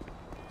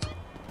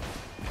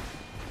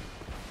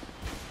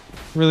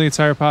 Really,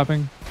 tire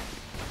popping?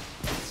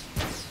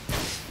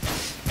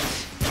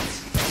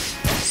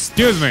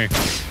 Excuse me.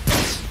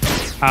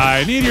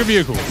 I need your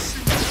vehicles.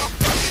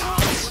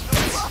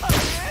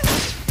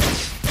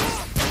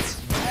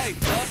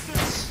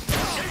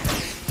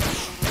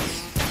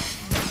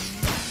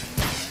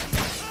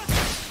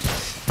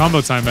 Combo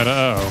time meta.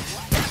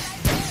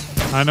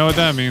 Uh-oh. I know what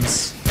that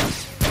means.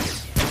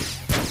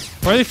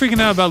 Why are they freaking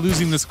out about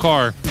losing this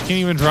car? You can't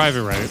even drive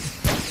it right.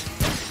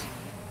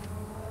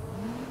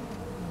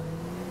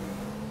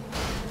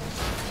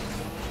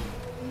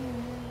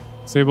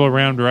 Disable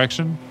random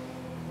direction.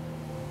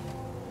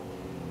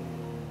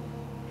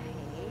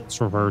 Let's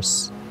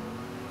reverse.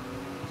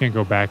 You can't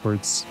go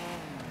backwards.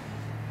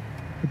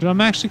 Which I'm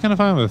actually kind of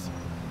fine with.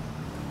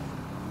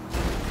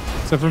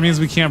 Except for it means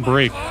we can't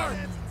brake. How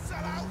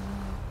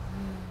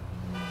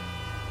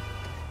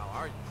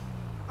are you?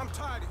 I'm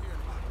tired.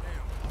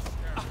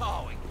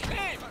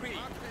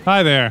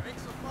 Hi there.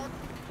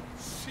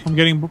 I'm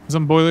getting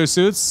some boiler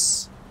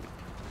suits.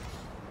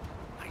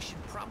 I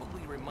should probably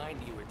remind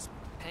you it's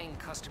paying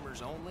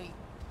customers only.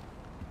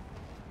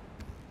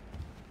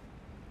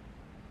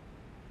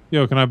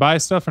 Yo, can I buy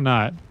stuff or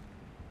not?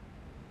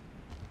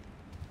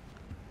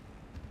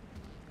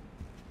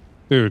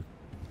 Dude.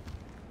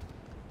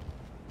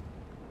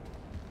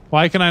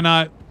 Why can I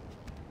not?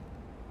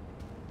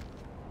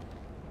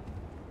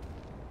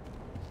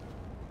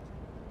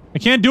 I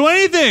can't do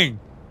anything!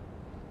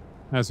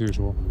 As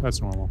usual. That's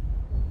normal.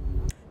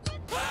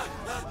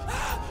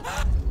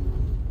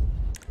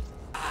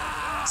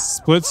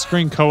 Split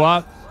screen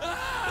co-op.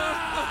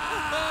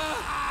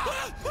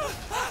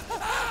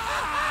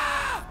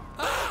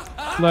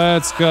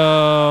 Let's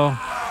go.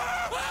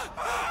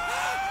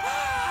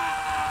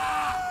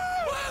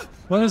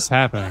 What is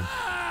happening?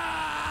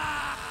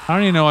 I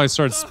don't even know why I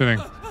started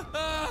spinning.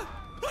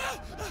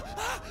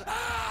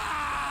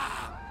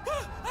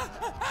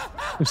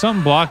 There's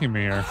something blocking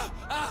me here.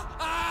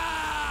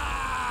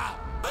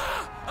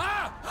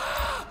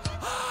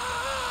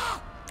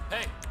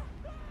 Hey.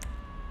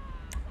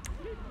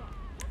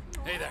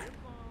 Hey there.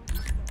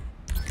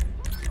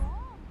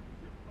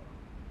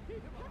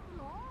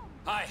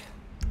 Hi.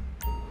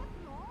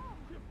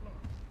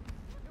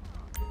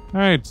 All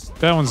right,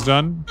 that one's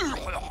done.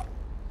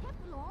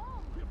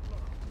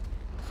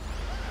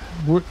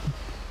 We're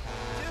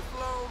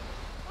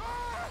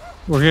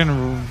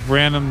getting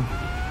random.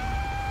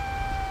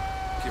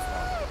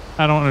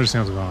 I don't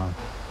understand what's going on.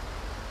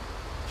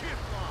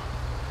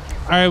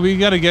 All right, we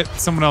got to get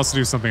someone else to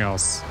do something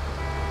else.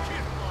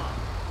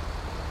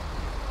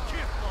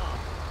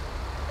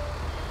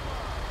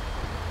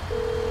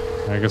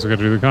 I guess we got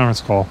to do the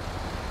conference call.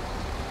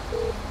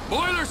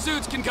 Boiler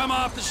suits can come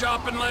off the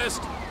shopping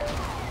list.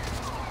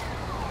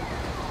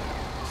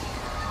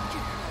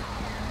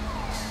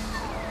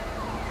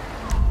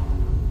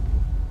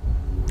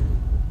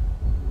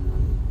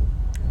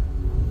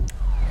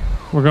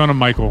 We're going to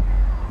Michael.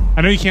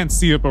 I know you can't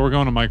see it, but we're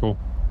going to Michael.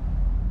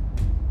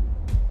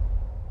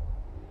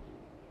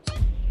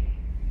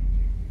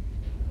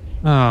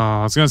 Oh,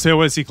 I was going to say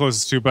what is he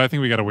closest to, but I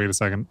think we got to wait a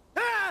second.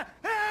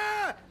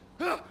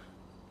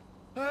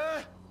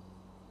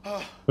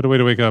 What a way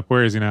to wake up.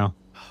 Where is he now?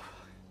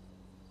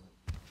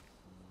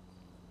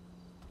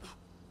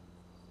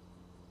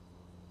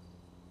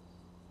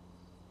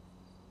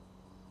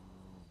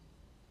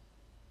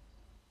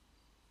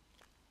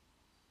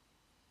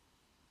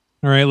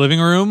 All right, living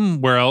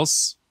room. Where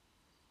else?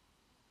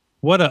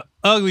 What a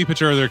ugly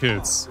picture of their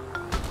kids.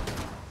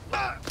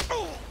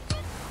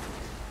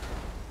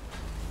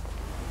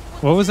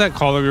 What was that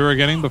call that we were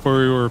getting before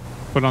we were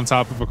put on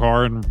top of a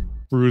car and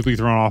rudely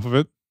thrown off of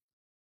it?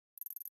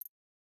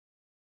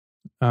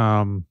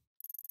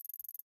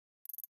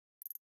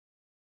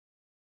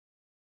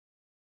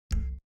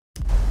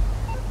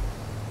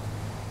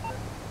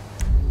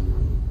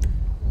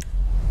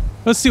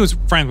 Let's see what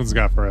Franklin's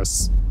got for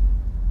us.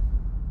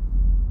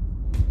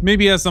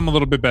 Maybe he has something a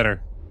little bit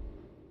better.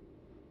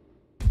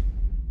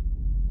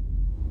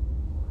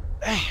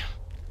 Damn.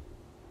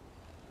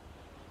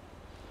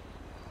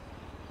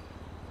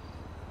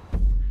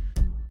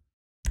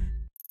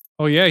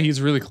 Oh yeah,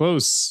 he's really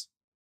close.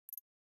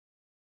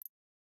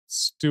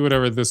 Let's do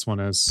whatever this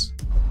one is.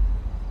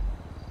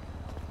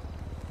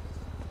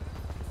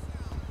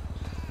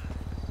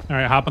 All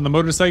right, hop on the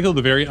motorcycle,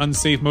 the very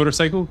unsafe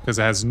motorcycle, because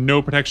it has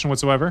no protection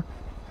whatsoever.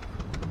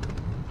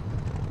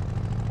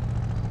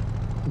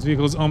 This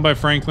vehicle is owned by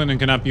Franklin and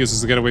cannot be used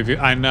as a getaway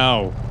vehicle. I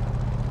know.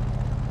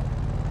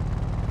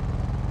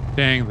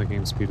 Dang, the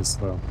game speed is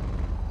slow.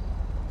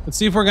 Let's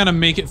see if we're gonna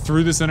make it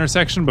through this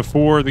intersection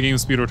before the game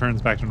speed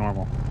returns back to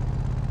normal.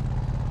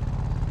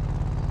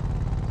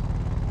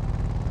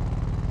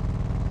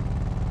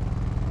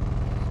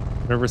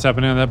 Whatever's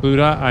happening on that blue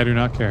dot, I do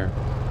not care.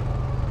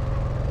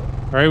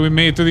 All right, we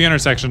made it through the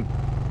intersection.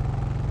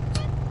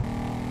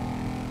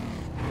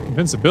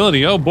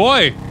 Invincibility, oh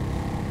boy!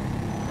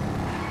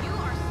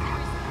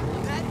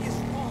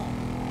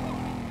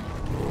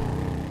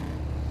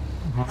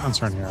 Let's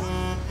turn here.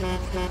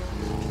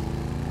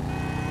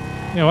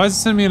 Yeah, why is it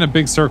sending me in a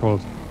big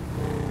circle?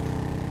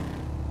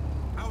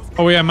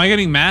 Oh yeah, am I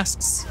getting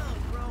masks?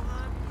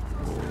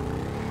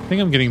 I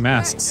think I'm getting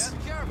masks.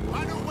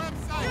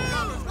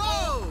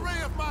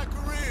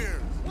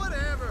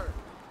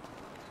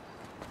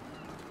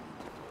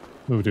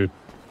 Move, dude.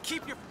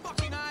 Keep your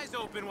fucking eyes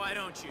open, why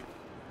don't you?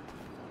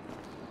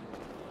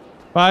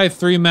 Buy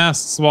 3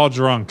 masks while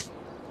drunk.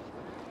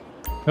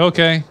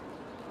 Okay.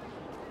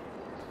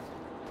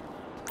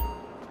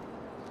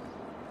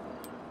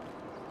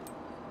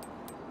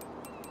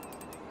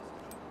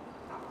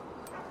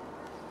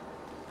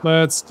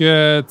 Let's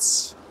get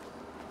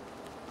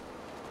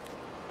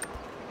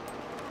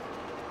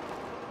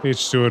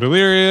H2O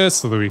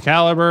Delirious, Louis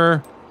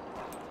Caliber.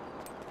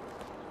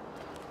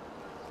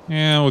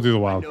 And we'll do the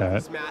Wildcat.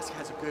 This mask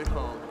has a good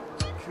home.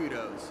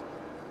 Kudos.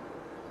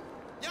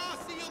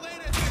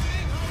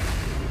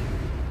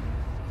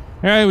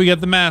 Alright, we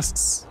got the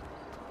masks.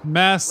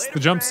 Masks, the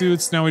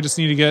jumpsuits. Now we just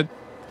need to get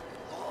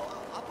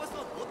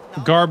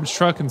garbage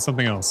truck, and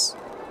something else.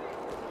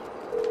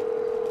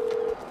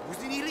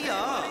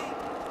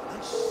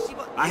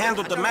 I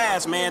handled the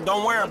mask, man.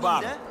 Don't worry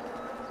about it.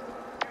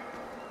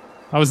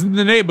 I was in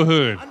the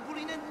neighborhood.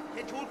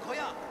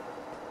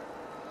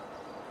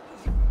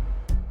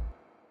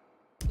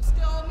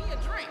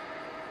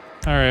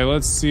 Alright,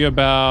 let's see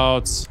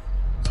about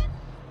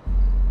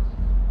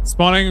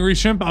spawning angry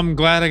shrimp. I'm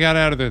glad I got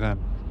out of there then.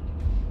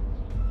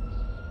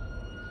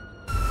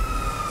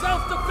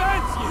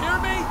 Self-defense, you hear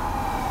me?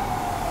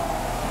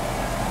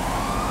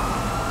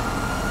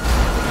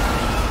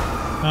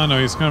 Oh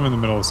no, he's kind of in the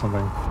middle of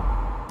something.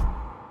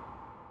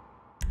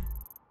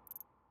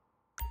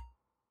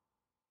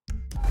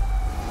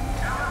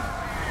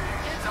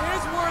 It's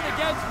his word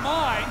against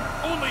mine.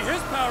 Only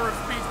his power of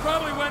speech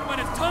probably went when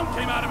his tongue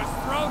came out of his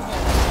throat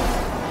hole.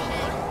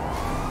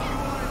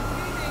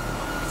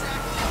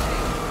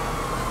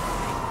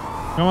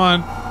 Come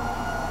on.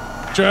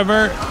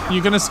 Trevor,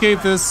 you can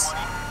escape this.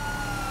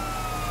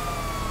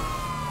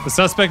 The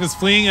suspect is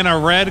fleeing in a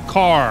red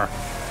car.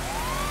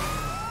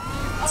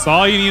 That's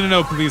all you need to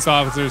know, police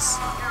officers.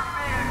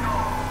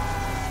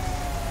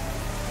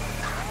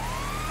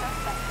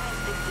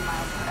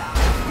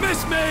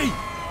 Miss me!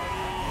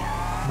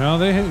 No,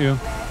 they hit you.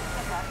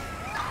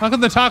 How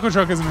come the taco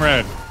truck isn't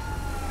red?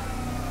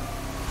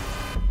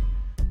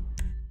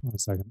 Wait a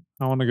second.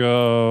 I want to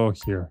go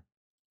here.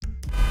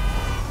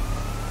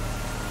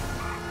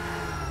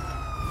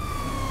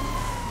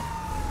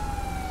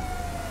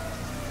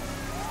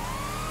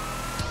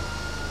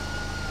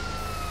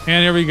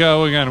 And here we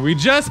go again. We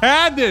just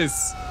had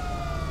this.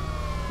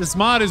 This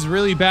mod is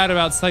really bad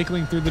about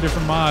cycling through the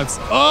different mods.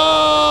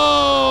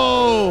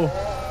 Oh!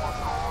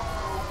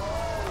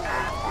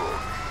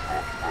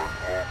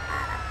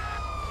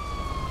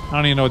 I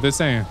don't even know what they're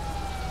saying.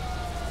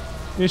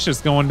 It's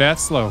just going that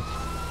slow.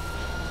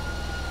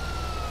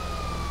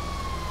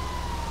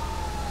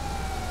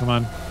 Come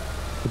on.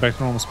 Get back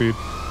to normal speed.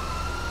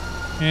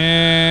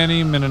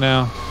 Any minute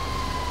now.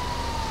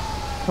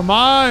 Come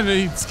on,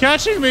 it's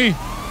catching me.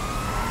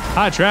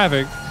 High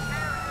traffic.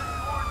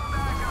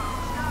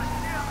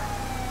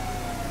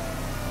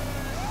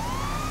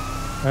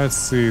 Let's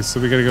see.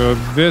 So we gotta go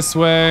this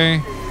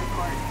way.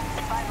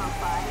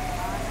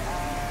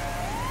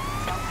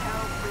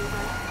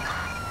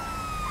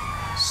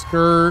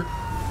 Skirt.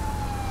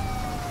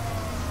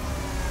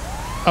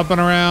 Up and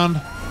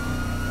around.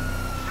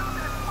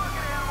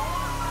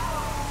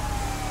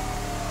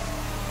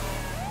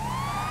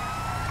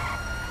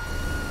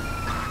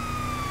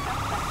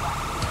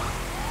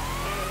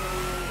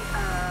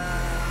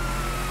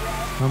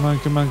 Come on,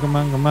 come on, come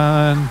on, come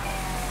on.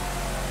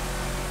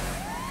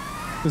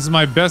 This is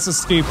my best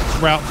escape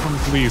route from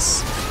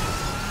police.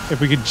 If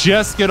we could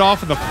just get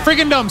off of the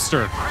friggin'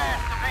 dumpster.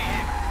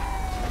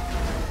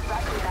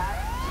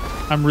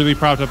 I'm really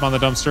propped up on the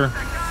dumpster.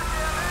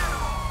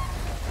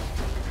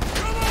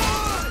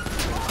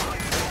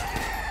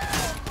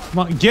 Come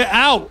on, get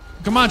out!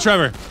 Come on,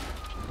 Trevor.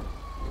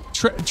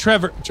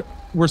 Trevor,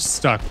 we're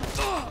stuck.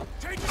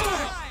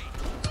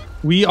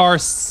 We are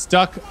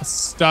stuck.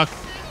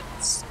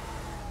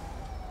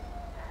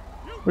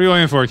 What are you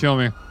waiting for? Kill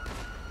me.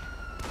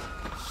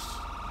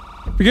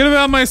 Forget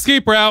about my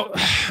escape route.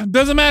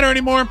 Doesn't matter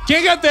anymore.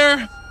 Can't get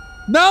there.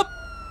 Nope.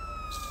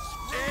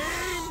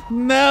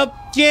 Nope.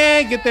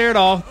 Can't get there at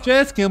all.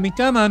 Just kill me.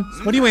 Come on.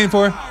 What are you waiting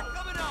for?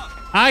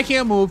 I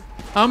can't move.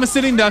 I'm a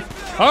sitting duck.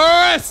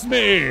 Arrest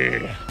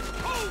me!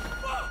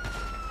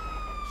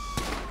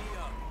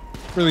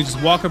 Really, just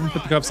walk up and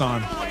put the cuffs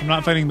on. I'm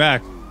not fighting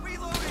back.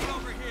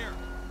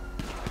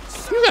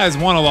 You guys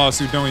want a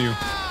lawsuit, don't you?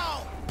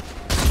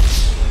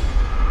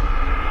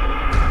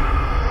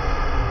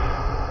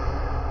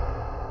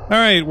 All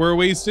right, we're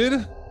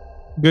wasted.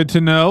 Good to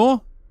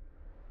know.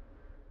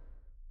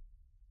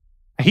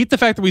 I hate the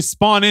fact that we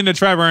spawn into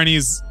Trevor and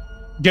he's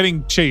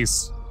getting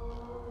chased.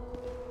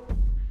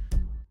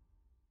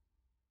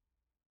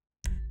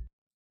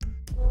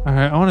 All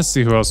right, I want to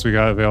see who else we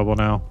got available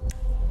now.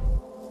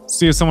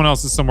 See if someone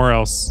else is somewhere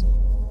else.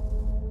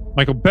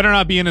 Michael better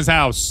not be in his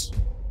house.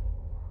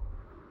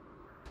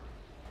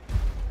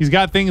 He's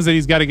got things that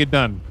he's got to get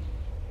done.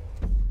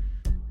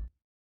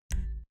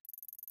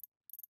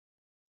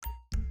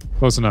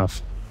 Close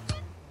enough.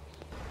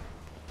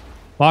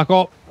 Lock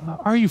all.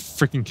 Are you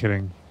freaking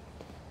kidding?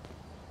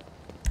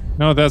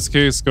 No, if that's the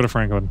case, go to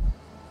Franklin.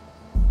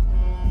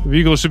 The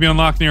vehicle should be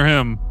unlocked near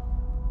him.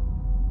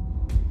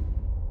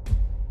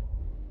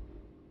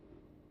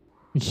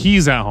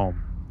 He's at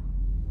home.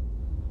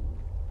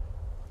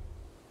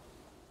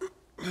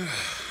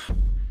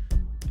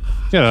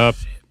 Get up.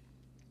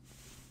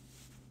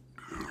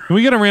 Can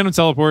we get a random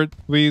teleport,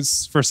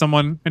 please, for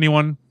someone,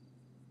 anyone?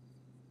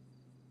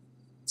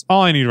 It's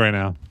all I need right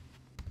now.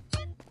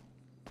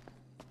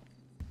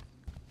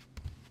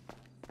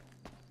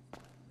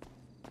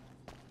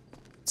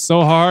 It's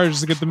so hard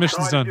just to get the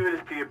missions done. Sorry to do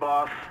this to you,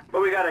 boss,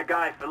 but we got a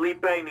guy,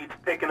 Felipe, needs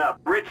picking up.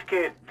 Rich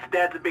kid. His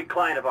dad's a big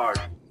client of ours.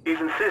 He's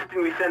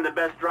insisting we send the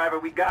best driver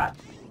we got.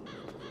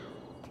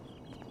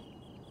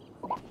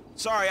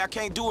 Sorry, I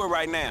can't do it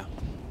right now.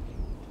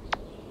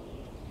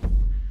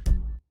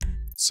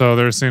 So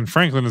they're saying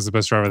Franklin is the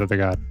best driver that they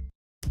got.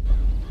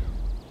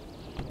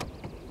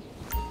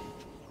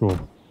 Cool.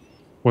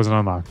 Wasn't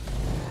unlocked.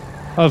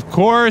 Of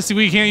course,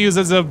 we can't use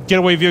it as a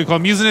getaway vehicle.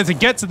 I'm using it to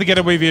get to the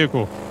getaway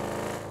vehicle.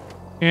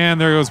 And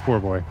there goes poor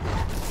boy.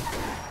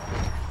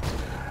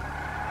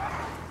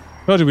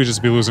 Told you we'd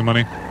just be losing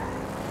money.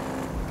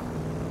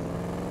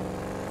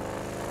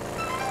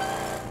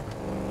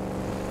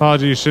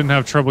 Apologies, shouldn't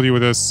have troubled you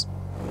with this.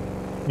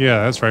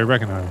 Yeah, that's right,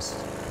 recognized.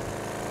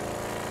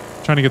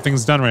 Trying to get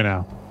things done right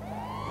now.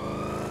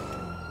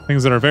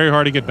 Things that are very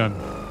hard to get done.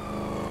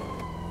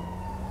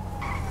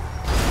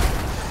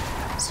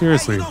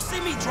 Seriously. Hey, you don't see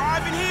me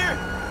driving here?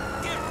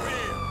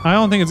 I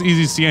don't think it's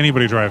easy to see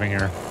anybody driving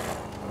here.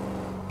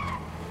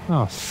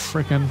 Oh,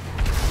 frickin'.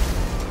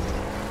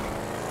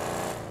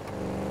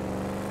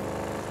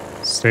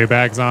 Stay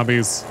back,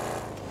 zombies.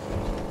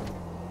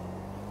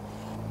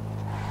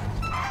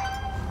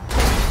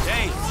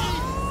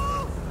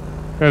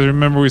 Guys,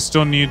 remember we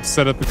still need to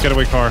set up the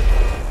getaway car.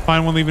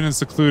 Find one leaving it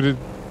secluded,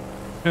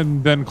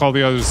 and then call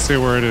the others to say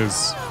where it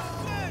is.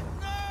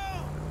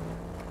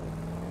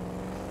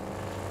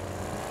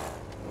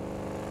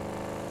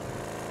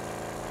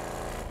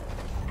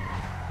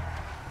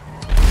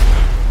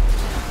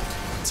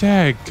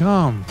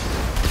 Dadgum.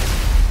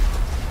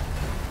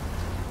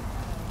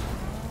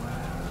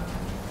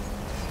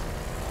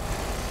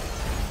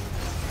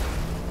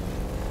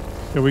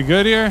 Are we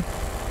good here?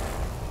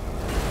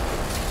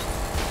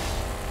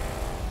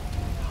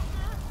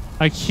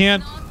 I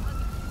can't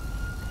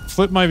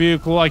flip my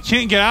vehicle. I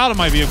can't get out of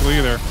my vehicle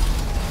either.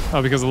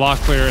 Oh, because of lock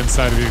player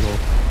inside the vehicle.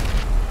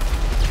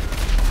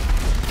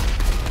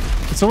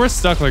 So we're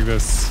stuck like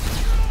this.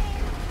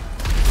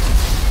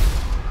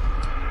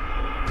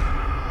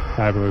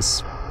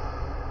 Fabulous.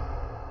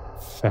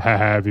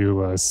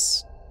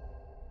 Fabulous.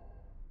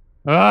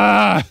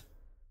 Ah!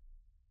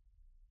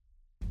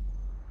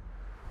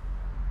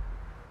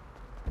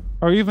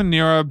 Are we even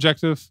near our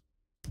objective?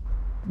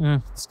 Yeah,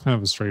 it's kind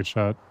of a straight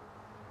shot.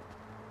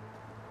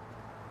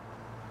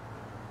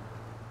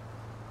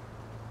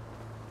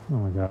 Oh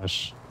my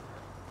gosh.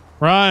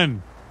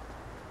 Run!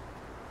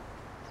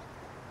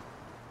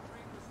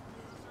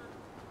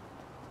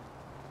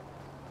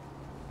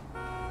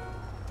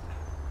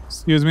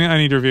 Excuse me, I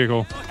need your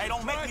vehicle. Hey,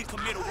 don't make me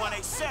commit a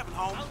 187,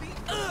 homie.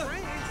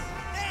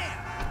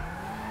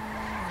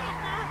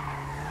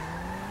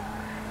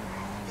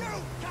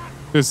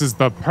 This is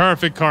the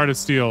perfect car to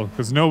steal,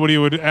 because nobody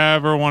would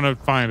ever want to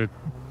find it.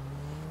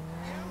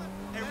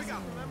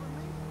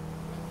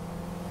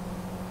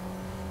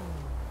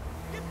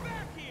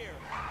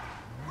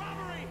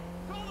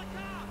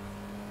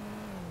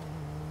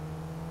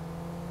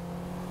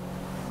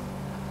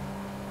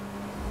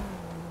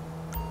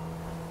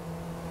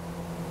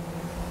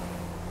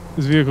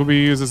 This vehicle be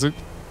used as a...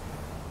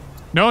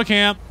 No, it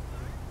can't.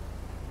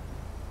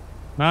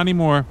 Not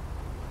anymore.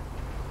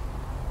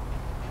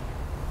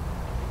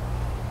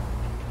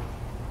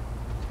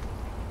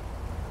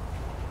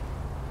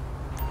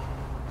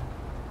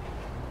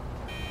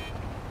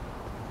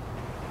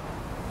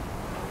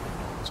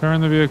 Turn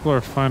the vehicle or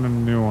find a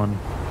new one.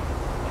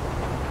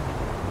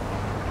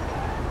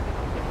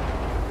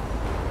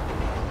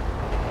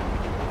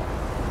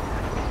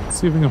 Let's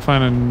see if we can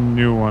find a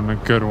new one, a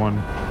good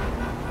one.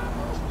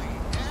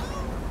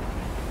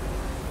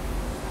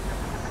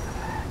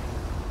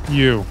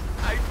 You.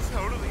 I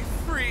totally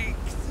freaked.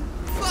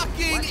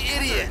 Fucking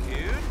idiot,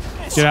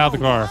 dude. Get out of the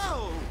car.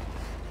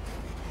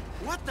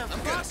 What the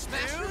fuck,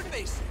 smash your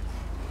face.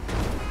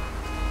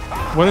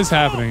 What is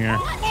happening here?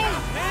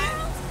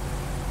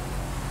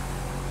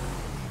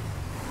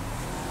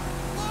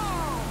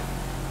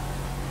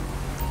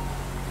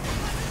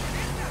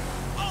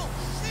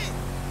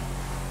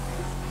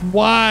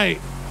 Why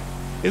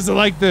is it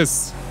like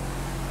this?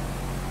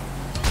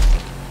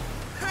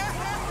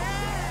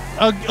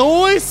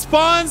 Always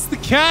spawns the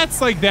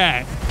cats like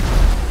that.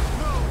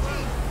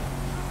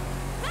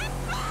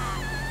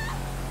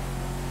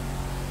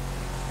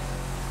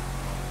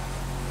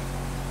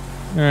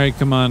 All right,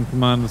 come on,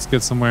 let's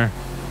get somewhere.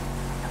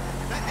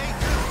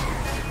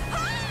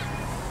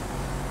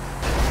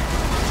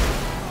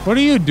 What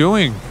are you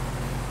doing?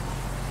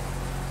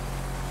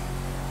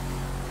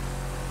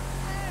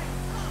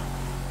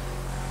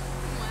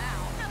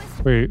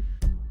 Wait.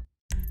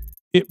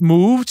 It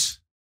moved?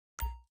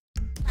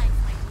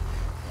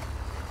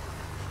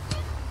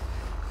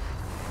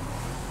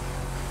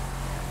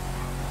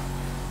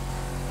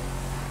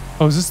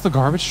 Oh, is this the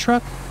garbage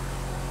truck?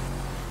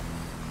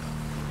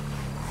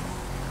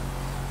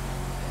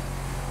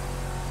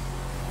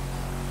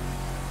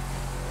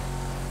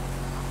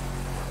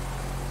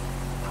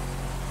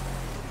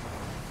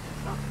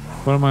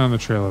 What am I on the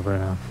trail of right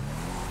now?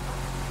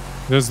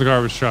 There's the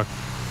garbage truck.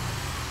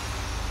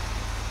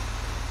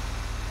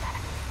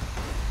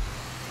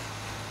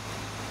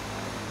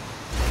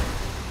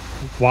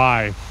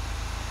 Why?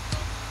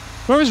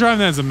 Whoever's driving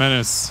that is a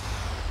menace.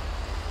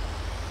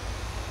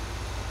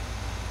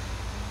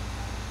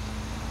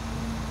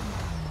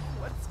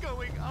 What's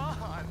going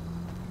on?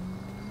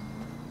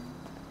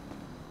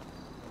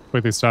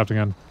 Wait, they stopped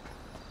again.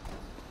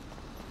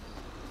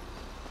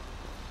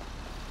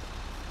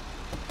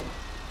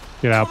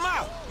 Get out. Come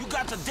out. You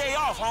got the day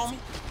off, homie.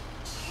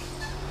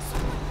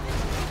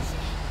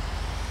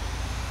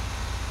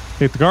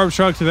 Take the garbage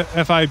truck to the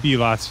FIB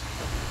lot.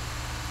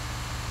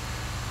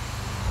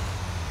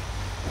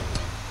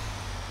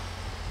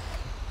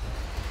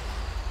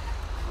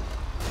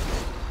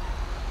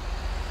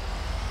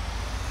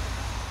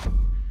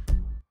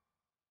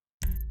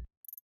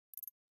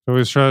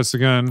 Always try this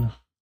again.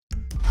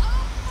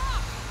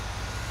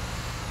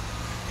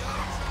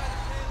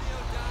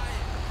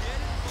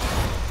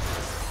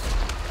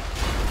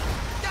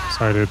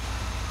 Sorry, dude.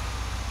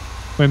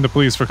 Blame the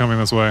police for coming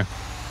this way.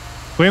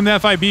 Blame the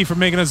FIB for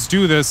making us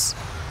do this.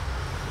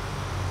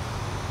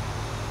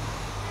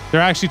 They're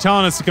actually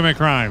telling us to commit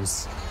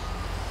crimes.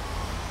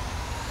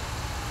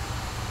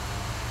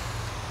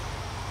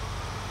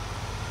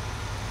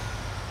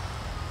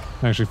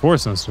 Actually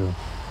forcing us to.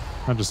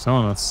 Not just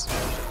telling us.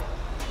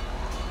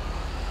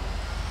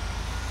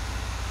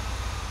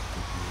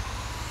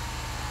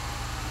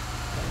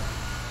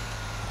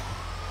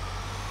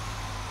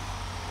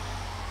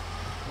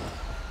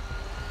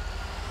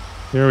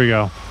 Here we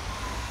go.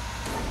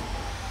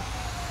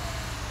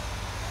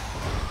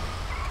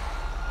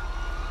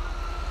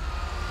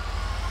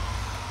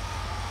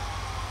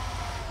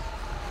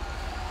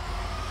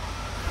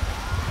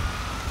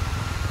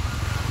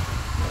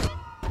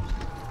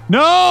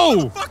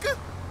 No!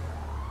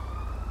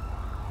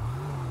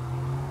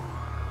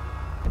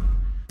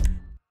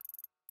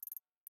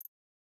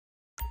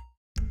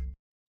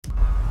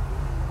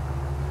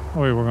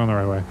 Oh wait, we're going the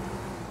right way.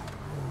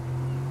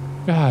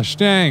 Gosh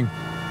dang.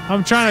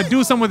 I'm trying to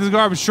do something with this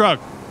garbage truck.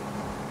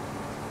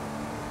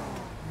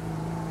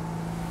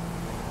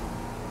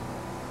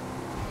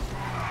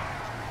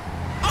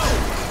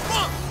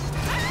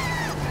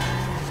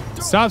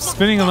 Stop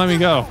spinning and let me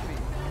go.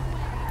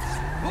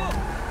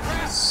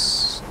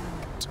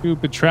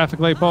 Stupid traffic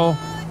light ball.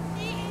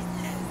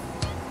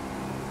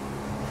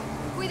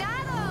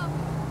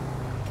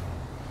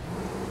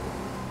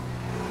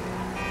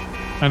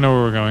 I know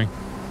where we're going.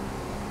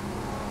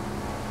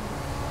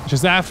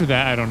 Just after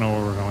that, I don't know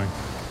where we're going.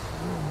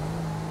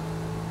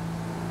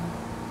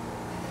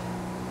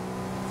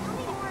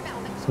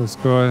 So let's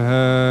go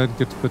ahead,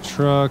 get to the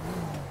truck.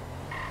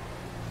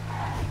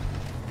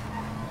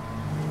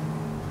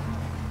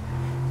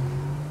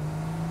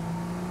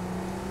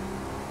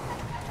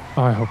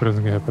 Oh, I hope it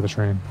doesn't get hit by the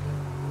train.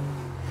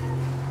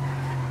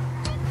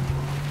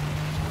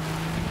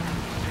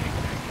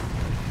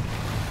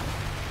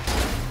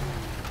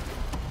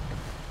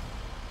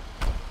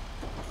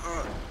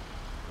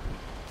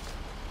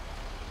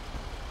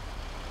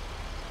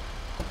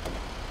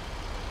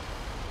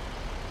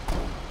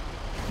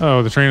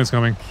 Oh, the train is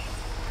coming.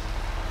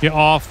 Get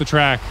off the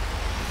track.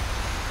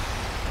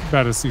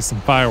 About to see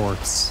some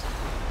fireworks.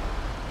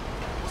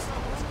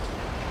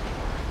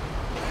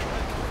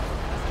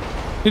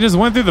 He just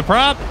went through the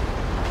prop?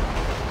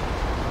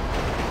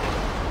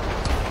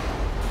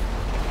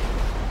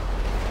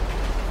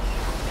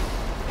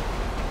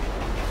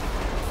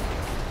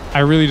 I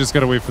really just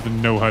gotta wait for the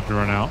no HUD to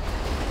run out.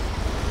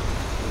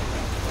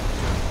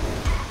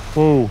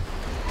 Whoa.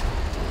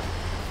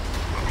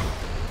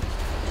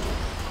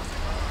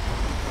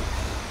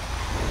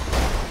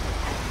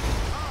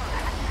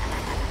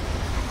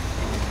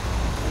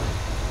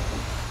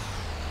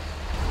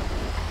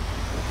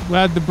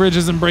 Glad the bridge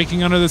isn't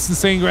breaking under this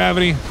insane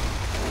gravity.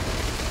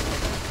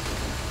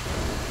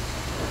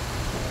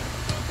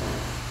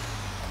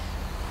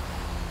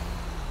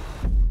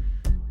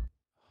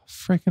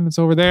 Freaking, it's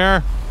over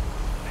there.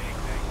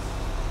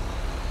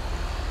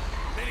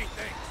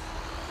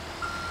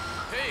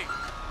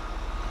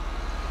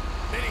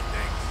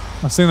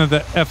 I was saying that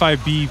the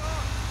FIB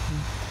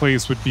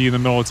place would be in the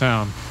middle of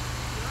town.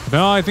 But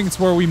no, I think it's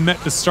where we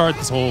met to start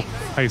this whole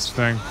heist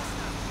thing.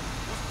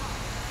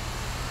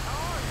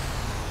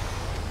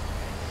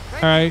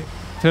 All right,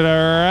 to the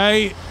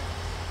right.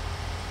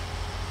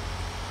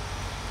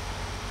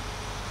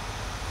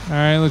 All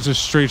right, let's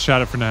just straight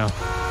shot it for now.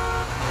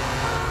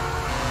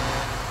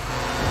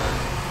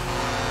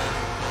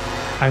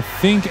 I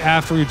think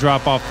after we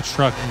drop off the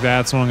truck,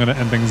 that's when I'm going to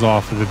end things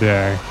off for the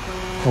day.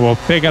 And we'll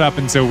pick it up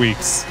in 2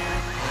 weeks.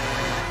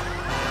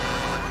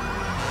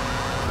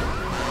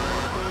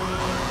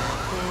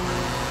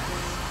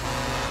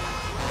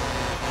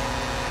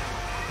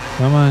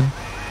 Come on.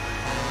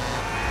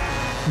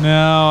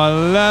 No, I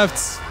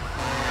left.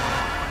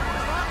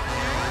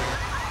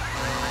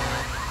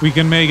 We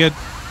can make it.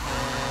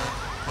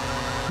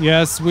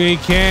 Yes, we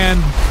can.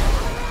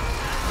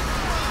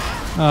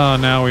 Oh,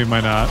 now we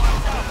might not.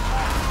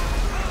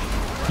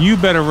 You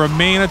better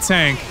remain a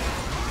tank.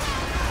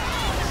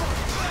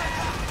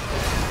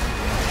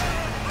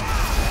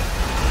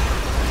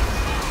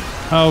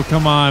 Oh,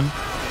 come on.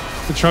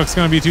 The truck's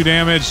gonna be too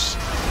damaged.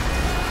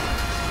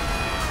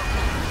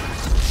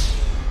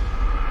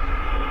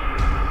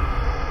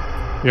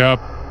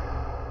 Yep.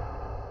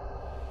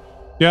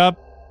 Yep.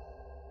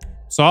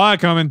 Saw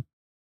it coming.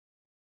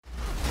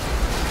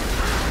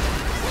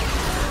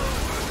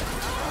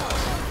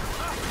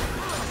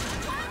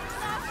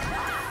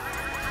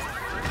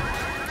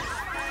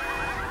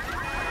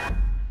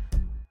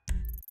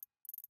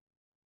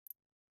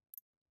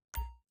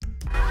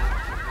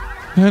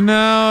 And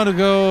now to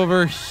go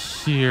over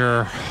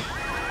here.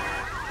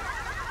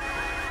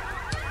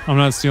 I'm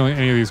not stealing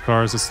any of these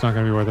cars. It's not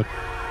going to be worth it.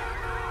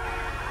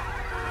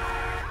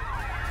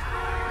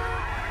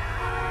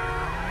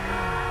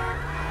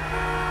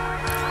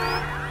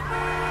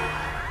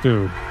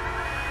 Dude.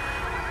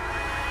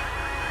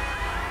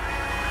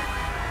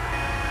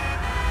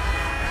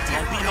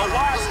 Don't be no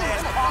wise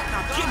ass punk.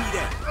 Now give me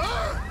that.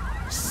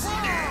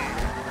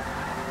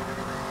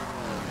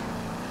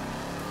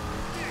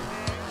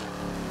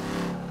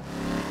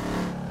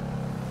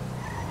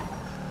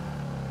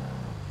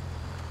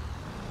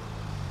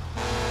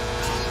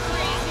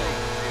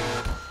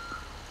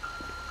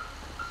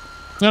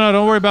 No,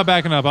 don't worry about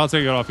backing up. I'll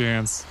take it off your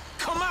hands.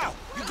 Come out.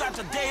 You got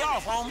the day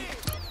off, homie.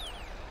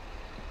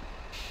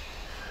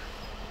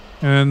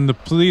 And the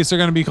police are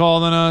going to be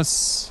calling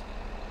us.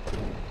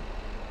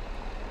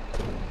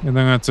 And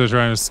then I have to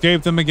try and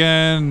escape them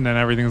again. And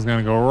everything's going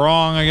to go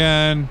wrong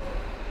again.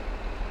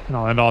 And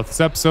I'll end off this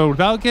episode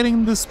without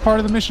getting this part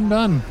of the mission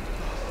done.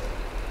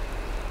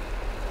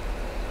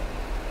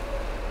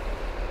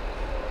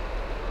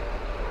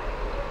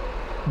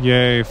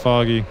 Yay,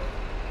 Foggy.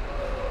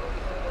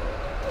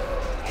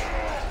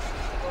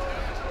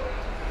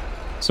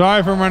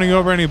 Sorry if I'm running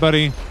over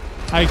anybody.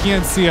 I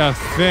can't see a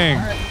thing.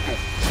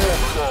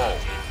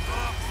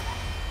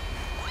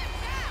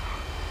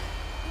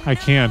 I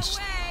can't.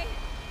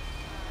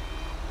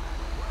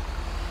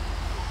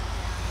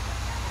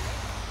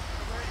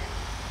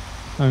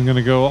 I'm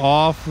gonna go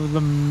off of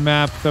the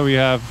map that we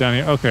have down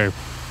here. Okay.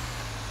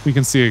 We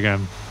can see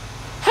again.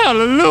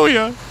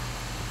 Hallelujah!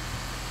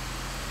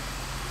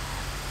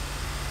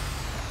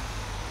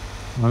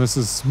 Well, this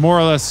is more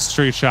or less a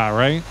straight shot,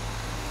 right?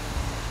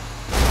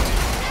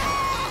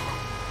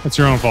 It's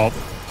your own fault.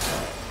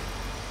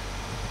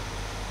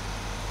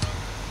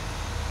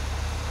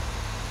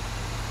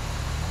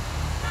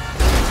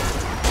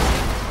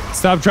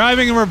 Stop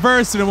driving in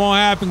reverse and it won't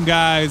happen,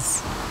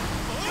 guys.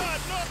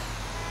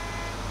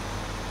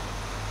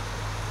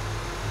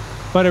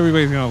 But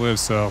everybody's gonna live,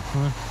 so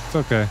it's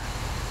okay.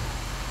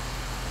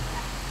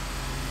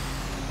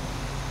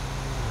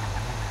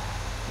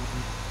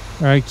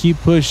 All right, keep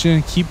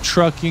pushing, keep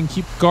trucking,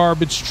 keep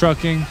garbage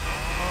trucking.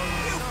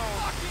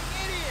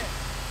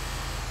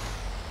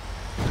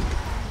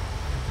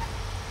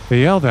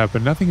 They yelled at,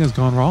 but nothing has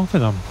gone wrong for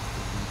them.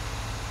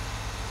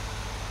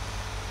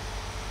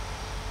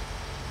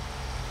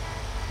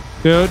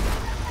 Dude.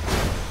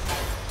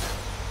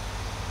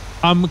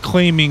 I'm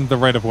claiming the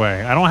right of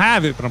way. I don't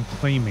have it, but I'm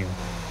claiming.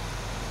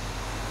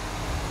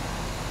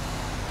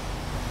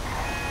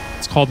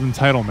 It's called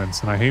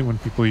entitlements, and I hate when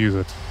people use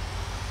it.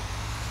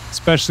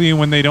 Especially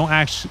when they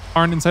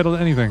aren't entitled to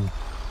anything.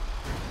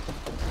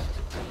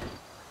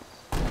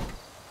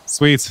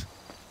 Sweet.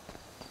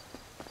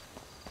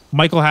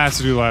 Michael has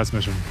to do the last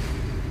mission.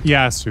 He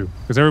has to,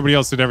 because everybody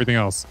else did everything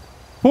else.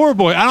 Poor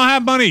boy, I don't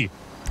have money.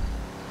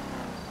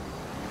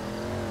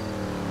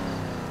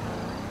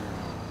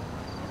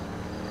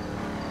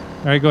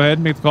 All right, go ahead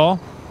and make the call.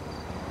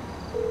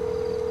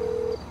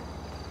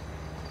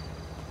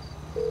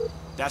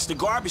 That's the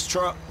garbage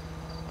truck.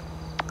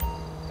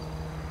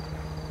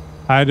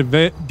 I had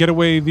a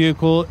getaway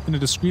vehicle in a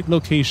discreet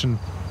location.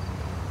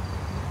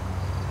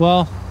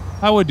 Well,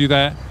 I would do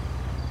that.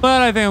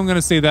 But I think I'm going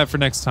to save that for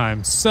next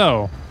time.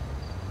 So,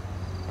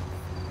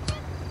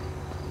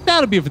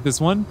 that'll be it for this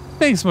one.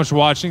 Thanks so much for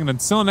watching, and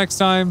until next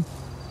time,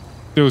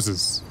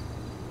 deuces.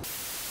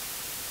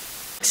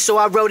 So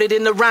I wrote it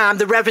in the rhyme.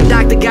 The Reverend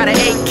Doctor got an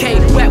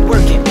 8K wet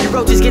working. The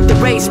roaches get the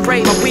race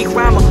spray. My weak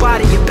rhyme, my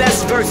body, your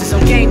best verses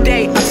on game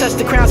day. I touch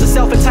the crowns of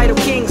self-entitled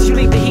kings. You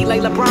leave the heat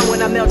like LeBron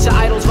when I melt your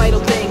idols' vital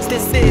things.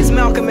 This is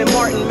Malcolm and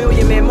Martin,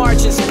 Million Man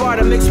March in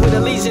Sparta, mixed with a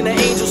legion of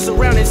angels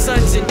surrounding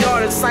sons and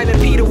daughters. Simon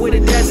Peter with a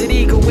desert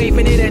eagle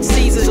waving it